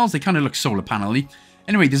solar panels? They kind of look solar panel-y.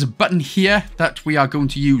 Anyway, there's a button here that we are going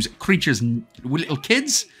to use creatures and little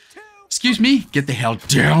kids. Excuse me, get the hell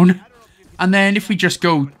down. And then if we just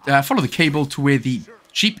go follow the cable to where the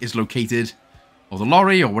Jeep is located, or the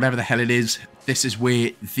lorry, or whatever the hell it is, this is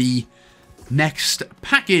where the next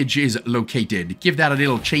package is located. Give that a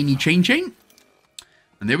little chainy chain.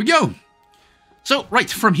 And there we go. So, right,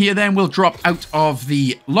 from here then, we'll drop out of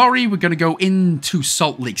the lorry. We're going to go into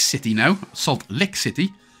Salt Lake City now. Salt Lake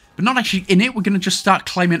City. But not actually in it. We're going to just start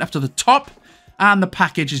climbing up to the top. And the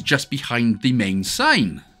package is just behind the main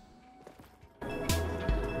sign.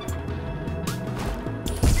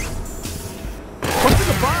 What's in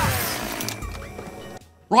the box?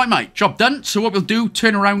 Right, mate, job done. So what we'll do,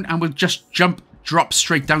 turn around and we'll just drop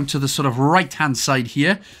straight down to the sort of right-hand side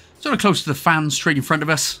here. Sort of close to the fans, straight in front of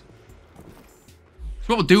us. So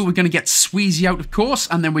what we'll do, we're going to get Squeezy out, of course,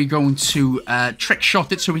 and then we're going to trick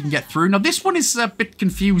shot it so we can get through. Now, this one is a bit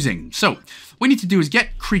confusing. So, what we need to do is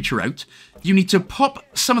get Creature out. You need to pop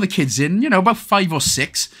some of the kids in, you know, about 5 or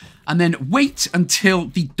 6, and then wait until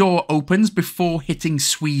the door opens before hitting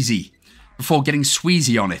Squeezy, before getting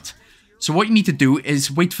Squeezy on it. So what you need to do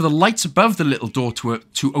is wait for the lights above the little door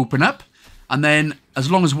to open up. And then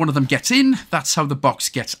as long as one of them gets in, that's how the box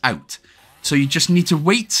gets out. So you just need to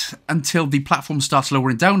wait until the platform starts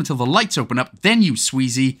lowering down, until the lights open up. Then use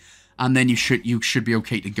Squeezy, and then you should be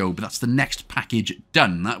okay to go. But that's the next package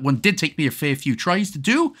done. That one did take me a fair few tries to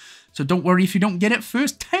do. So don't worry if you don't get it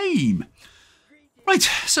first time. Right,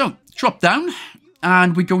 so drop down.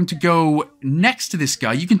 And we're going to go next to this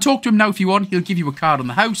guy. You can talk to him now if you want. He'll give you a card on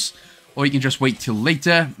the house. Or you can just wait till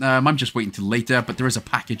later. I'm just waiting till later, but there is a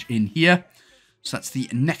package in here. So that's the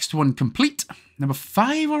next one complete. Number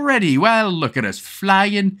 5 already. Well, look at us.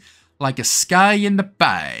 Flying like a sky in the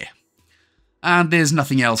bay. And there's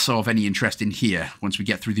nothing else of any interest in here once we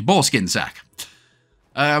get through the ballskin sack.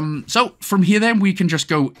 So from here then, we can just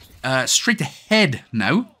go straight ahead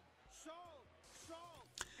now.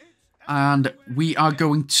 And we are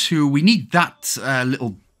going to... We need that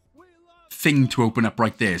little thing to open up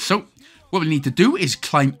right there. So... what we need to do is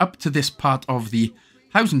climb up to this part of the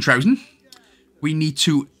house and trousen. We need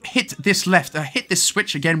to hit this hit this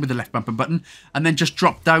switch again with the left bumper button, and then just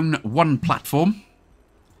drop down one platform,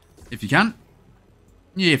 if you can.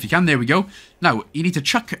 Yeah, if you can, there we go. Now, you need to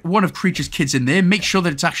chuck one of Creature's kids in there. Make sure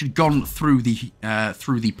that it's actually gone through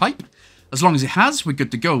the pipe. As long as it has, we're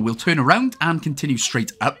good to go. We'll turn around and continue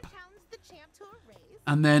straight up.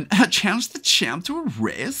 And then, challenge the champ to a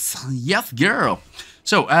race. Yes, girl.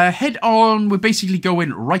 So, head on. We're basically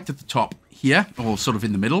going right at the top here, or sort of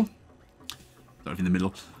in the middle. Sort of in the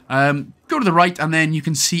middle. Go to the right, and then you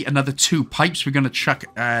can see another 2 pipes. We're going to chuck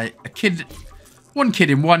one kid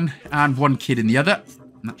in one, and one kid in the other.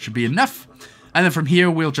 And that should be enough. And then from here,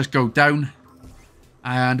 we'll just go down,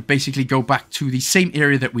 and basically go back to the same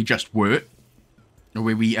area that we just were,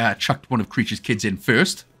 where we chucked one of Creature's kids in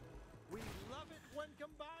first.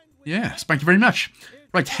 Yeah, thank you very much.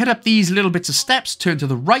 Right, head up these little bits of steps, turn to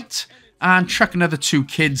the right, and chuck another 2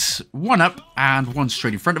 kids, one up and one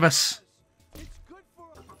straight in front of us.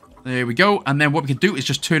 There we go, and then what we can do is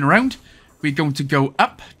just turn around. We're going to go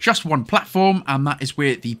up just one platform, and that is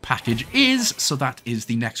where the package is, so that is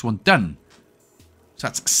the next one done. So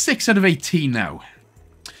that's 6 out of 18 now.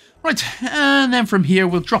 Right, and then from here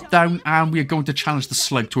we'll drop down, and we are going to challenge the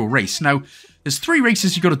slug to a race. Now, there's 3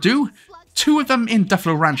 races you got to do. 2 of them in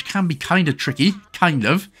Duffalo Ranch can be kind of tricky, kind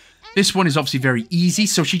of. This one is obviously very easy,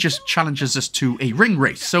 so she just challenges us to a ring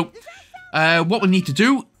race. So, what we need to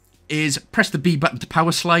do is press the B button to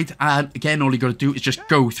power slide, and again, all you got to do is just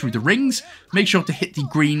go through the rings. Make sure to hit the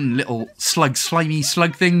green little slimy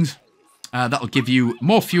slug things. That'll give you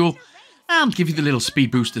more fuel, and give you the little speed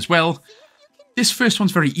boost as well. This first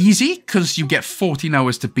one's very easy, because you get 14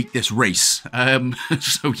 hours to beat this race.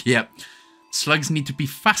 So, yeah, slugs need to be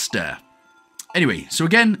faster. Anyway, so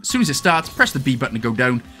again, as soon as it starts, press the B button to go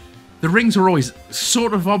down. The rings are always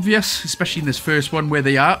sort of obvious, especially in this first one where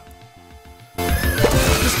they are.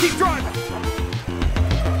 Just keep driving.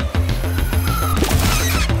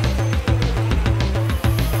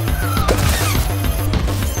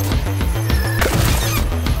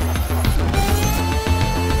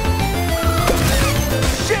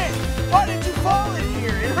 Shit! Why did you fall in here?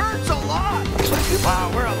 It hurts a lot.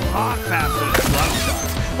 Wow, we're a lot faster than slow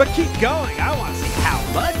stars. But keep going. I want to see how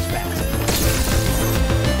much faster.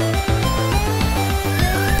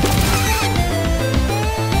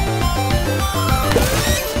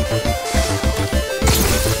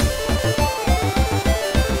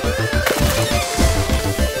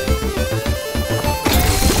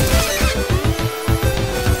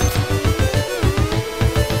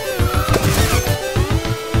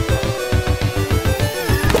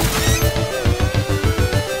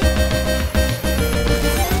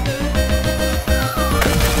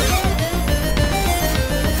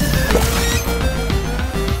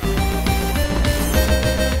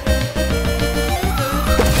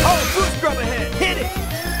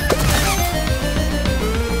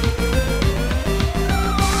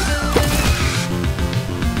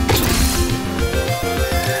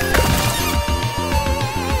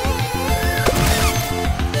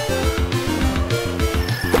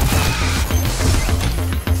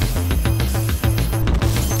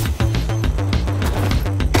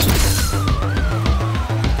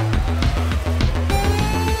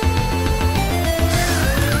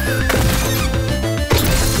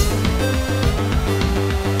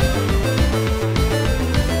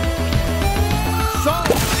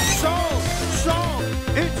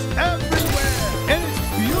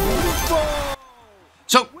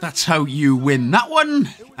 That's how you win that one,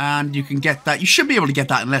 and you can get that. You should be able to get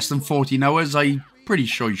that in less than 14 hours. I'm pretty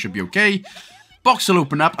sure you should be okay. Box will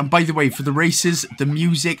open up, and by the way, for the races, the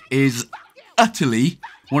music is utterly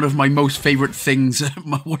one of my most favourite things,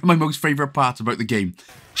 one of my most favourite parts about the game.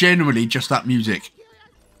 Generally, just that music.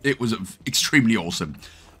 It was extremely awesome.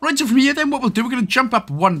 Right, so from here then, what we'll do, we're going to jump up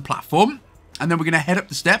one platform, and then we're going to head up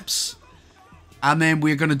the steps. And then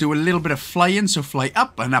we're going to do a little bit of flying, so fly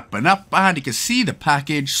up and up and up, and you can see the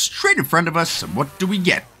package straight in front of us, and what do we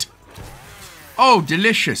get? Oh,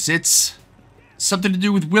 delicious. It's something to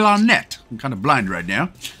do with Will Arnett. I'm kind of blind right now.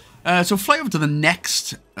 So fly over to the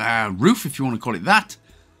next roof, if you want to call it that.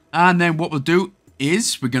 And then what we'll do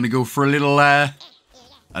is we're going to go for a little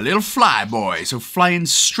fly, boy. So flying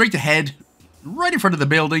straight ahead, right in front of the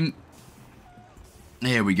building.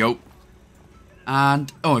 There we go.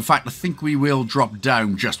 And, oh, in fact, I think we will drop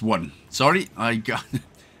down just one. Sorry, I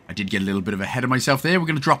did get a little bit of ahead of myself there. We're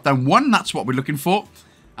going to drop down one. That's what we're looking for.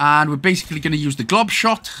 And we're basically going to use the glob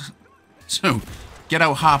shot. So, get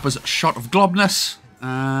out Harper's shot of globness.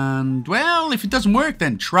 And, well, if it doesn't work,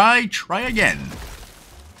 then try again.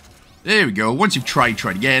 There we go. Once you've tried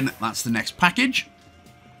again. That's the next package.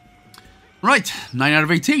 Right, 9 out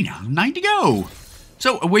of 18. 9 to go.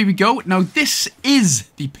 So, away we go. Now, this is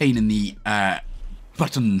the pain in the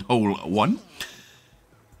buttonhole one.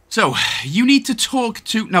 So, you need to talk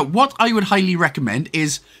to... Now, what I would highly recommend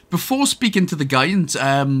is, before speaking to the guy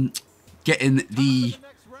and getting the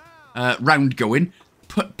round going,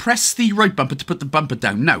 press the right bumper to put the bumper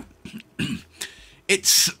down. Now,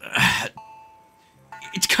 it's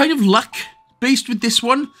kind of luck-based with this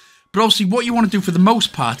one, but obviously what you want to do for the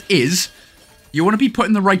most part is... You want to be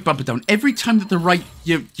putting the right bumper down. Every time that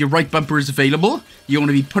your right bumper is available, you want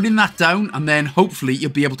to be putting that down, and then hopefully you'll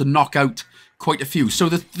be able to knock out quite a few. So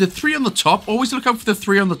the three on the top, always look out for the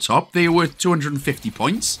three on the top. They are worth 250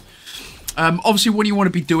 points. Obviously, what you want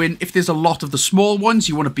to be doing, if there's a lot of the small ones,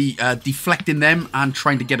 you want to be deflecting them and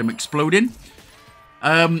trying to get them exploding.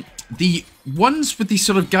 The ones with these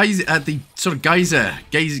sort of guys, geyser?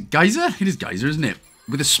 It is geyser, isn't it?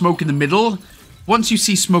 With the smoke in the middle. Once you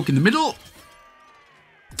see smoke in the middle...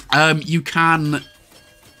 you can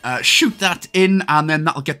shoot that in, and then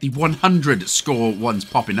that'll get the 100 score ones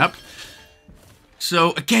popping up.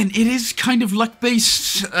 So, again, it is kind of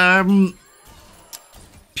luck-based,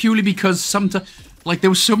 purely because sometimes, like, there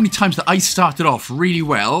were so many times that I started off really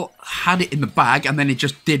well, had it in the bag, and then it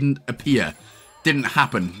just didn't appear. Didn't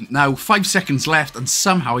happen. Now, 5 seconds left, and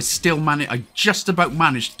somehow I just about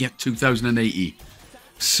managed to get 2080.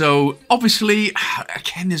 So, obviously,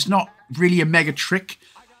 again, there's not really a mega trick.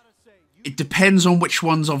 It depends on which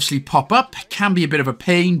ones obviously pop up. It can be a bit of a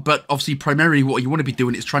pain, but obviously primarily what you want to be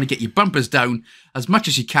doing is trying to get your bumpers down as much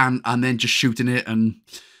as you can and then just shooting it. And,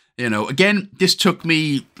 you know, again, this took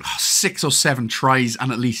me 6 or 7 tries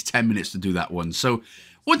and at least 10 minutes to do that one. So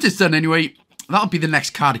once it's done anyway, that'll be the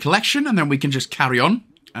next card collection, and then we can just carry on.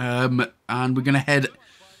 And we're going to head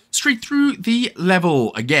straight through the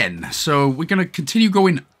level again. So we're going to continue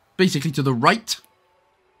going basically to the right.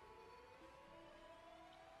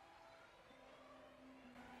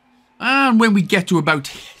 And when we get to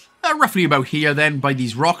about, roughly about here then, by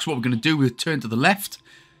these rocks, what we're going to do is turn to the left.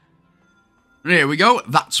 There we go.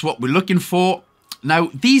 That's what we're looking for.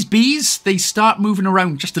 Now, these bees, they start moving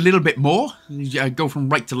around just a little bit more. You go from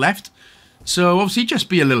right to left. So, obviously, just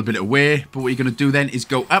be a little bit aware. But what you're going to do then is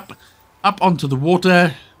go up onto the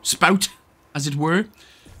water spout, as it were.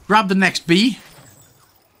 Grab the next bee.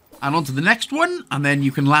 And onto the next one. And then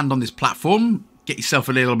you can land on this platform. Get yourself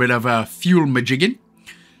a little bit of a fuel majigging.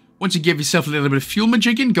 Once you give yourself a little bit of fuel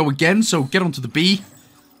majigging, go again. So, get onto the bee.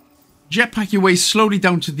 Jetpack your way slowly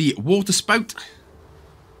down to the water spout.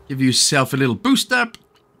 Give yourself a little boost up.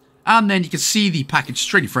 And then you can see the package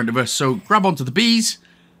straight in front of us. So grab onto the bees.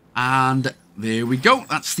 And there we go.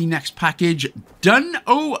 That's the next package. Done.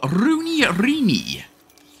 Oh, Rooney Reeny.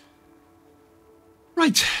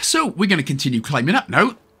 Right. So we're going to continue climbing up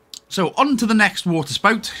now. So on to the next water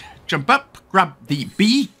spout. Jump up. Grab the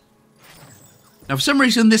bee. Now for some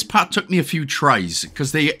reason this part took me a few tries.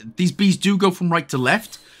 Because these bees do go from right to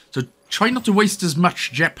left. So try not to waste as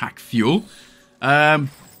much jetpack fuel.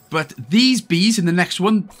 But these bees in the next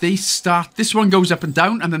one, they start, this one goes up and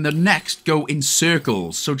down, and then the next go in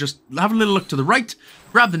circles. So just have a little look to the right,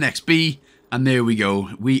 grab the next bee, and there we go.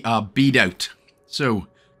 We are beed out. So,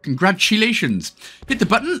 congratulations. Hit the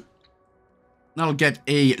button. That'll get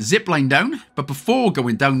a zip line down. But before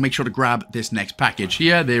going down, make sure to grab this next package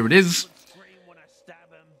here. There it is.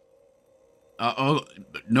 Oh,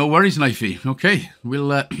 no worries, Knifey. Okay,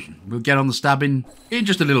 we'll get on the stabbing in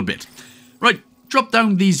just a little bit. Right. Drop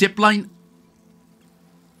down the zip line.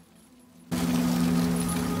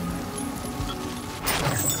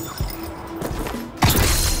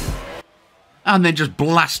 And then just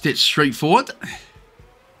blast it straight forward.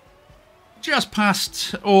 Just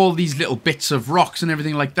past all these little bits of rocks and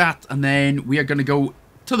everything like that. And then we are going to go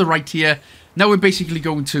to the right here. Now we're basically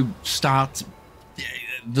going to start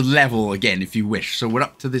the level again, if you wish. So we're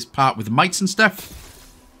up to this part with the mites and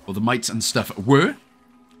stuff. Or the mites and stuff were.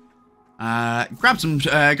 Grab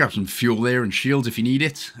some fuel there and shields if you need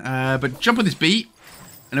it. But jump on this bee.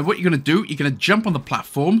 And then what you're going to do, you're going to jump on the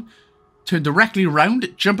platform. Turn directly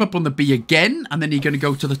around. Jump up on the bee again. And then you're going to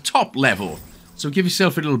go to the top level. So give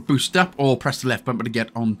yourself a little boost up. Or press the left bumper to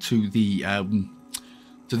get onto the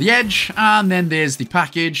edge. And then there's the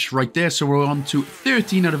package right there. So we're on to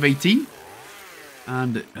 13 out of 18.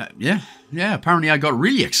 And yeah, apparently I got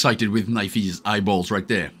really excited with Knifey's eyeballs right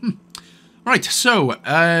there. Right, so,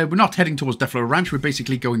 we're not heading towards Duffalo Ranch, we're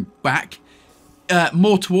basically going back,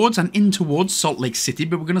 more towards and in towards Salt Lake City,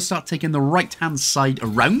 but we're going to start taking the right-hand side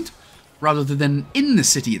around, rather than in the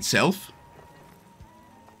city itself.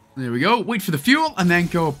 There we go, wait for the fuel, and then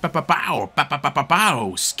go ba-ba-bow,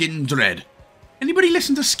 ba-ba-ba-ba-bow, Skin Dread. Anybody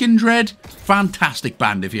listen to Skin Dread? Fantastic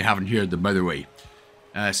band if you haven't heard them, by the way.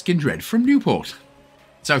 Skin Dread from Newport.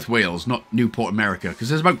 South Wales, not Newport, America, because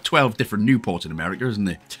there's about 12 different Newports in America, isn't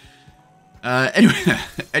there?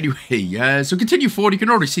 Anyway, so continue forward. You can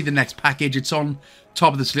already see the next package. It's on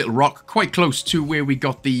top of this little rock, quite close to where we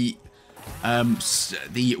got the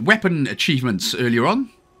weapon achievements earlier on.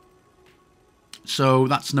 So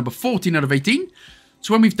that's number 14 out of 18.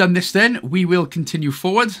 So when we've done this then, we will continue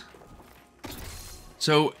forward.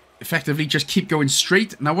 So effectively just keep going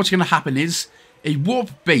straight. Now what's going to happen is a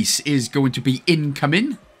warp base is going to be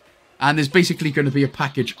incoming. And there's basically going to be a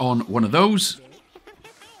package on one of those.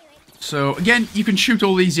 So, again, you can shoot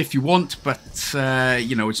all these if you want, but,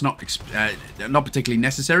 you know, it's not particularly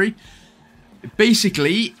necessary.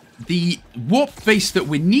 Basically, the warp base that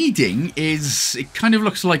we're needing is, it kind of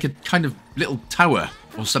looks like a kind of little tower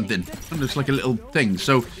or something. It looks like a little thing.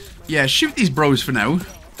 So, yeah, shoot these bros for now.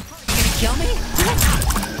 Kill me?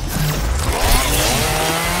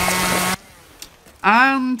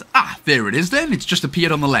 And, there it is then. It's just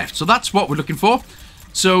appeared on the left. So that's what we're looking for.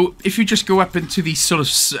 So, if you just go up into the sort of,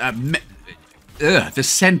 the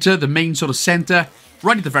center, the main sort of center,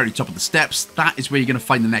 right at the very top of the steps, that is where you're going to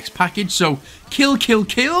find the next package. So, kill, kill,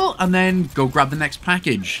 kill, and then go grab the next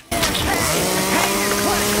package.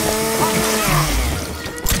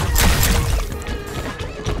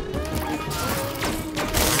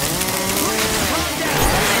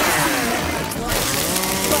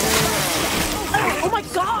 Oh my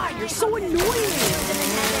god, you're so annoying!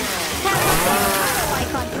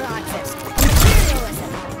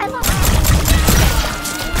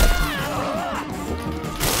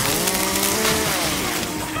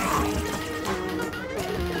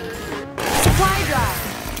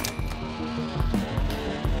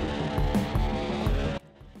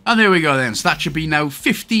 And there we go then. So that should be now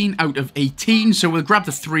 15 out of 18. So we'll grab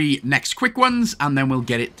the 3 next quick ones and then we'll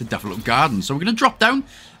get it to Duffalo Garden. So we're going to drop down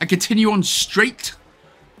and continue on straight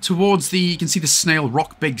towards the, you can see the snail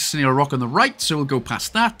rock, big snail rock on the right. So we'll go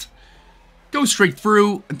past that. Go straight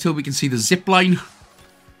through until we can see the zip line.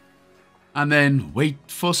 And then wait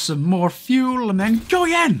for some more fuel and then go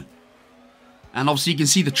again. And obviously you can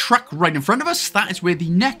see the truck right in front of us. That is where the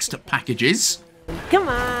next package is. Come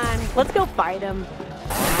on, let's go fight him.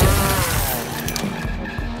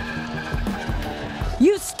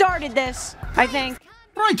 You started this, I think.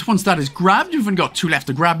 Right, once that is grabbed, we've only got 2 left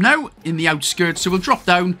to grab now in the outskirts. So we'll drop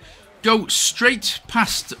down, go straight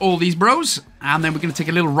past all these bros, and then we're going to take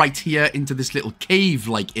a little right here into this little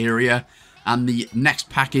cave-like area. And the next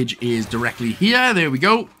package is directly here. There we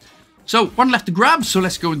go. So, 1 left to grab, so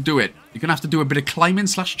let's go and do it. You're going to have to do a bit of climbing /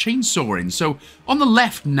 chainsawing. So, on the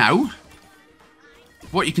left now,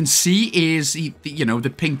 what you can see is,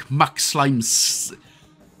 the pink Mux slime...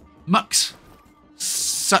 Mux...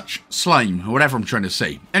 Such slime, or whatever I'm trying to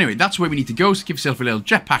say. Anyway, that's where we need to go. So give yourself a little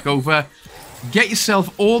jetpack over. Get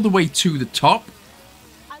yourself all the way to the top.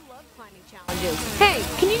 I love climbing challenges. Hey,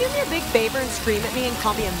 can you do me a big favor and scream at me and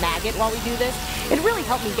call me a maggot while we do this? It really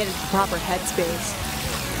helped me get into the proper headspace.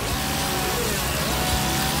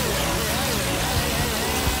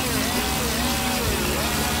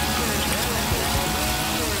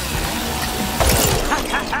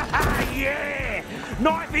 Yeah!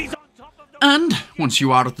 Knifey's on top of the... And once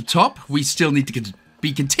you are at the top, we still need to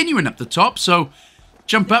be continuing up the top. So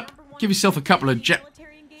jump up, give yourself a couple of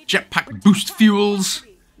jetpack boost fuels.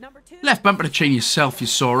 Left bumper to chain yourself, you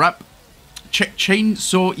saw up.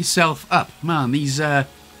 Chainsaw yourself up. Man, these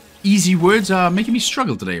easy words are making me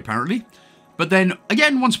struggle today, apparently. But then,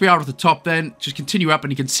 again, once we are at the top, then just continue up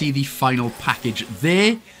and you can see the final package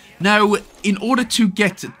there. Now, in order to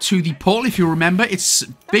get to the portal, if you remember, it's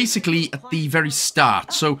basically at the very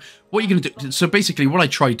start. So, what you're going to do... So, basically, what I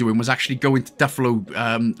tried doing was actually go into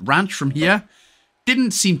Duffalo Ranch from here.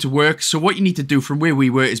 Didn't seem to work. So, what you need to do from where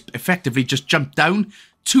we were is effectively just jump down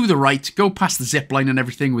to the right, go past the zip line and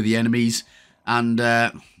everything with the enemies. And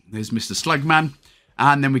there's Mr. Slugman.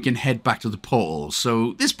 And then we can head back to the portal.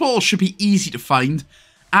 So, this portal should be easy to find,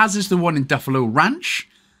 as is the one in Duffalo Ranch.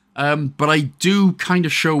 But I do kind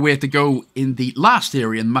of show where to go in the last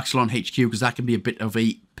area in Muxalon HQ, because that can be a bit of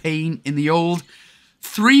a pain in the old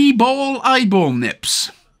 3-ball eyeball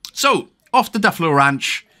nips. So, off to Duffalo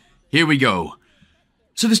Ranch. Here we go.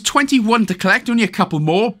 So there's 21 to collect, only a couple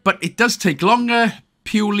more, but it does take longer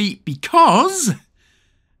purely because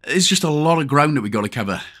it's just a lot of ground that we got to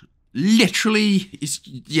cover. Literally,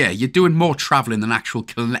 you're doing more traveling than actual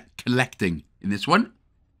collecting in this one.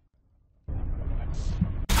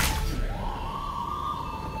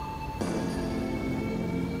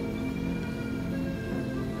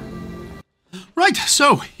 Right,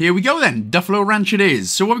 so here we go then. Duffalo Ranch it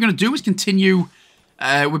is. So what we're going to do is continue.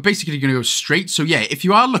 We're basically going to go straight. So yeah, if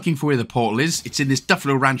you are looking for where the portal is, it's in this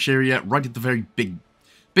Duffalo Ranch area, right at the very big,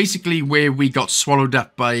 basically where we got swallowed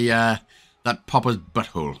up by that Popper's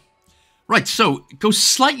butthole. Right, so go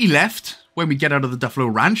slightly left when we get out of the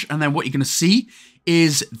Duffalo Ranch, and then what you're going to see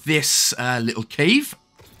is this little cave.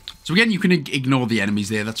 So again, you can ignore the enemies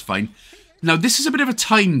there, that's fine. Now, this is a bit of a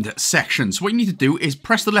timed section, so what you need to do is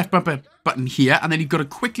press the left bumper button here, and then you've got to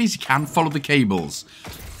quickly as you can follow the cables.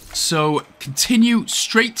 So, continue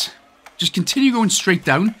straight, just continue going straight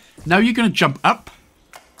down. Now you're going to jump up,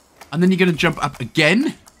 and then you're going to jump up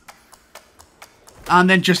again. And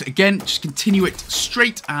then just continue it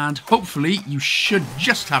straight, and hopefully you should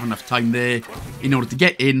just have enough time there in order to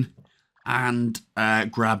get in and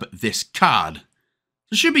grab this card.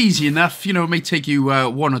 It should be easy enough, you know, it may take you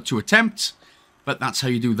 1 or 2 attempts, but that's how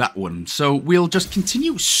you do that one. So we'll just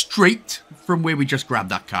continue straight from where we just grabbed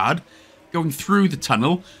that card, going through the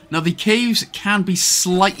tunnel. Now the caves can be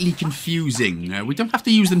slightly confusing. We don't have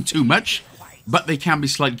to use them too much, but they can be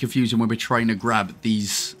slightly confusing when we're trying to grab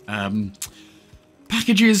these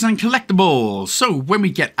packages and collectibles. So when we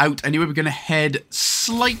get out, anyway, we're going to head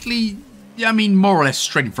slightly, I mean, more or less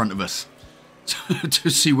straight in front of us. To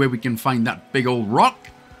see where we can find that big old rock.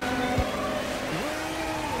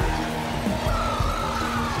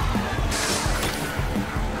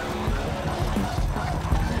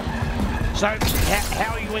 So,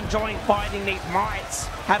 how are you enjoying fighting these mites?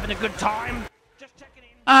 Having a good time?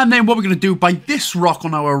 And then what we're going to do by this rock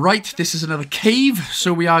on our right, this is another cave,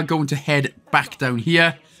 so we are going to head back down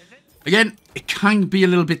here. Again, it can be a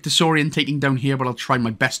little bit disorientating down here, but I'll try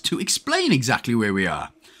my best to explain exactly where we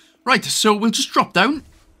are. Right, so we'll just drop down.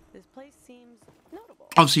 This place seems notable.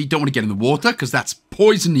 Obviously, you don't want to get in the water, because that's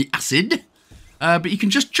poison acid. But you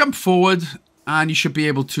can just jump forward, And you should be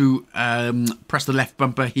able to press the left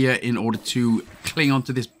bumper here in order to cling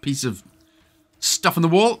onto this piece of stuff on the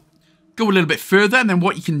wall. Go a little bit further, and then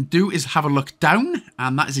what you can do is have a look down,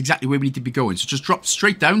 and that is exactly where we need to be going. So just drop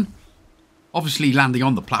straight down, obviously landing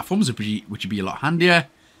on the platforms, which would be a lot handier.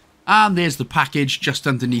 And there's the package just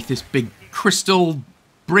underneath this big crystal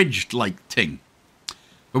bridge-like thing.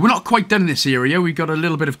 But we're not quite done in this area. We've got a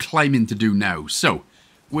little bit of climbing to do now. So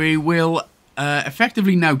we will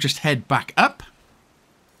effectively now just head back up.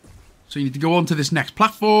 So you need to go onto this next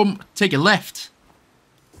platform, take a left,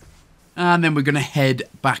 and then we're going to head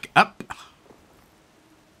back up.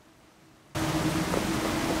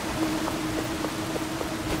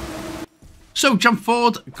 So jump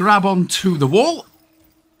forward, grab onto the wall,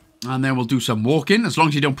 and then we'll do some walking. As long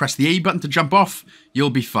as you don't press the A button to jump off,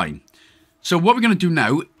 you'll be fine. So what we're going to do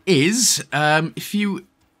now is,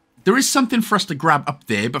 there is something for us to grab up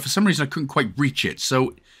there, but for some reason I couldn't quite reach it.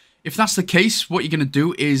 So if that's the case, what you're going to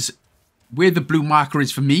do is, where the blue marker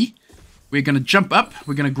is for me, we're going to jump up,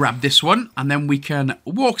 we're going to grab this one, and then we can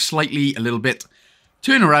walk slightly a little bit,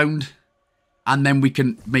 turn around, and then we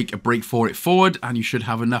can make a break for it forward, and you should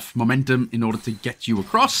have enough momentum in order to get you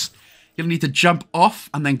across. You'll need to jump off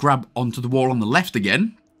and then grab onto the wall on the left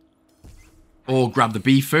again. Or grab the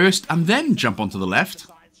B first and then jump onto the left.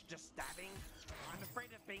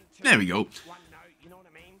 There we go.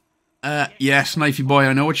 Yes, Knifey boy,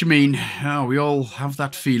 I know what you mean. Oh, we all have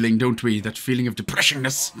that feeling, don't we? That feeling of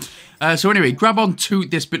depressionness. So anyway, grab onto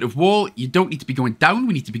this bit of wall. You don't need to be going down,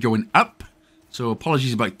 we need to be going up. So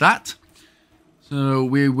apologies about that. So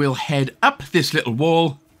we will head up this little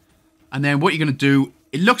wall. And then what you're going to do,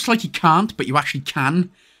 it looks like you can't, but you actually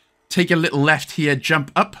can. Take a little left here,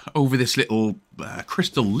 jump up over this little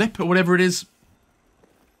crystal lip or whatever it is.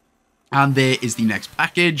 And there is the next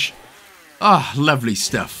package. Ah, lovely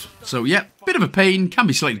stuff. So yeah, bit of a pain, can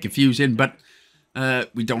be slightly confusing, but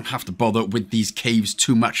we don't have to bother with these caves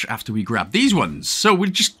too much after we grab these ones. So we'll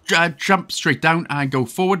just jump straight down and go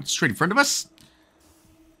forward, straight in front of us.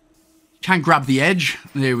 Can grab the edge.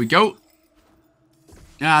 There we go.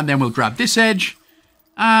 And then we'll grab this edge.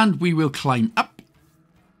 And we will climb up.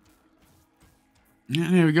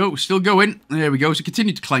 Yeah, there we go. We're still going. There we go. So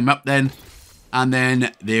continue to climb up then. And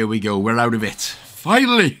then there we go. We're out of it.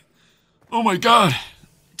 Finally. Oh my god.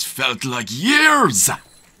 It felt like years.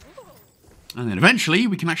 And then eventually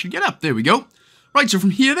we can actually get up. There we go. Right, so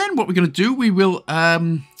from here then, what we're going to do, we will...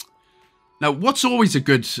 Now, what's always a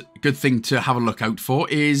good thing to have a look out for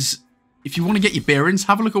is... If you want to get your bearings,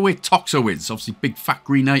 have a look at where Toxo is. Obviously, big fat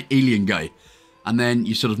green alien guy. And then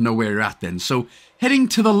you sort of know where you're at then. So, heading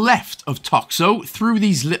to the left of Toxo, through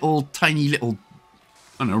these little, tiny little,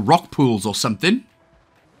 I don't know, rock pools or something.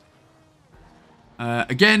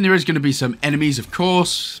 Again, there is going to be some enemies, of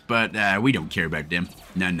course. But we don't care about them.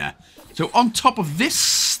 No. So, on top of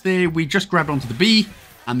this, there we just grabbed onto the B.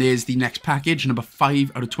 And there's the next package, number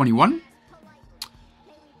 5 out of 21.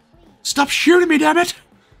 Stop shooting me, damn it!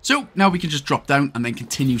 So, now we can just drop down and then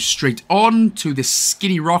continue straight on to this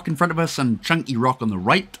skinny rock in front of us and chunky rock on the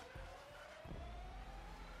right.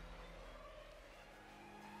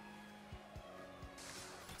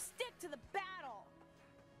 Stick to the battle.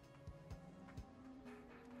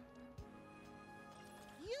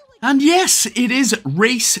 And yes, it is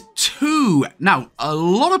race 2. Now, a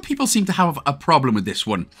lot of people seem to have a problem with this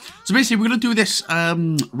one. So basically, we're going to do this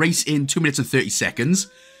race in 2 minutes and 30 seconds.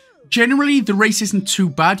 Generally, the race isn't too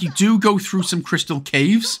bad. You do go through some crystal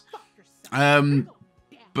caves.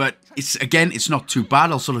 But it's not too bad.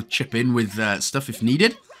 I'll sort of chip in with stuff if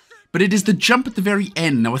needed. But it is the jump at the very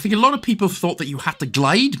end. Now, I think a lot of people thought that you had to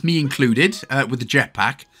glide, me included, with the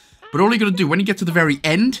jetpack. But all you're going to do, when you get to the very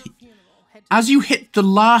end, as you hit the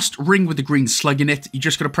last ring with the green slug in it, you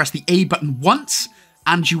just got to press the A button once,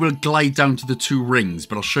 and you will glide down to the 2 rings.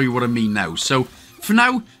 But I'll show you what I mean now. So... For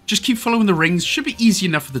now, just keep following the rings. Should be easy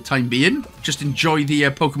enough for the time being. Just enjoy the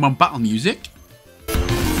Pokemon battle music.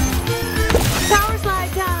 Power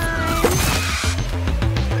slide time!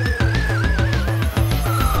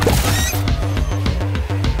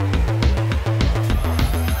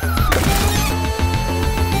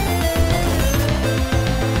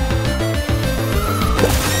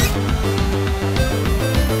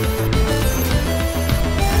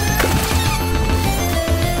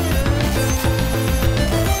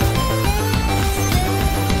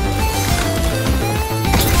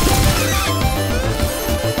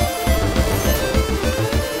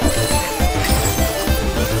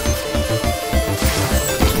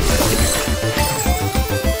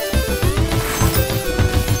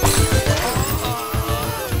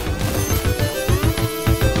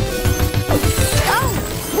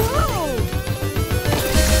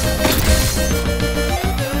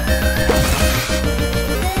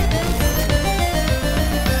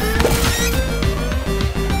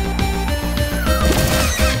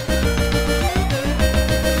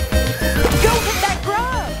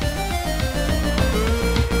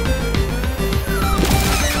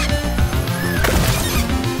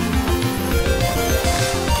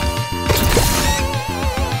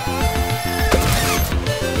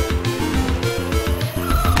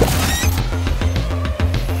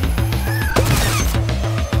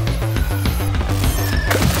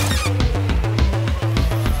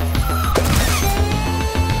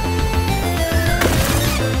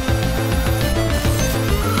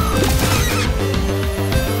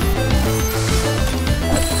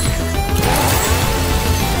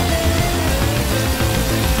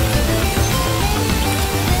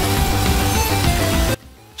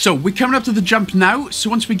 So we're coming up to the jump now. So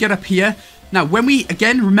once we get up here, now when we,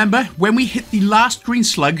 again, remember, when we hit the last green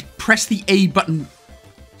slug, press the A button.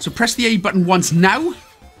 So press the A button once now.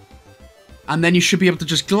 And then you should be able to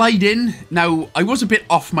just glide in. Now, I was a bit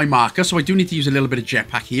off my marker, so I do need to use a little bit of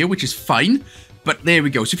jetpack here, which is fine. But there we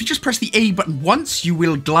go. So if you just press the A button once, you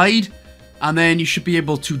will glide. And then you should be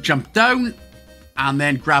able to jump down and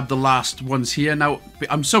then grab the last ones here. Now,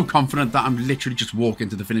 I'm so confident that I'm literally just walking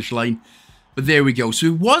to the finish line. But there we go. So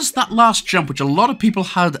it was that last jump, which a lot of people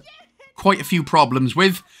had quite a few problems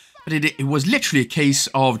with. But it was literally a case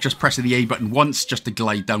of just pressing the A button once just to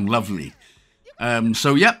glide down lovely.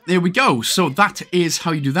 So, yeah, there we go. So that is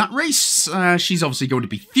how you do that race. She's obviously going to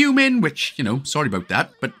be fuming, which, you know, sorry about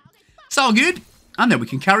that. But it's all good. And then we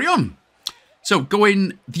can carry on. So,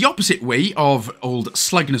 going the opposite way of old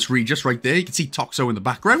Slugness Regis right there. You can see Toxo in the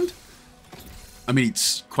background. I mean,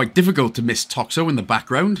 it's quite difficult to miss Toxo in the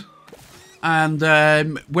background. And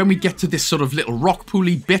when we get to this sort of little rock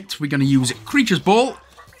pooly bit, we're going to use Creature's Ball.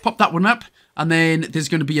 Pop that one up. And then there's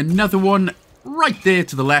going to be another one right there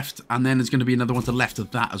to the left. And then there's going to be another one to the left of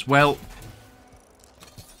that as well.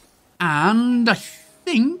 And I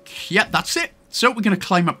think, yeah, that's it. So, we're going to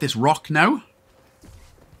climb up this rock now.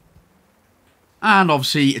 And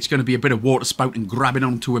obviously, it's going to be a bit of water spout and grabbing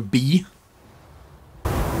onto a bee.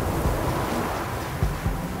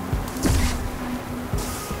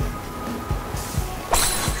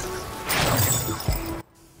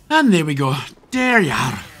 And there we go. There you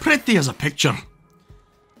are. Pretty as a picture.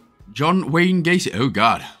 John Wayne Gacy. Oh,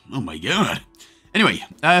 God. Oh, my God. Anyway,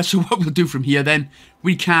 so what we'll do from here then,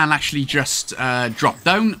 we can actually just drop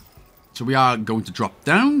down. So we are going to drop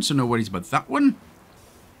down, so no worries about that one.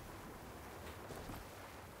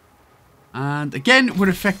 And again, we're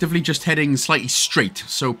effectively just heading slightly straight.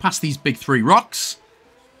 So past these big three rocks.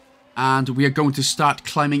 And we are going to start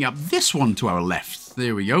climbing up this one to our left.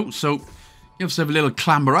 There we go. So give us a little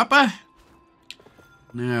clamber upper.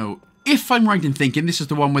 Now, if I'm right in thinking, this is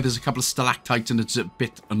the one where there's a couple of stalactites and it's a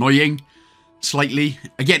bit annoying. Slightly.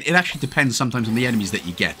 Again, it actually depends sometimes on the enemies that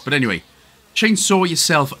you get. But anyway, chainsaw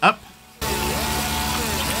yourself up.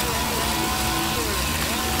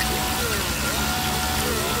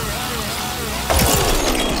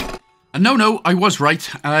 And no, I was right.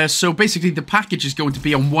 So basically the package is going to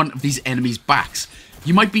be on one of these enemies' backs.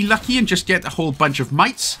 You might be lucky and just get a whole bunch of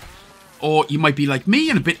mites. Or you might be like me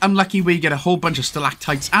and a bit unlucky where you get a whole bunch of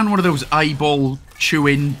stalactites and one of those eyeball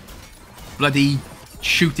chewing, bloody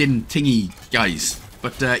shooting thingy guys.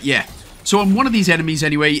 But yeah. So on one of these enemies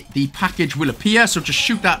anyway, the package will appear. So just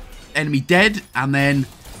shoot that enemy dead and then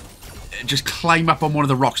just climb up on one of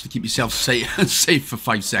the rocks to keep yourself safe for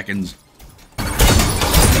 5 seconds.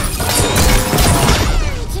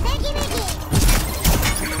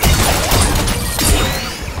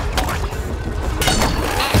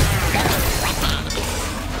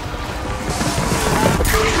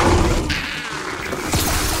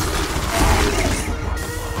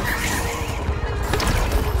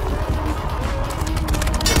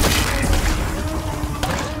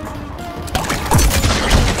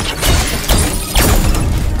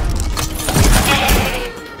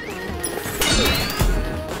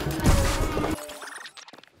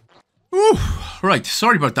 Right,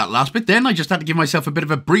 sorry about that last bit then. I just had to give myself a bit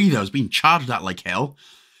of a breather. I was being charged at like hell.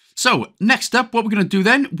 So, next up, what we're going to do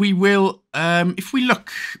then, we will, if we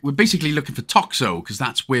look, we're basically looking for Toxo, because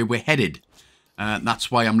that's where we're headed.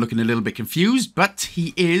 That's why I'm looking a little bit confused, but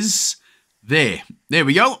he is there. There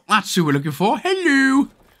we go. That's who we're looking for. Hello,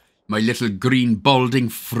 my little green balding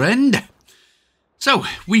friend. So,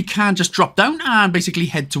 we can just drop down and basically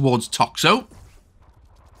head towards Toxo.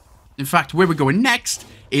 In fact, where we're going next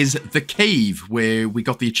is the cave, where we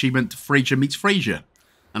got the achievement Frasier meets Frasier.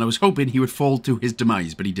 And I was hoping he would fall to his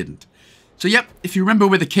demise, but he didn't. So, yep, if you remember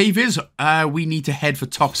where the cave is, we need to head for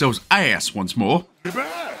Toxo's ass once more. You're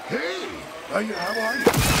back. Hey, how are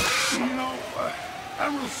you? You know,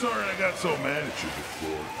 I'm real sorry I got so mad at you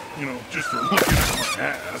before. You know, just for looking at my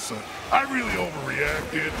ass. I really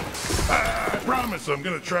overreacted. I promise I'm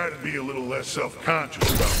going to try to be a little less self-conscious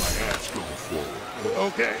about my ass going forward.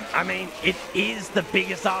 Okay? I mean, it is the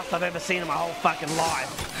biggest ass I've ever seen in my whole fucking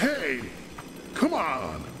life. Hey, come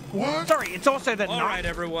on. What? Sorry, it's also the night. All right,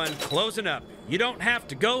 everyone, closing up. You don't have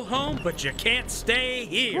to go home, but you can't stay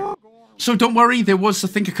here. So don't worry, there was, I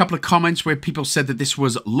think, a couple of comments where people said that this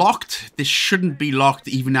was locked. This shouldn't be locked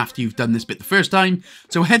even after you've done this bit the first time.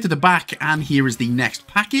 So head to the back, and here is the next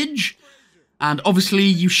package. And obviously,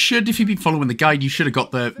 you should, if you've been following the guide, you should have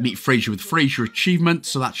got the Meet Frasier with Frasier achievement,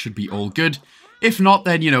 so that should be all good. If not,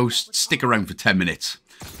 then, you know, stick around for 10 minutes.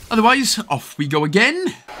 Otherwise, off we go again.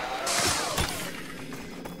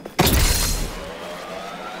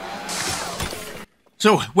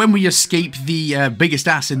 So, when we escape the biggest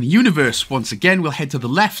ass in the universe, once again, we'll head to the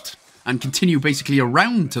left and continue basically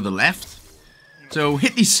around to the left. So,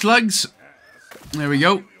 hit these slugs. There we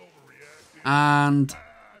go. And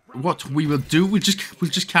what we will do, we'll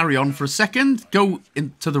just carry on for a second. Go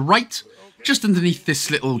to the right, just underneath this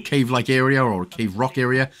little cave-like area or cave rock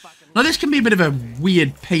area. Now, this can be a bit of a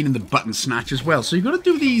weird pain in the button snatch as well. So, you've got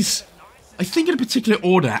to do these, I think, in a particular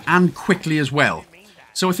order and quickly as well.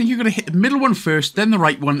 So I think you're going to hit the middle one first, then the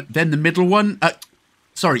right one, then the middle one.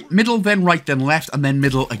 Sorry, middle, then right, then left, and then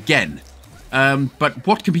middle again. But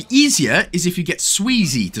what can be easier is if you get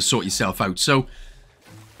Sweezy to sort yourself out. So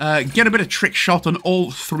get a bit of trick shot on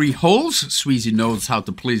all 3 holes. Sweezy knows how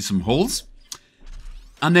to play some holes.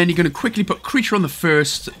 And then you're going to quickly put Creature on the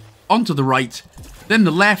first, onto the right, then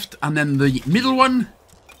the left, and then the middle one.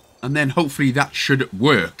 And then hopefully that should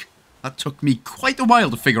work. That took me quite a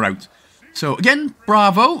while to figure out. So, again,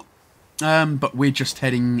 bravo. But we're just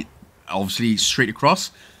heading, obviously, straight across.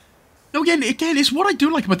 Now, again, it's what I do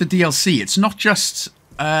like about the DLC. It's not just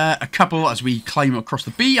a couple as we climb across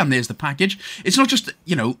the B, and there's the package. It's not just,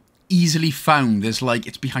 you know, easily found. There's, like,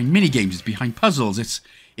 it's behind minigames, it's behind puzzles.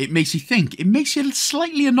 It makes you think. It makes you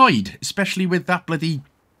slightly annoyed, especially with that bloody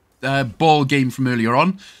ball game from earlier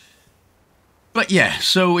on. But, yeah,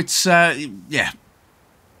 so it's, yeah.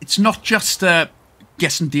 It's not just...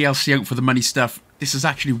 get some DLC out for the money stuff. This is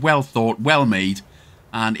actually well thought, well made,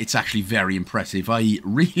 and it's actually very impressive. I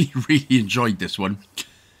really, really enjoyed this one.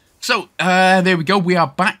 So, there we go. We are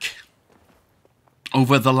back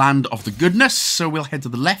over the land of the goodness. So we'll head to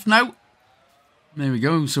the left now. There we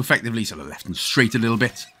go. So effectively, sort of left and straight a little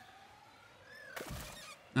bit.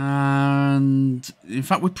 And in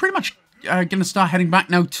fact, we're pretty much going to start heading back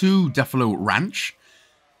now to Duffalo Ranch.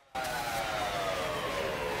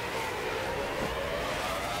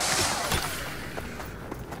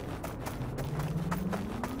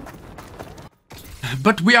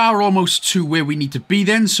 But we are almost to where we need to be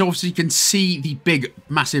then. So obviously you can see the big,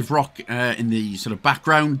 massive rock in the sort of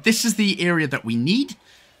background. This is the area that we need.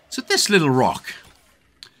 So this little rock.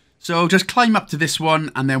 So just climb up to this one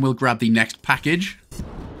and then we'll grab the next package.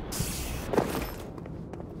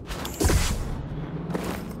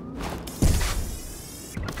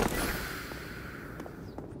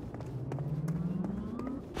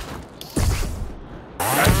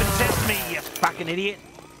 Open sesame, you fucking idiot.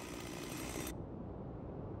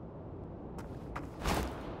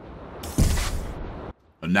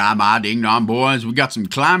 Nah, my ding dong, boys. We got some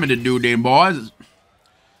climbing to do then, boys.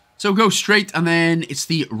 So go straight, and then it's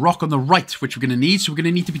the rock on the right, which we're going to need. So we're going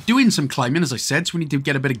to need to be doing some climbing, as I said. So we need to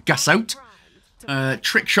get a bit of Gus out.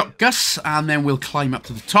 Trick shot Gus, and then we'll climb up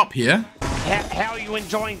to the top here. How are you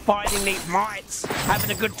enjoying fighting these mites?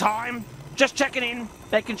 Having a good time? Just checking in,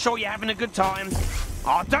 making sure you're having a good time.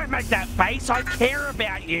 Oh, don't make that face. I care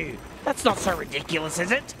about you. That's not so ridiculous,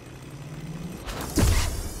 is it?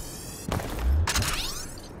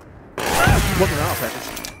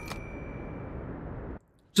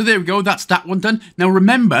 So there we go, that's that one done. Now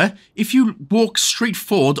remember, if you walk straight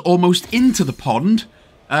forward almost into the pond,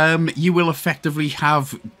 you will effectively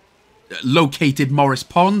have located Morris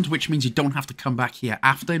Pond, which means you don't have to come back here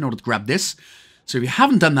after in order to grab this. So if you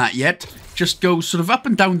haven't done that yet, just go sort of up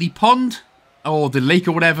and down the pond, or the lake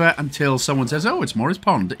or whatever, until someone says, oh, it's Morris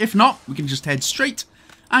Pond. If not, we can just head straight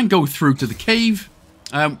and go through to the cave.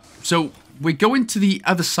 So we're going to the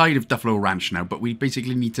other side of Duffalo Ranch now, but we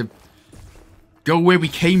basically need to go where we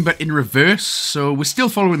came, but in reverse. So we're still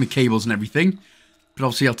following the cables and everything, but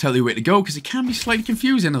obviously I'll tell you where to go, because it can be slightly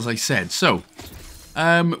confusing, as I said. So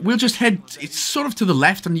we'll just head, it's sort of to the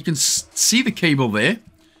left, and you can see the cable there.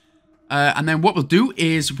 And then what we'll do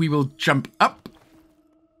is we will jump up,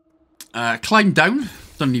 climb down.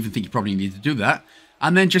 Don't even think you probably need to do that.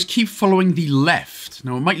 And then just keep following the left.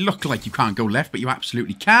 Now, it might look like you can't go left, but you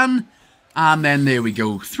absolutely can. And then there we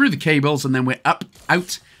go, through the cables, and then we're up,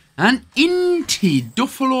 out, and into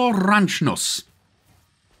Duffalo Ranchnos.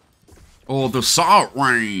 Or the Salt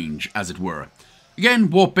Range, as it were. Again,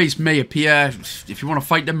 warp base may appear. If you want to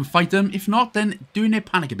fight them, fight them. If not, then do no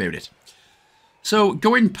panic about it. So,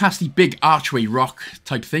 going past the big archway rock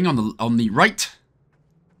type thing on the right.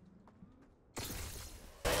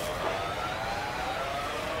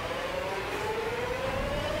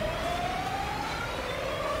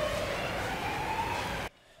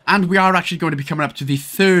 And we are actually going to be coming up to the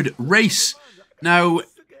third race. Now,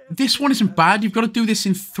 this one isn't bad. You've got to do this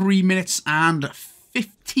in 3 minutes and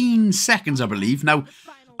 15 seconds, I believe. Now,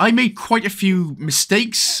 I made quite a few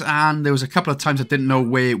mistakes, and there was a couple of times I didn't know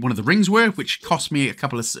where one of the rings were, which cost me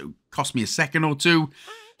a second or two.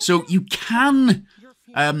 So you can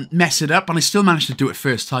mess it up, and I still managed to do it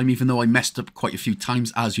first time, even though I messed up quite a few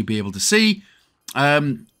times, as you'll be able to see.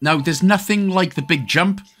 Now, there's nothing like the big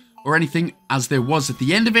jump or anything as there was at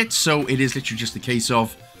the end of it, so it is literally just a case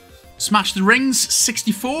of smash the rings,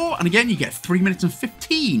 64, and again, you get 3 minutes and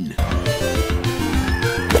 15.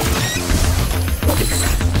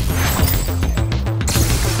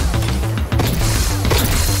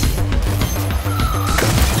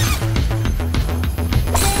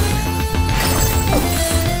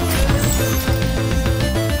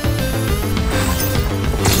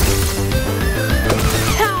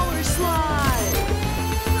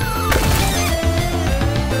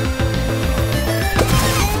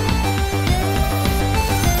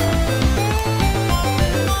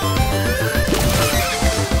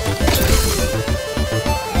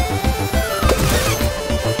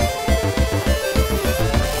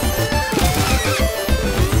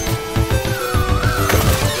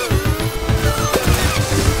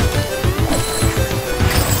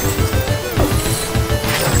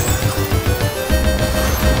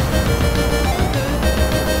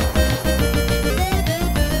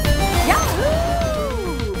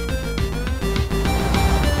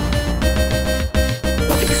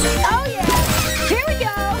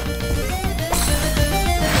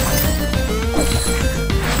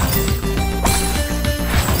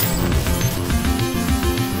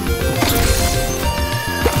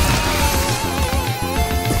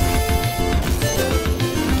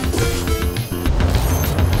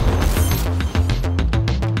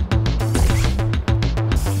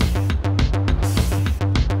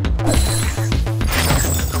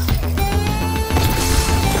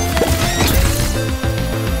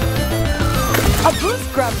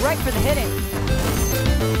 Right for the hitting.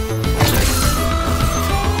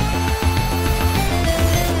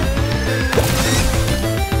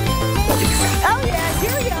 Oh yeah,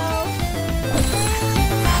 here we go.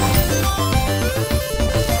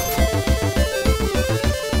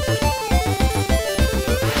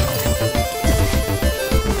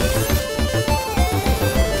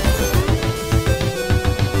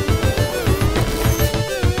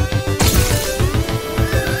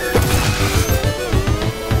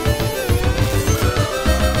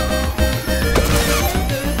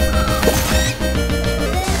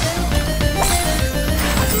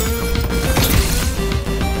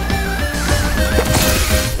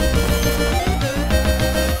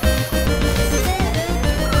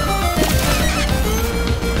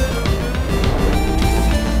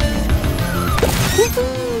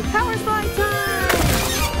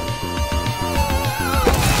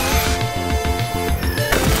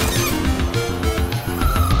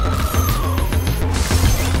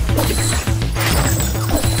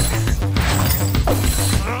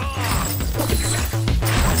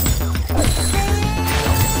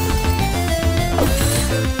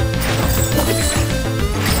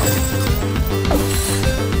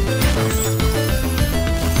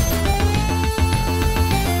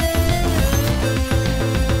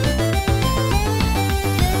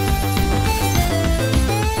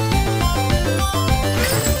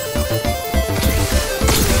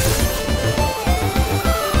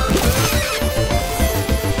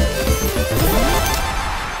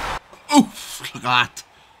 That.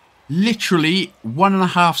 Literally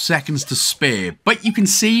 1.5 seconds to spare. But you can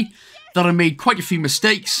see that I made quite a few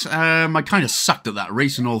mistakes. I kind of sucked at that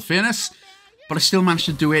race in all fairness. But I still managed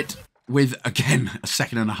to do it with, again, 1.5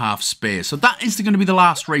 seconds spare. So that is going to be the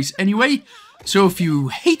last race anyway. So if you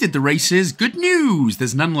hated the races, good news,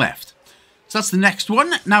 there's none left. So that's the next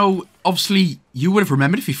one. Now, obviously, you would have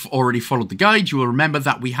remembered, if you've already followed the guide, you will remember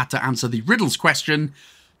that we had to answer the riddles question,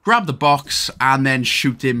 grab the box, and then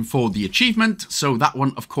shoot him for the achievement. So that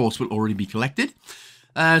one, of course, will already be collected.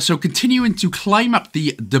 So continuing to climb up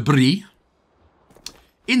the debris.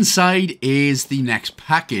 Inside is the next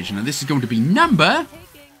package. Now, this is going to be number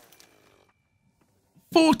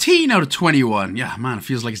 14 out of 21. Yeah, man, it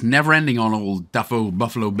feels like it's never ending on old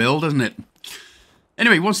Buffalo Bill, doesn't it?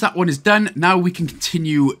 Anyway, once that one is done, now we can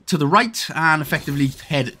continue to the right and effectively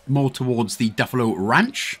head more towards the Duffalo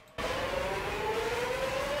Ranch.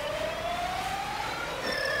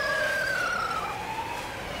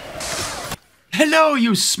 Hello,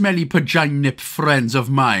 you smelly pajine-nip friends of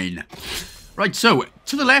mine. Right, so,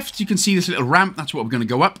 to the left, you can see this little ramp. That's what we're going to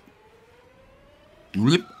go up.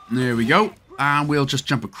 There we go. And we'll just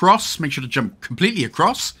jump across. Make sure to jump completely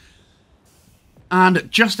across. And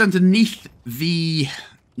just underneath the...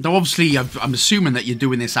 Now, obviously, I'm assuming that you're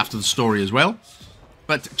doing this after the story as well.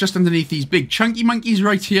 But just underneath these big chunky monkeys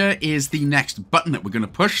right here is the next button that we're going to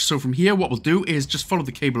push. So from here, what we'll do is just follow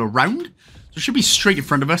the cable around. So it should be straight in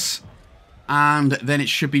front of us. And then it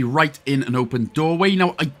should be right in an open doorway.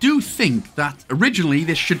 Now, I do think that originally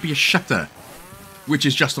this should be a shutter, which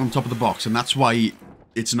is just on top of the box, and that's why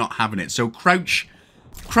it's not having it. So crouch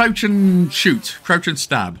and shoot. Crouch and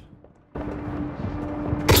stab.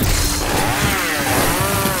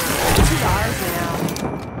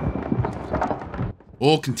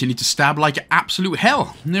 Or continue to stab like absolute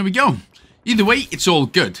hell. And there we go. Either way, it's all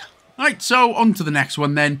good. Alright, so on to the next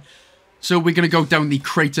one then. So we're going to go down the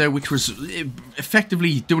crater, which was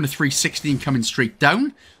effectively doing a 360 and coming straight down.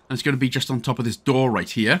 And it's going to be just on top of this door right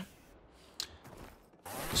here.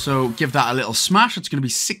 So give that a little smash. It's going to be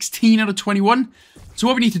 16 out of 21. So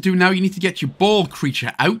what we need to do now, you need to get your ball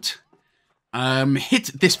creature out.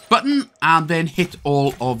 Hit this button and then hit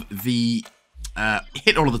all of the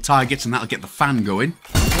targets, and that'll get the fan going.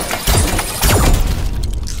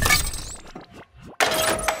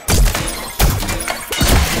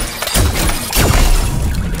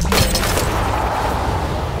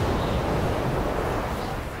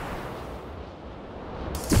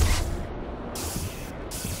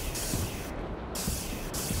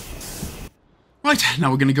 Right,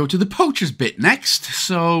 now we're going to go to the poachers bit next.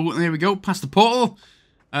 So, there we go, past the portal.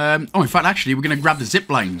 In fact, actually, we're going to grab the zip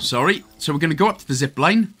line, sorry. So we're going to go up to the zip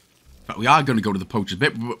line. In fact, we are going to go to the poachers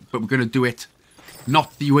bit, but we're going to do it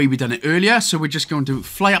not the way we done it earlier. So we're just going to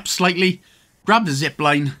fly up slightly, grab the zip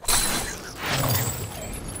line.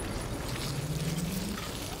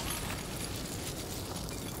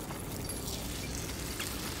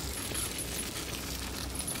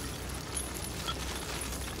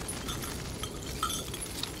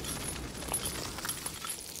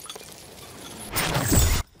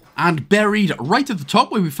 And buried right at the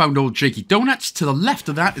top where we found old Jakey Donuts, to the left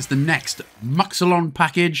of that is the next Mux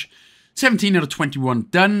package. 17 out of 21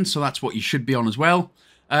 done, so that's what you should be on as well.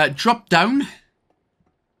 Drop down.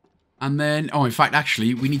 And then, in fact,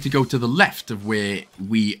 actually, we need to go to the left of where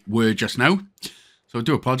we were just now. So I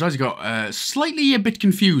do apologise, I got slightly a bit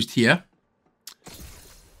confused here.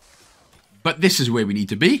 But this is where we need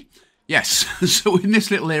to be. Yes, so in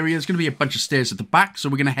this little area, there's going to be a bunch of stairs at the back, so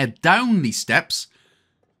we're going to head down these steps.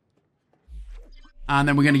 And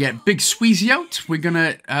then we're going to get Big Squeezy out. We're going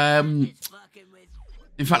to,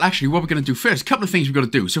 in fact, actually, what we're going to do first, a couple of things we've got to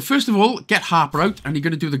do. So first of all, get Harper out, and you're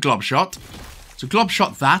going to do the glob shot. So glob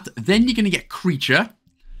shot that. Then you're going to get Creature.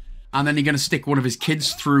 And then you're going to stick one of his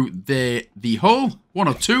kids through the hole. 1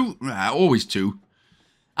 or 2. Always 2.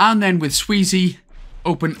 And then with Squeezy,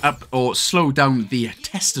 open up or slow down the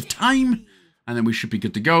test of time. And then we should be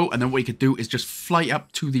good to go. And then what you could do is just fly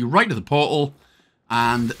up to the right of the portal.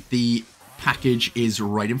 And the package is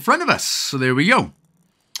right in front of us. So there we go.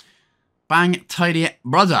 Bang, tidy,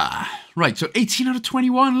 brother. Right, so 18 out of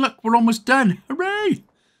 21. Look, we're almost done. Hooray!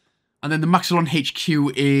 And then the Mux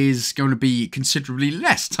HQ is going to be considerably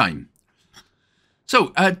less time.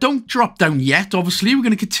 So, don't drop down yet, obviously. We're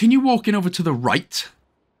going to continue walking over to the right.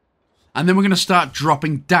 And then we're going to start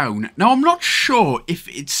dropping down. Now, I'm not sure if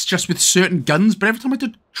it's just with certain guns, but every time I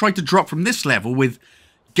try to drop from this level with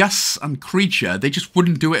Gus and Creature, they just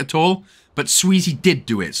wouldn't do it at all. But Squeezy did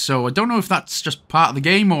do it, so I don't know if that's just part of the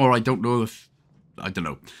game, or I don't know if... I don't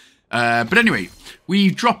know. But anyway,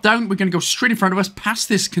 we drop down. We're going to go straight in front of us, past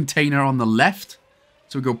this container on the left.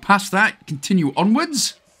 So we go past that, continue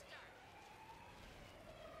onwards.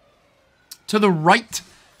 To the right.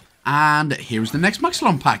 And here's the next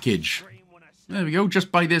Muxalon package. There we go, just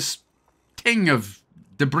by this king of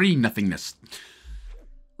debris nothingness.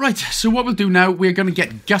 Right, so what we'll do now, we're going to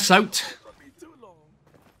get Gus out.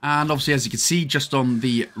 And obviously, as you can see, just on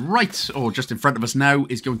the right, or just in front of us now,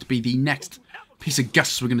 is going to be the next piece of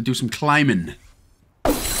Gus. We're going to do some climbing.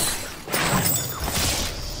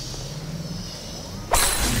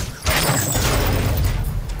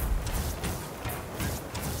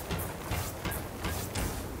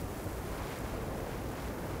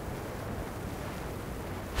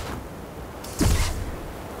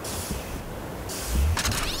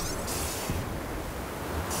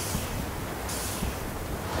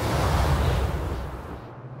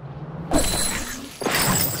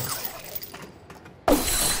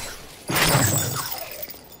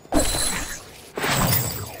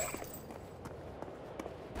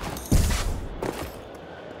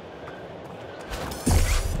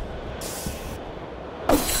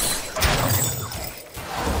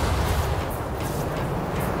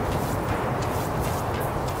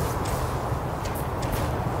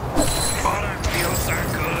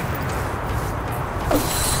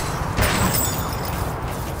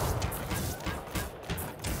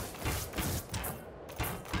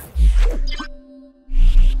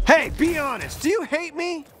 Hey, be honest. Do you hate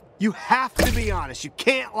me? You have to be honest. You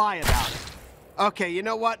can't lie about it. Okay, you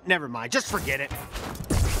know what? Never mind. Just forget it.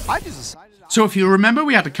 I just decided... So if you remember,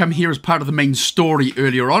 we had to come here as part of the main story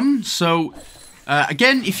earlier on. So,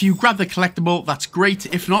 again, if you grab the collectible, that's great.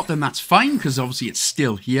 If not, then that's fine, because obviously it's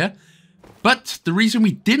still here. But the reason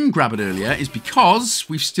we didn't grab it earlier is because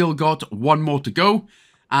we've still got one more to go,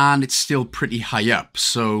 and it's still pretty high up.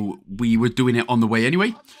 So we were doing it on the way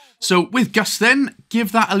anyway. So with Gus then,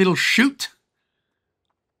 give that a little shoot.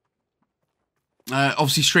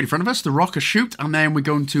 Obviously straight in front of us, the rocket shoot, and then we're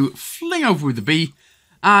going to fling over with the bee.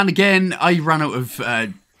 And again, I ran out of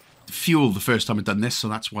fuel the first time I'd done this, so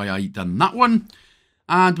that's why I done that one.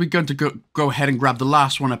 And we're going to go ahead and grab the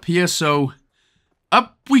last one up here, so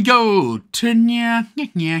up we go to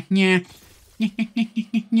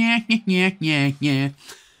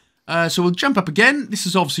so we'll jump up again. This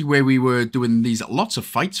is obviously where we were doing these lots of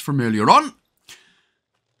fights from earlier on.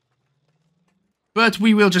 But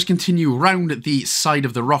we will just continue round the side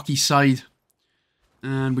of the rocky side.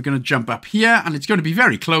 And we're going to jump up here, and it's going to be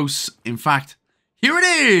very close. In fact, here it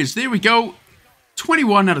is. There we go.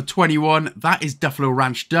 21 out of 21. That is Duffalo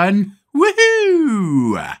Ranch done.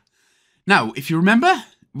 Woohoo! Now, if you remember,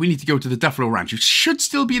 we need to go to the Duffalo Ranch. It should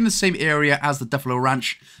still be in the same area as the Duffalo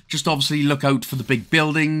Ranch. Just obviously look out for the big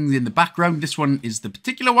building in the background. This one is the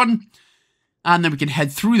particular one. And then we can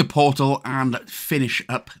head through the portal and finish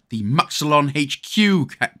up the Muxalon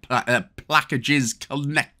HQ Package's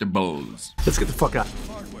Collectibles. Let's get the fuck out.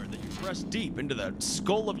 Hardware that you press deep into the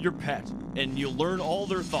skull of your pet, and you'll learn all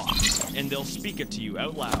their thoughts, and they'll speak it to you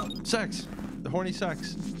out loud. Sex. The horny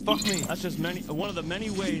sex. Fuck me. That's just one of the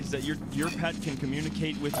many ways that your pet can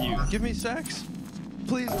communicate with you. Give me sex.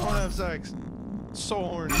 Please, I want to have sex. So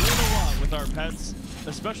horny. We live a lot with our pets,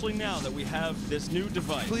 especially now that we have this new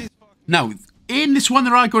device. Please. Now, in this one,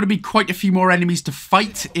 there are going to be quite a few more enemies to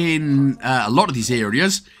fight in a lot of these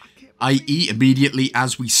areas, i.e. immediately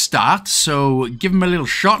as we start. So give them a little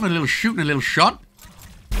shot, and a little shoot, and a little shot.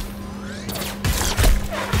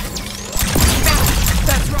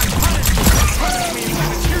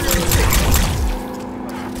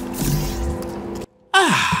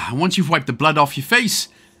 And once you've wiped the blood off your face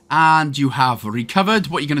and you have recovered,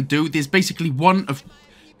 what you're going to do, there's basically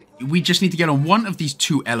we just need to get on one of these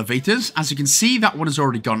two elevators. As you can see, that one has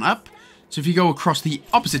already gone up. So if you go across the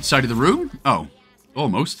opposite side of the room, oh,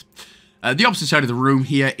 almost. The opposite side of the room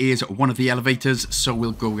here is one of the elevators, so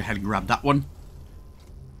we'll go ahead and grab that one.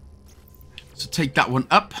 So take that one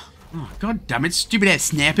up. Oh, god damn it, stupid ass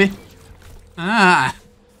Snappy. Ah,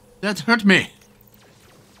 that hurt me.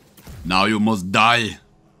 Now you must die.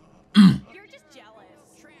 You're just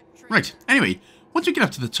jealous. Right, anyway, once we get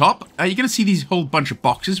up to the top, you're going to see these whole bunch of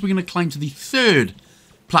boxes. We're going to climb to the third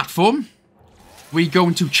platform. We're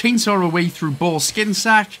going to chainsaw our way through B.A.L.L Skin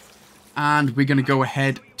Sack. And we're going to go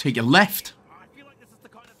ahead, take a left.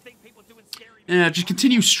 Just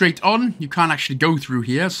continue straight on. You can't actually go through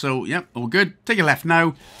here, so, yep, all good. Take a left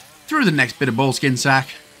now, through the next bit of B.A.L Skin Sack.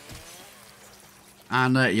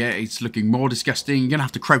 And, yeah, it's looking more disgusting. You're going to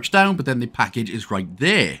have to crouch down, but then the package is right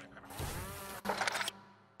there.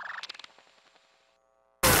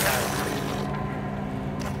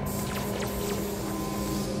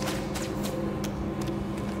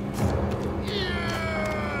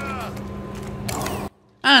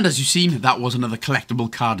 And as you've seen, that was another collectible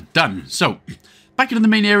card done. So, back into the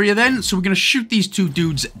main area then. So we're going to shoot these two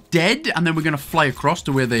dudes dead, and then we're going to fly across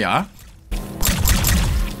to where they are.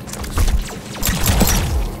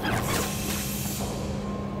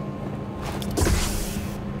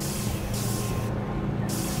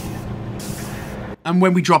 And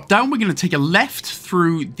when we drop down, we're going to take a left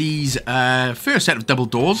through these first set of double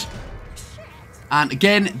doors. And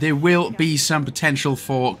again, there will be some potential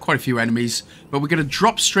for quite a few enemies, but we're going to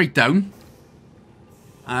drop straight down.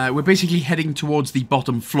 We're basically heading towards the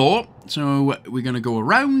bottom floor, so we're going to go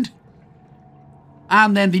around.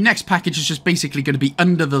 And then the next package is just basically going to be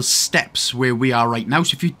under the steps where we are right now.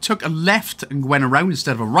 So if you took a left and went around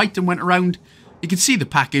instead of a right and went around, you can see the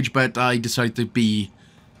package, but I decided to be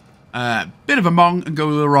a bit of a mong and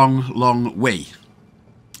go the wrong long way.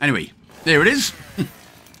 Anyway, there it is. So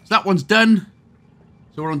that one's done.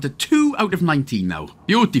 So we're on to 2 out of 19 now.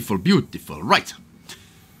 Beautiful, beautiful. Right.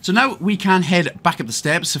 So now we can head back up the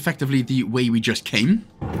steps, effectively the way we just came.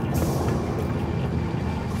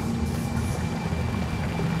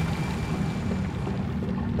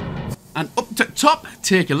 And up to top,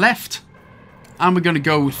 take a left. And we're going to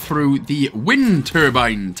go through the wind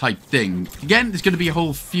turbine type thing. Again, there's going to be a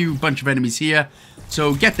whole bunch of enemies here.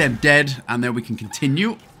 So get them dead, and then we can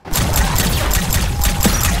continue.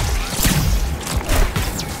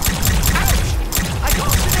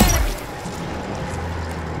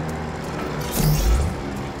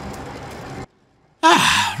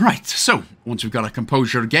 Right, so once we've got our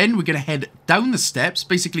composure again, we're going to head down the steps,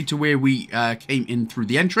 basically to where we came in through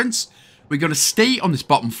the entrance. We're going to stay on this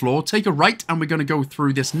bottom floor, take a right, and we're going to go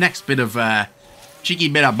through this next bit of cheeky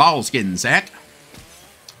bit of ball skins, eh?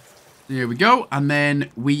 There we go, and then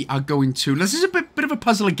we are going to... This is a bit of a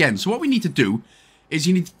puzzle again, so what we need to do is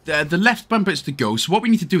you need... the left bumper is to go, so what we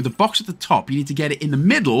need to do, the box at the top, you need to get it in the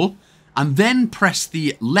middle, and then press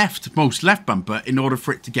the leftmost left bumper in order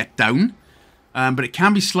for it to get down. But it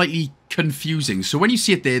can be slightly confusing. So when you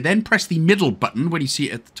see it there, then press the middle button when you see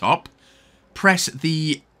it at the top. Press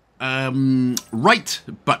the right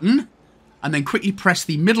button. And then quickly press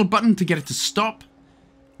the middle button to get it to stop.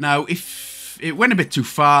 Now, if it went a bit too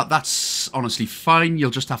far, that's honestly fine.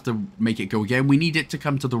 You'll just have to make it go again. We need it to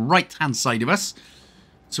come to the right-hand side of us.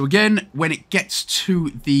 So again, when it gets to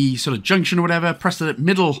the sort of junction or whatever, press the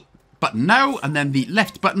middle button now. And then the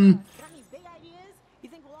left button.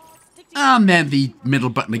 And then the middle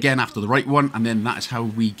button again after the right one. And then that is how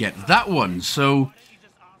we get that one. So,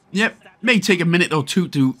 yep, may take a minute or two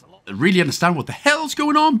to really understand what the hell's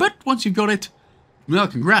going on. But once you've got it, well,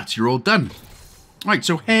 congrats, you're all done. Right,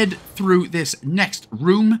 so head through this next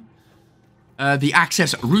room. The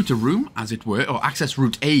access router room, as it were. Or access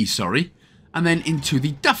route A, sorry. And then into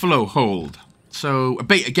the Duffalo hold. So,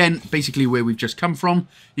 again, basically where we've just come from.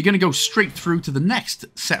 You're going to go straight through to the next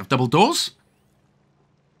set of double doors.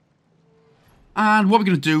 And what we're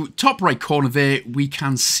going to do, top right corner there, we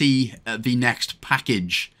can see the next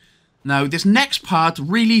package. Now, this next part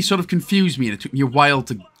really sort of confused me, and it took me a while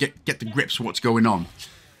to get the grips of what's going on.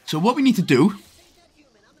 So what we need to do...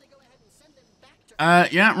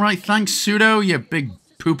 yeah, right, thanks, Pseudo, you big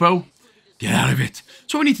poopo. Get out of it.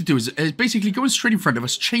 So what we need to do is basically go straight in front of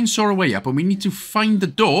us, chainsaw our way up, and we need to find the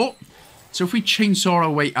door. So if we chainsaw our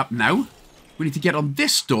way up now, we need to get on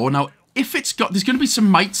this door. Now, if it's got... There's going to be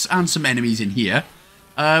some mites and some enemies in here.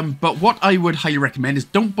 But what I would highly recommend is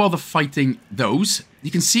don't bother fighting those.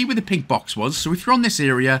 You can see where the pink box was. So if you're on this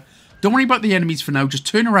area, don't worry about the enemies for now. Just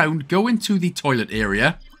turn around, go into the toilet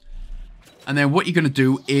area. And then what you're going to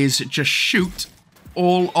do is just shoot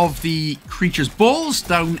all of the creature's balls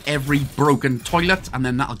down every broken toilet. And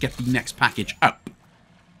then that'll get the next package up.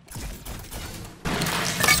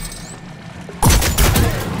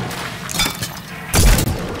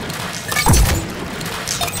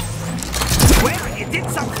 Did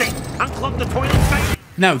something! Unclog the toilet thing!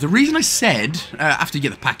 Now, the reason I said, after you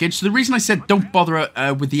get the package, so the reason I said don't bother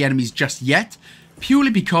with the enemies just yet, purely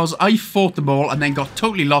because I fought them all and then got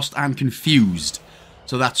totally lost and confused.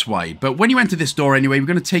 So that's why. But when you enter this door anyway, we're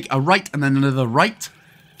going to take a right and then another right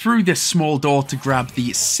through this small door to grab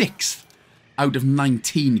the 6th out of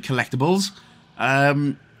 19 collectibles.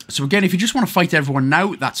 So again, if you just want to fight everyone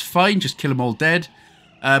now, that's fine. Just kill them all dead.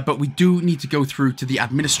 But we do need to go through to the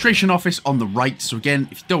administration office on the right. So again,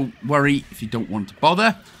 if you don't worry, if you don't want to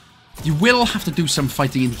bother, you will have to do some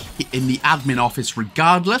fighting in the admin office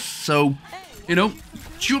regardless. So, you know,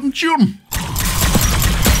 jump.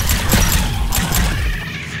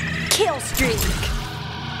 Kill streak.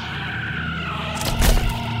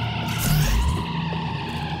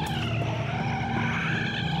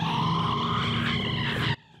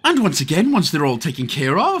 And once again, once they're all taken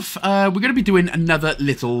care of, we're going to be doing another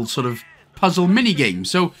little sort of puzzle mini-game.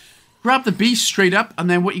 So, grab the beast straight up, and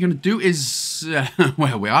then what you're going to do is...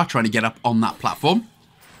 well, we are trying to get up on that platform.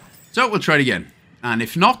 So, we'll try it again. And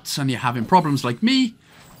if not, and you're having problems like me,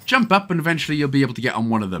 jump up, and eventually you'll be able to get on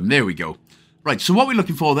one of them. There we go. Right, so what we're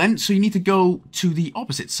looking for then, so you need to go to the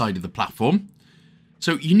opposite side of the platform.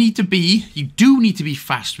 So you do need to be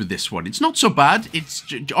fast with this one. It's not so bad.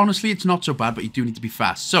 Honestly, it's not so bad, but you do need to be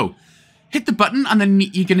fast. So hit the button, and then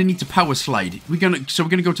you're going to need to power slide. So we're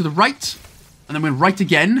going to go to the right, and then we're right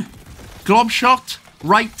again. Glob shot,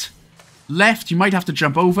 right, left. You might have to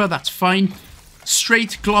jump over. That's fine.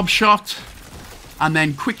 Straight glob shot, and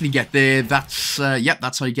then quickly get there. That's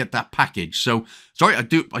that's how you get that package. So sorry,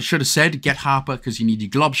 I should have said get Harper because you need your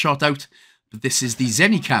glob shot out. But this is the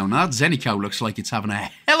Zenny-Cow. Now, that Zenny-Cow looks like it's having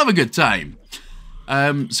a hell of a good time.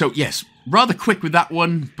 So, yes, rather quick with that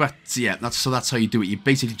one. But, yeah, that's how you do it. You're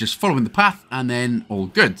basically just following the path, and then all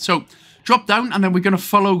good. So, drop down, and then we're going to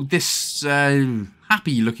follow this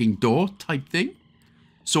happy-looking door type thing.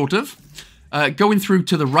 Sort of. Going through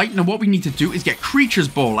to the right. Now, what we need to do is get Creature's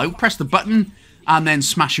Ball out. Press the button, and then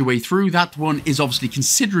smash your way through. That one is obviously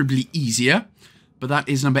considerably easier. But that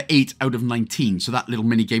is number 8 out of 19. So that little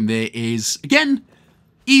mini game there is, again,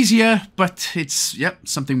 easier. But it's, yep,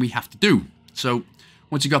 something we have to do. So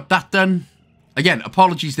once you got that done, again,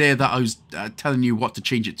 apologies there that I was telling you what to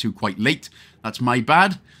change it to quite late. That's my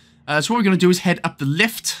bad. So what we're going to do is head up the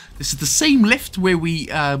lift. This is the same lift where we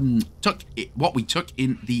took what we took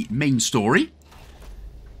in the main story.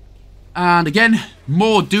 And again,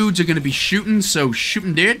 more dudes are going to be shooting, so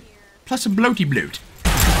shooting dead, plus a bloaty bloat.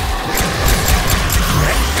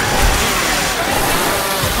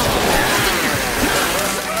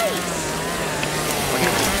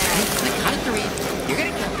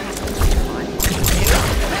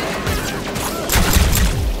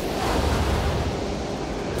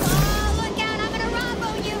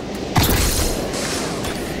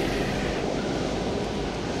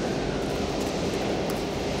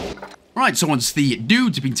 Right, so once the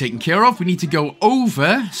dudes have been taken care of, we need to go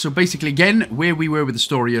over. So basically, again, where we were with the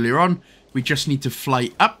story earlier on, we just need to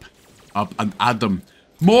fly up and add them.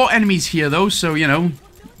 More enemies here, though, so, you know,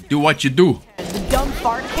 do what you do. The Dumb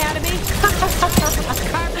Fart Academy?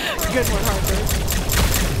 Good one, Harper.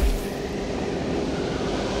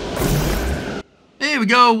 There we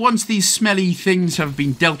go. Once these smelly things have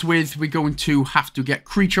been dealt with, we're going to have to get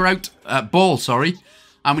creature out. B.A.L.L, sorry.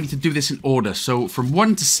 And we need to do this in order. So from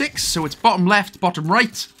 1 to 6. So it's bottom left, bottom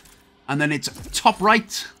right. And then it's top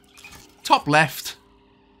right, top left.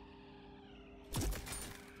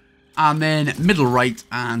 And then middle right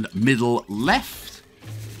and middle left.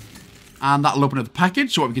 And that'll open up the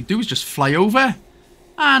package. So what we can do is just fly over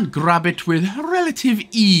and grab it with relative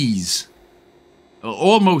ease.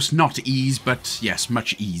 Almost not ease, but yes,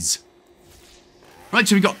 much ease. Right,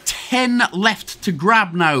 so we've got 10 left to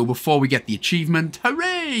grab now before we get the achievement.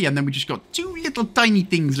 Hooray! And then we just got 2 little tiny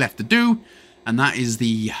things left to do. And that is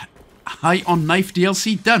the High on Knife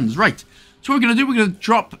DLC done. Right, so what we're going to do, we're going to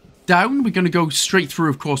drop down. We're going to go straight through,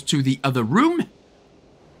 of course, to the other room.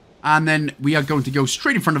 And then we are going to go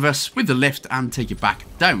straight in front of us with the lift and take it back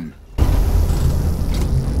down.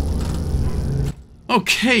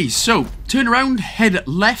 Okay, so turn around, head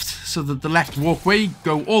left, so that the left walkway,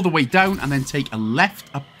 go all the way down, and then take a left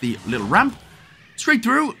up the little ramp, straight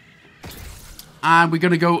through, and we're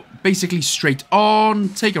going to go basically straight on,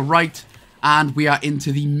 take a right, and we are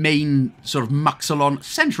into the main sort of Muxalon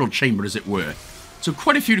central chamber, as it were. So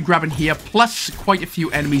quite a few to grab in here, plus quite a few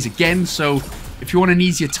enemies again, so if you want an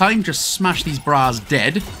easier time, just smash these bras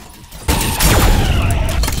dead.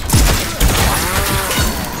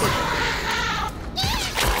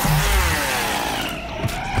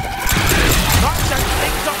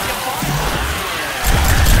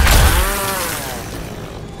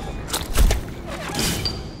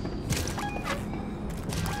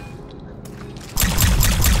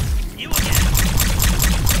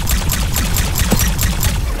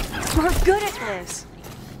 We're good at this.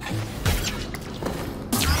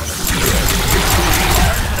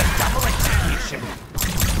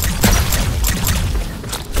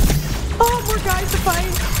 Oh, more guys to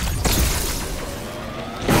fight.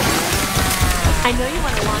 I know you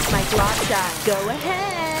want to launch my drop shot. Go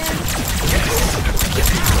ahead.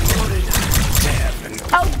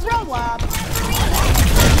 Oh, throw up.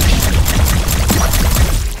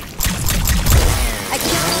 I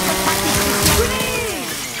can't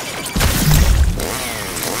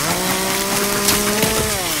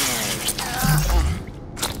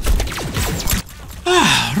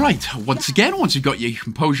Right, once again, once you've got your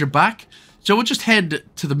composure back, so we'll just head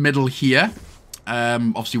to the middle here,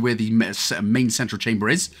 obviously where the main central chamber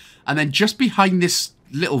is, and then just behind this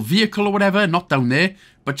little vehicle or whatever, not down there,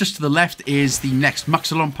 but just to the left is the next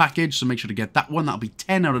Muxalon package, so make sure to get that one. That'll be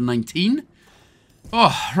 10 out of 19.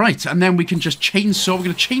 Oh, right, and then we can just chainsaw. We're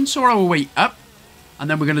going to chainsaw our way up, and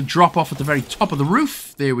then we're going to drop off at the very top of the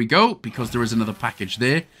roof. There we go, because there is another package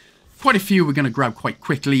there. Quite a few we're going to grab quite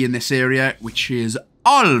quickly in this area, which is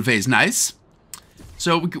always nice.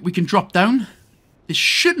 So we can drop down. There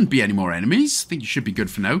shouldn't be any more enemies. I think you should be good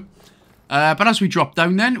for now. But as we drop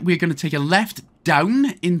down then, we're going to take a left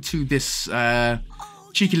down into this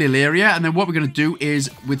cheeky little area. And then what we're going to do is,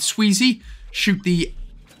 with Sweezy, shoot the...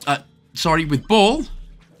 sorry, with B.A.L.L.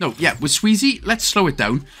 No, yeah, with Sweezy, let's slow it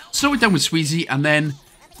down. Slow it down with Sweezy and then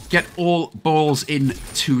get all balls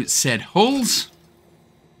into said holes.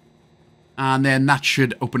 And then that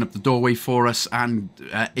should open up the doorway for us and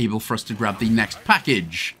able for us to grab the next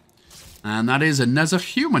package. And that is another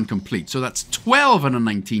human complete. So that's 12 out of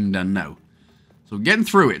 19 done now. So getting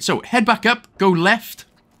through it. So head back up, go left.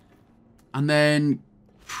 And then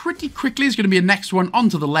pretty quickly is going to be a next one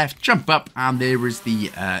onto the left. Jump up and there is the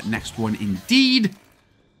next one indeed.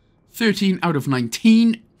 13 out of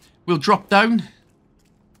 19. We'll drop down.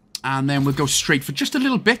 And then we'll go straight for just a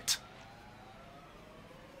little bit.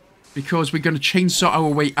 Because we're going to chainsaw our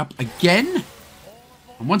way up again.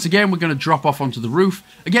 And once again, we're going to drop off onto the roof.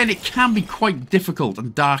 Again, it can be quite difficult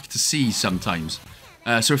and dark to see sometimes.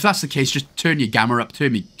 So if that's the case, just turn your gamma up,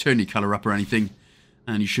 turn your colour up or anything,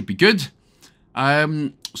 and you should be good.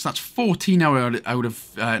 So that's 14 out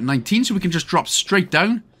of 19, so we can just drop straight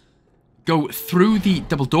down, go through the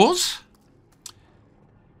double doors,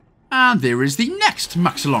 and there is the next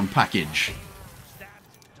Mux package.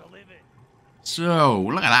 So,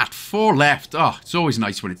 look at that, 4 left. Oh, it's always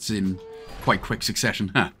nice when it's in quite quick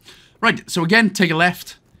succession. Huh. Right, so again, take a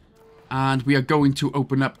left, and we are going to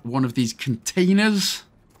open up one of these containers.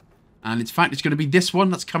 And in fact, it's going to be this one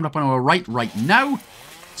that's coming up on our right now.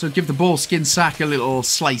 So give the ball skin sack a little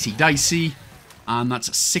slicey dicey. And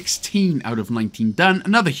that's 16 out of 19 done.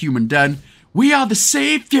 Another human done. We are the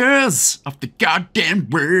saviors of the goddamn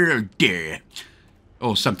world, yeah.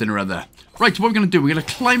 Or something or other. Right, what we're going to do, we're going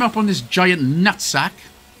to climb up on this giant nut sack.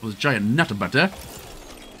 Or this giant nutter butter.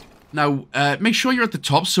 Now, make sure you're at the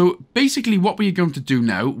top. So basically what we're going to do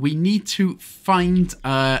now, we need to find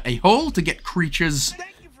a hole to get creatures,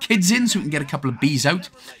 kids in, so we can get a couple of bees out.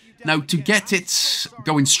 Now, to get it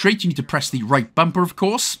going straight, you need to press the right bumper, of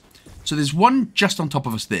course. So there's one just on top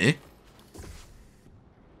of us there.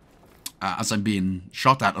 As I'm being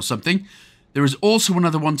shot at or something. There is also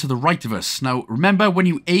another one to the right of us. Now, remember, when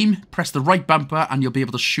you aim, press the right bumper and you'll be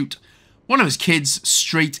able to shoot one of his kids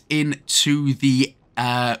straight into the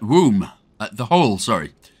womb. The hole,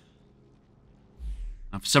 sorry.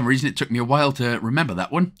 Now, for some reason, it took me a while to remember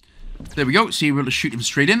that one. There we go. So you're able to shoot him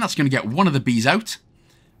straight in. That's going to get one of the bees out.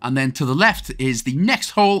 And then to the left is the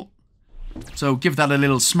next hole. So give that a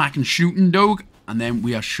little smack and shooting, dog. And then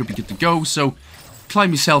we should be good to go. So climb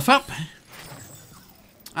yourself up.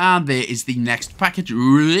 And there is the next package.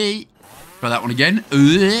 Try that one again.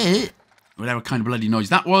 Whatever kind of bloody noise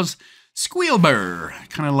that was. Squealburr.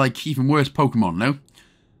 Kind of like even worse Pokemon, no?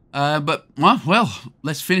 But, well,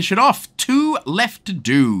 let's finish it off. 2 left to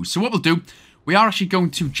do. So what we'll do, we are actually going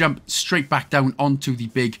to jump straight back down onto the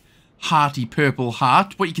big hearty purple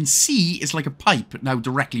heart. What you can see is like a pipe now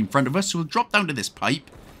directly in front of us. So we'll drop down to this pipe.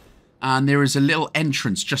 And there is a little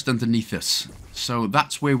entrance just underneath us. So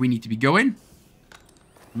that's where we need to be going.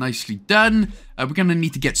 Nicely done. We're going to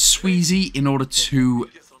need to get Sweezy in order to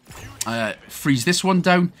freeze this one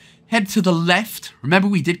down. Head to the left. Remember,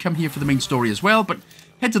 we did come here for the main story as well, but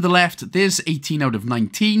head to the left. There's 18 out of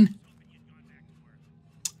 19.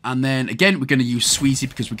 And then, again, we're going to use Sweezy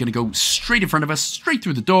because we're going to go straight in front of us, straight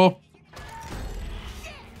through the door.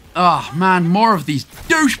 Oh, man, more of these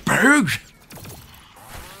douchebags.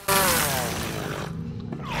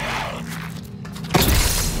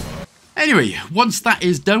 Anyway, once that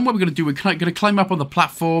is done, what we're going to do, we're going to climb up on the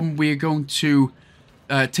platform. We're going to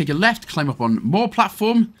take a left, climb up on more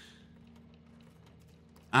platform.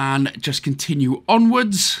 And just continue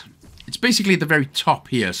onwards. It's basically at the very top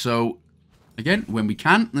here. So, again, when we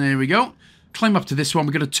can. There we go. Climb up to this one.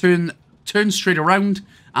 We're going to turn straight around.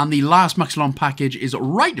 And the last Mux package is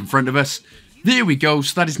right in front of us. There we go.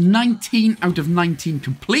 So that is 19 out of 19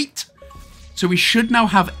 complete. So we should now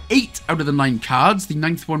have 8 out of the 9 cards. The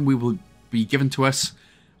 9th one we will be given to us.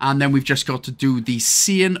 And then we've just got to do the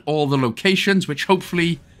seeing all the locations, which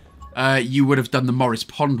hopefully you would have done the Morris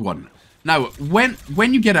Pond one. Now,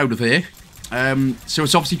 when you get out of there, so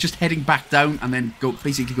it's obviously just heading back down and then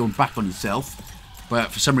basically going back on yourself.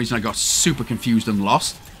 But for some reason I got super confused and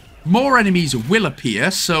lost. More enemies will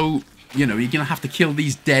appear, so, you know, you're going to have to kill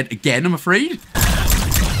these dead again, I'm afraid.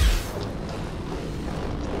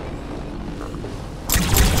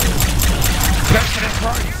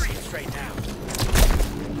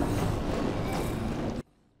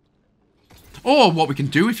 Or what we can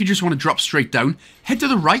do, if you just want to drop straight down, head to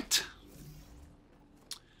the right.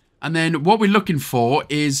 And then what we're looking for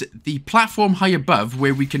is the platform high above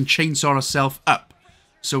where we can chainsaw ourselves up.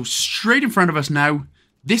 So straight in front of us now,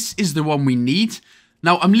 this is the one we need.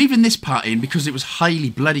 Now, I'm leaving this part in because it was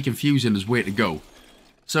highly bloody confusing as where to go.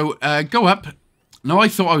 So, go up. Now, I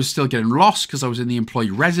thought I was still getting lost because I was in the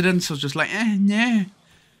employee residence. I was just like, nah.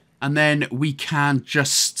 And then we can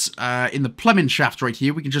just, in the plumbing shaft right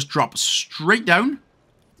here, we can just drop straight down.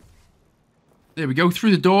 There we go,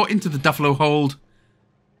 through the door, into the Duffalo hold.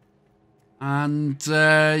 And,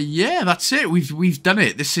 yeah, that's it. We've done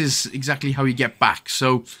it. This is exactly how you get back.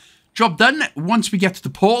 So, job done. Once we get to the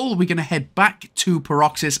portal, we're going to head back to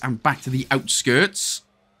Paroxys and back to the Outskirts.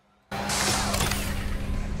 Hey,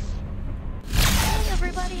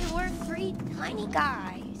 everybody, we're 3 tiny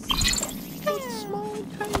guys. Small,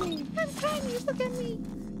 tiny. I'm tiny, look at me.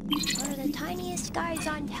 We're the tiniest guys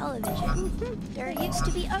on television. There used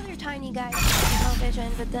to be other tiny guys on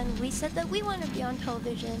television, but then we said that we want to be on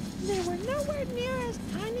television. They were nowhere near as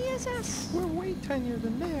tiny as us. We're way tinier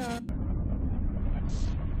than they are.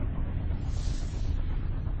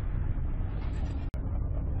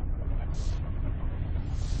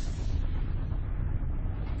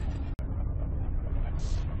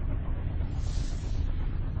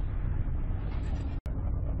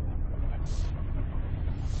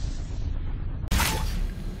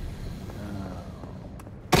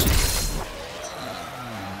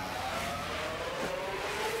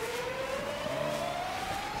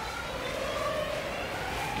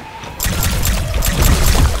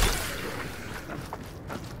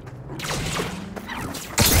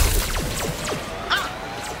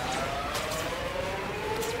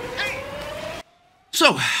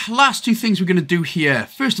 So, last two things we're going to do here.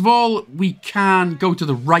 First of all, we can go to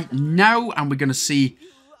the right now, and we're going to see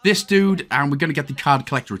this dude, and we're going to get the card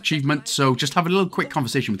collector achievement. So, just have a little quick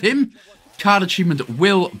conversation with him. Card achievement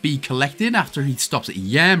will be collected after he stops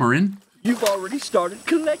yammering. You've already started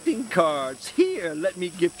collecting cards. Here, let me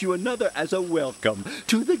gift you another as a welcome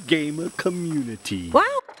to the gamer community.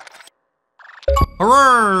 Wow.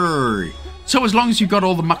 Hooray! So as long as you got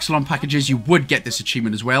all the Muxalon packages, you would get this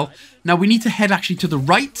achievement as well. Now, we need to head actually to the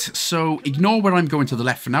right, so ignore where I'm going to the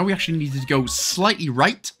left for now. We actually need to go slightly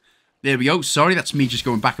right. There we go. Sorry, that's me just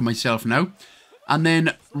going back on myself now. And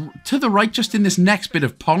then to the right, just in this next bit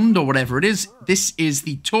of pond or whatever it is, this is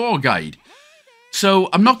the tour guide. So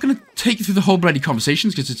I'm not going to take you through the whole bloody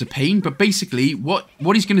conversations because it's a pain, but basically what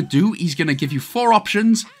he's going to do, he's going to give you 4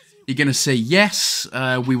 options. You're going to say, yes,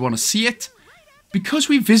 we want to see it. Because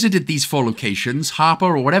we visited these 4 locations, Harper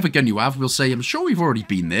or whatever gun you have, we'll say, I'm sure we've already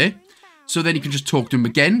been there. So then you can just talk to him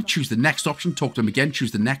again, choose the next option, talk to him again,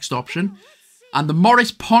 choose the next option. And the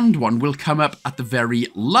Morris Pond one will come up at the very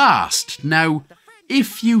last. Now,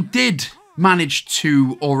 if you did manage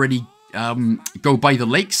to already go by the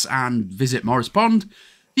lakes and visit Morris Pond,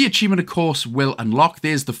 the achievement, of course, will unlock.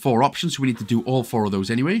 There's the 4 options, so we need to do all 4 of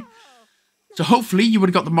those anyway. So hopefully you would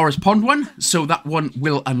have got the Morris Pond one, so that one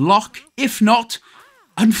will unlock. If not,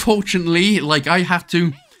 unfortunately, like I have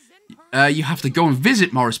to, you have to go and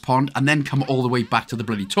visit Morris Pond and then come all the way back to the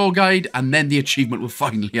bloody tour guide, and then the achievement will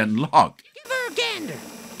finally unlock. Give her a gander.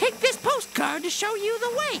 Take this postcard to show you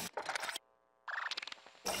the way.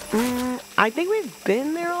 I think we've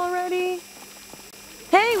been there already.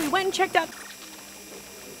 Hey, we went and checked out...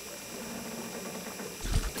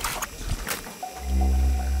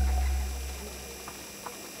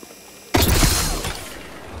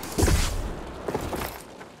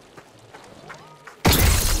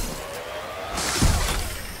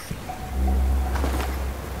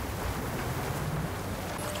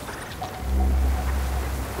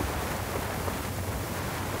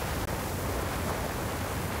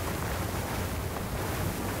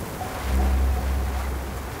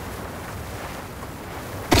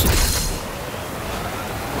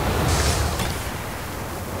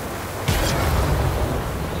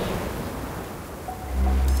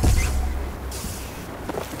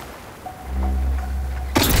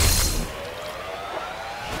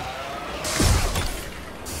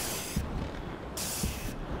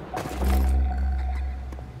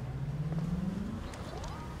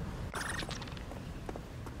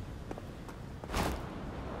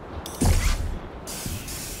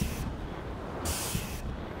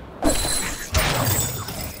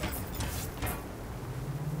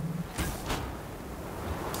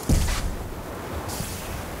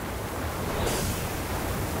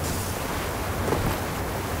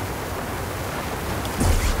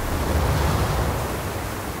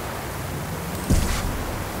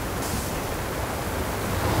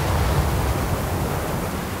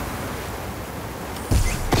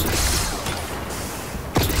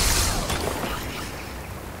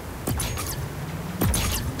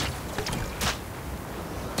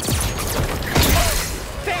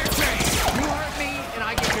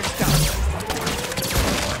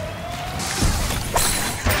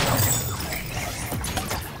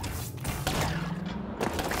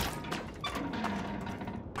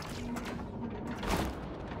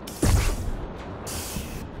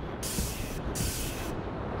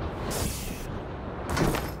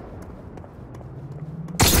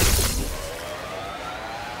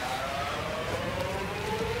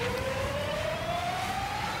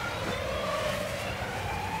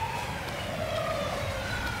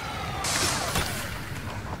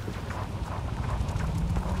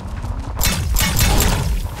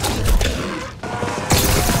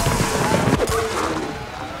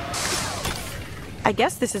 I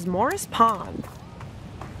guess this is Morris Pond.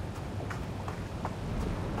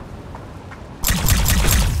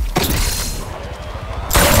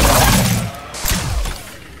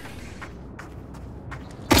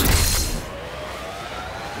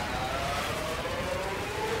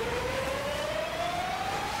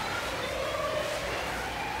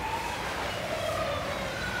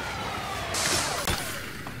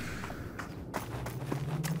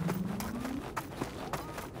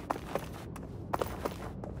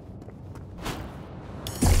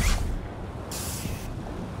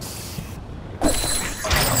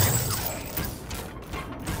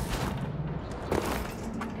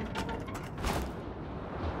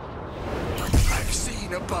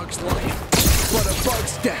 A bug's life, but a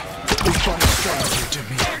bug's death is but a stranger to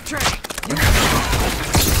me.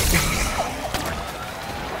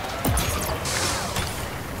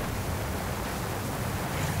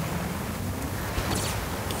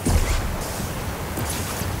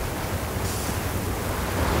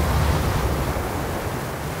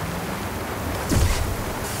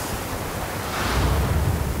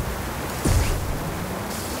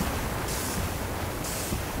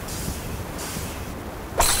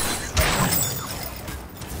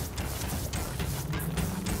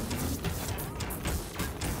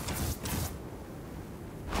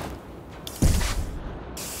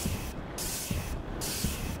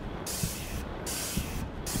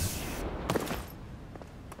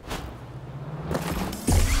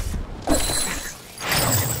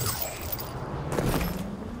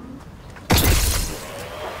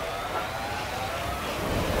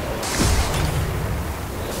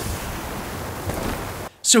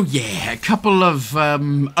 So yeah, a couple of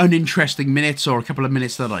uninteresting minutes, or a couple of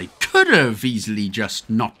minutes that I could have easily just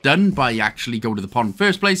not done by actually go to the pond in the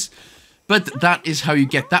first place. But that is how you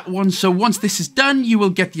get that one. So once this is done, you will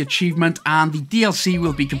get the achievement and the DLC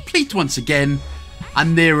will be complete once again.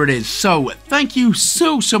 And there it is. So thank you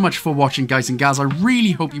so much for watching, guys and gals. I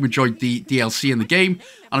really hope you enjoyed the DLC in the game.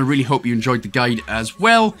 And I really hope you enjoyed the guide as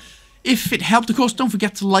well. If it helped, of course, don't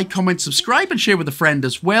forget to like, comment, subscribe, and share with a friend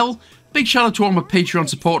as well. Big shout out to all my Patreon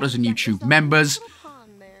supporters and YouTube members.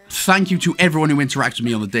 Thank you to everyone who interacts with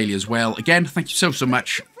me on the daily as well. Again, thank you so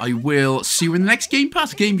much. I will see you in the next game.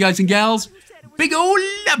 Pacakge, guys and gals. Big ol'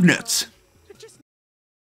 love nuts.